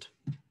trusted.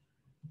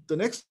 The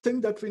next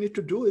thing that we need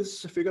to do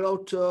is figure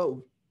out,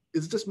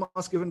 is this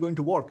mask even going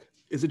to work?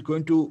 Is it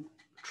going to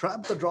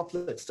trap the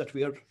droplets that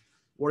we are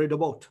worried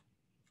about?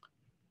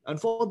 And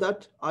for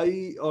that,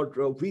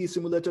 we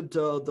simulated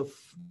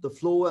the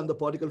flow and the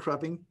particle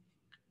trapping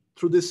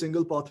through these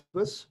single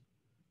pathways.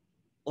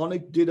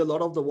 ONIC did a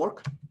lot of the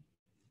work,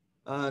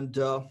 and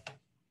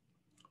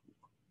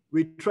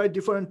we tried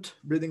different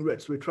breathing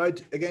rates. We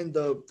tried, again,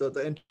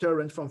 the entire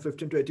range from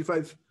 15 to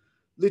 85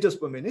 liters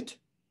per minute.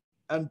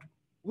 And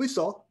we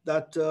saw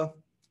that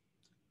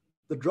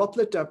the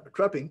droplet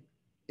trapping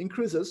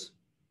increases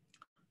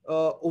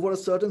over a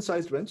certain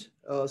size range.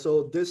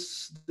 So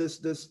this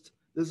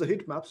is a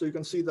heat map. So you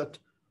can see that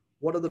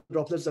what are the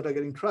droplets that are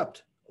getting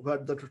trapped, where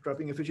the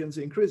trapping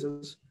efficiency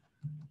increases.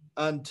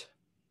 And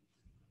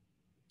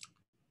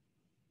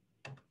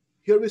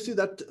here we see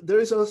that there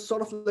is a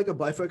sort of like a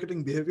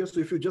bifurcating behavior. So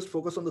if you just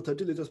focus on the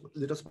 30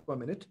 liters per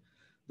minute,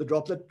 the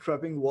droplet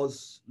trapping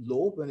was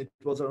low when it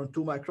was around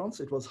 2 microns.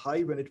 It was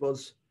high when it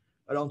was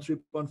around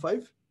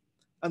 3.5.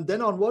 And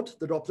then onward,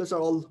 the droplets are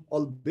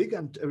all big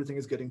and everything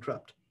is getting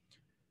trapped.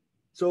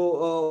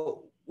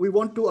 So we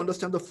want to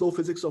understand the flow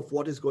physics of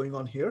what is going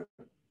on here,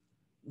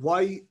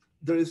 why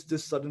there is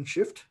this sudden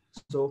shift.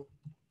 So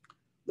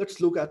let's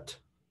look at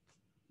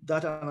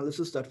that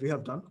analysis that we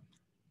have done.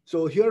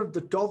 So here,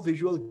 the top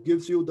visual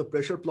gives you the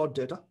pressure plot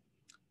data.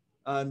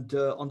 And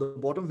on the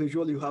bottom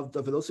visual, you have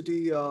the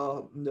velocity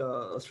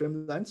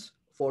streamlines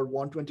for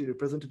 120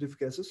 representative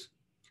cases.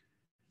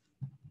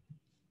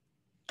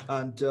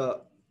 And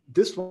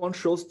this one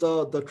shows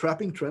the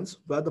trapping trends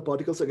where the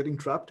particles are getting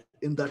trapped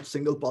in that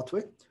single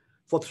pathway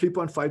for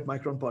 3.5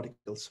 micron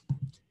particles.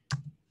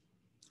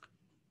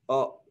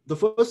 The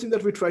first thing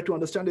that we try to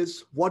understand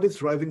is what is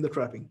driving the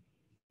trapping.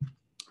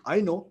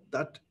 I know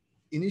that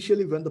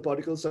initially when the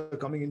particles are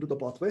coming into the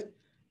pathway,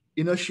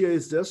 inertia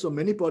is there. So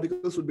many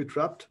particles will be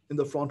trapped in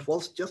the front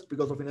walls just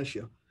because of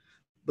inertia.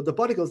 But the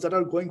particles that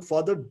are going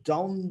further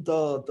down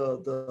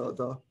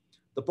the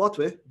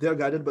pathway, they are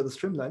guided by the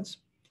streamlines.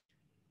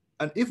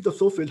 And if the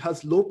flow field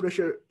has low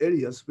pressure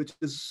areas, which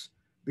is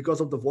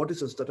because of the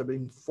vortices that are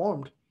being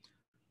formed,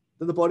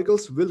 then the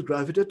particles will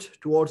gravitate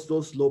towards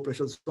those low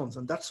pressure zones.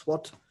 And that's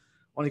what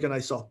ONIC and I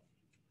saw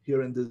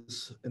here in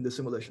the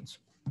simulations.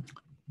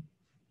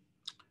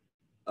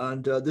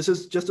 And this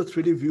is just a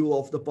 3D view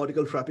of the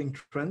particle trapping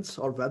trends,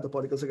 or where the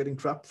particles are getting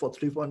trapped for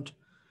 3.5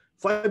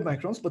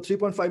 microns. But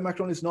 3.5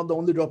 micron is not the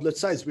only droplet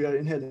size we are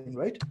inhaling,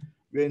 right?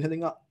 We are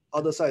inhaling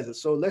other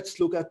sizes. So let's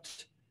look at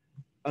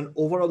an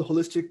overall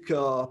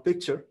holistic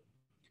picture.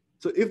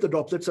 So if the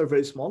droplets are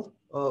very small,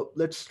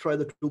 let's try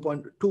the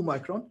 2.2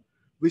 micron.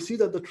 We see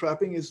that the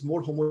trapping is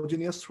more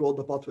homogeneous throughout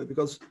the pathway,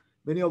 because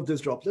many of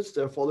these droplets,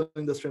 they're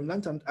following the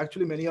streamlines, and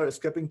actually many are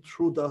escaping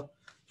through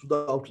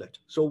the outlet.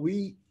 So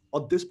we,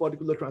 on this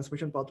particular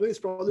transmission pathway, is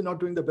probably not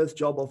doing the best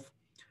job of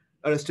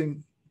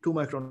arresting 2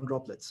 micron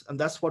droplets. And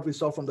that's what we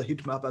saw from the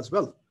heat map as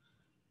well.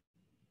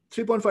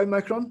 3.5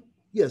 micron,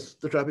 yes,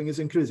 the trapping is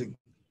increasing.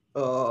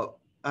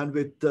 And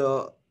with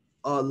a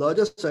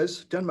larger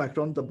size, 10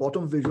 micron, the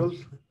bottom visual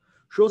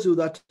shows you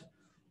that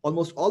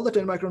almost all the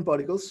 10 micron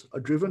particles are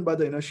driven by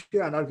the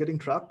inertia and are getting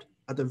trapped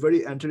at the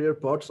very anterior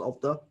parts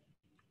of the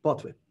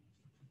pathway.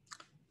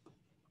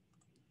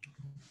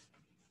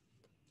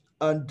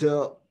 And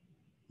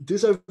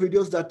these are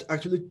videos that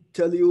actually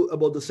tell you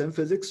about the same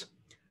physics.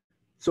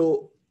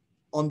 So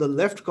on the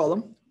left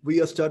column,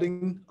 we are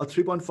studying a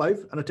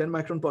 3.5 and a 10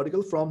 micron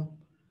particle from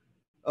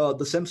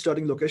the same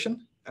starting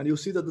location. And you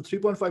see that the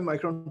 3.5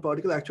 micron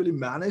particle actually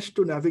managed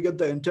to navigate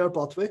the entire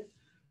pathway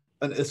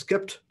and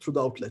escaped through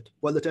the outlet,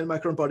 while the 10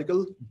 micron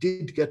particle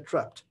did get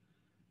trapped.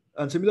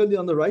 And similarly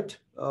on the right,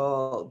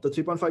 the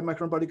 3.5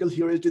 micron particle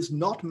here, it is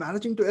not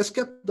managing to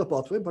escape the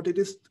pathway, but it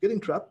is getting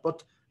trapped,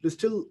 but it is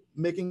still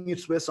making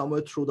its way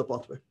somewhere through the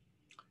pathway.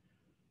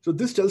 So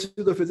this tells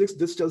you the physics.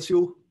 This tells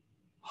you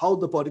how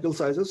the particle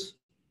sizes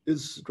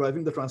is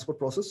driving the transport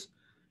process,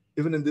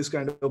 even in this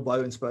kind of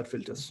bio-inspired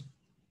filters.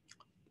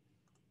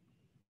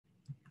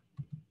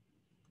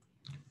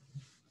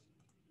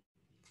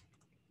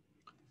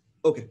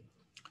 Okay,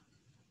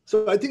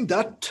 so I think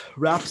that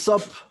wraps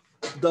up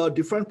the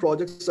different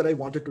projects that I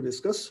wanted to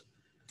discuss.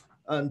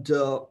 And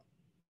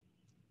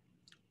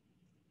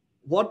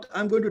what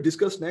I'm going to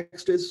discuss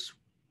next is,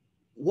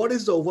 what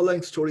is the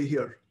overlying story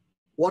here?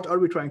 What are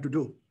we trying to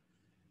do?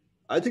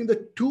 I think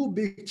the two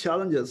big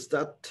challenges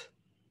that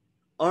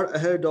are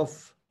ahead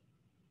of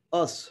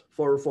us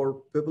for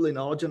people in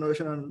our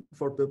generation and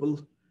for people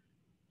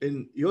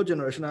in your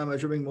generation, I'm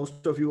assuming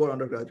most of you are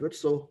undergraduates.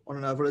 So on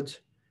an average,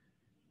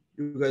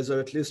 You guys are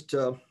at least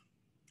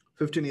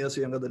 15 years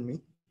younger than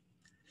me.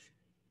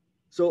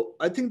 So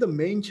I think the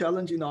main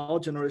challenge in our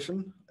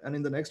generation and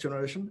in the next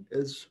generation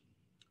is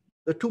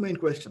the two main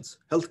questions,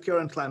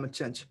 healthcare and climate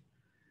change.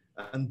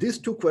 And these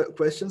two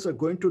questions are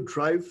going to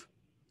drive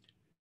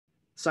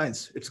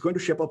science. It's going to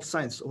shape up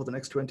science over the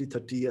next 20,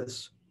 30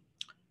 years.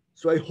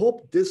 So I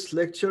hope this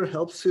lecture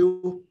helps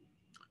you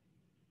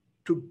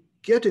to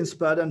get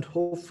inspired and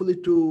hopefully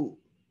to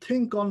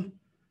think on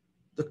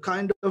the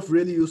kind of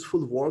really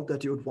useful work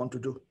that you would want to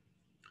do.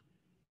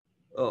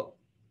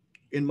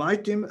 In my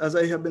team, as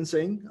I have been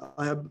saying,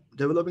 I am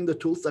developing the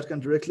tools that can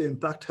directly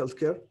impact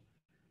healthcare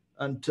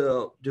and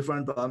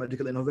different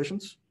biomedical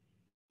innovations.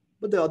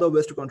 But there are other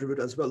ways to contribute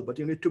as well. But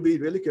you need to be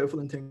really careful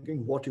in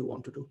thinking what you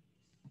want to do.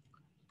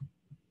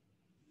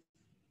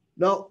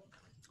 Now,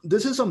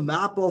 this is a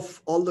map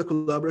of all the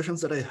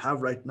collaborations that I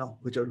have right now,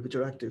 which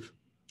are active.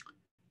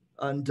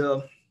 And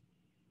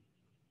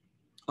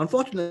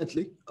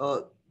unfortunately,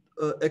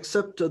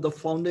 except the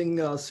founding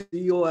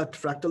CEO at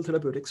Fractal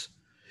Therapeutics,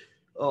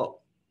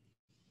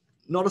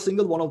 not a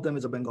single one of them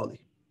is a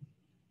Bengali.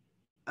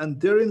 And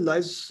therein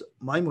lies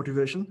my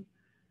motivation.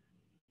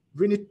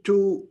 We need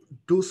to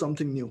do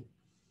something new.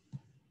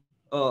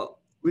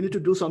 We need to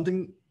do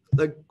something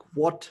like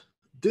what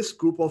this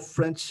group of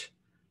French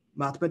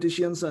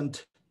mathematicians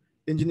and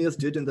engineers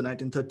did in the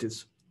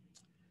 1930s.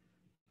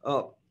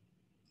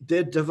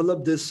 They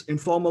developed this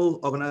informal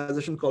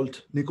organization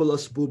called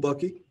Nicolas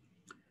Bourbaki.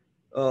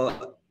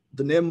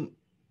 The name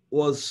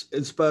was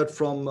inspired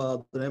from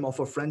the name of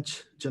a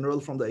French general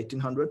from the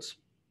 1800s.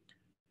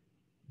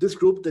 This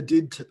group, they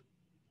did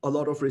a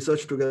lot of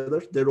research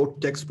together. They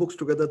wrote textbooks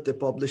together. They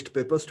published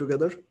papers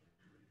together.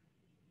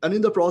 And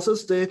in the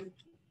process, they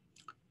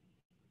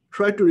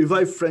tried to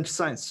revive French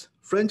science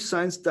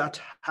that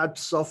had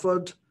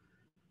suffered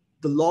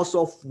the loss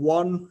of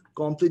one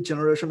complete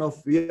generation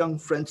of young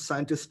French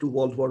scientists to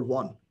World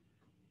War I.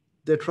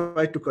 They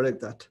tried to correct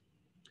that.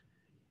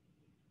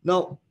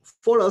 Now,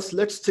 for us,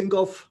 let's think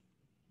of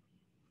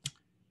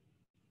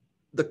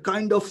the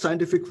kind of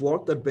scientific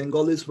work that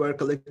Bengalis were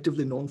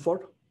collectively known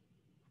for.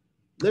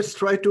 Let's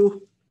try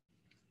to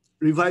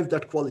revive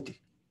that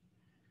quality.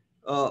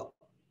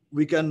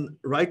 We can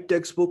write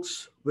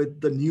textbooks with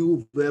the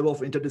new wave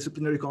of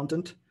interdisciplinary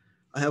content.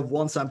 I have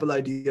one sample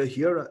idea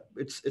here.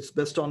 It's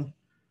based on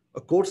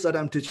a course that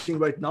I'm teaching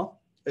right now,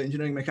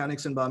 engineering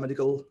mechanics and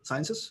biomedical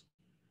sciences.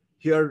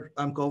 Here,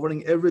 I'm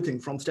covering everything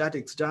from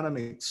statics,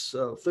 dynamics,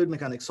 fluid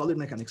mechanics, solid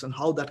mechanics, and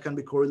how that can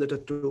be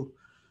correlated to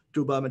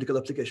biomedical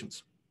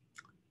applications.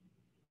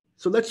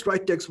 So let's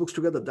write textbooks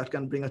together that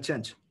can bring a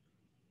change.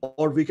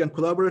 Or we can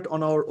collaborate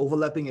on our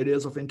overlapping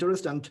areas of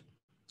interest and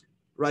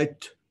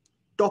write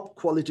top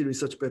quality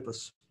research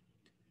papers.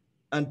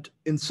 And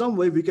in some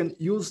way, we can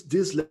use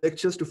these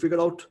lectures to figure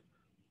out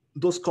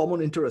those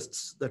common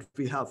interests that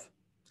we have.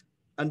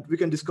 And we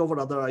can discover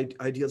other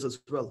ideas as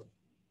well.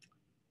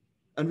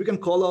 And we can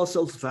call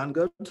ourselves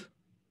Vanguard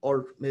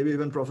or maybe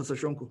even Professor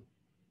Shonku.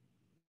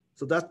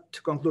 So that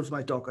concludes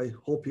my talk. I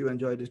hope you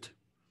enjoyed it.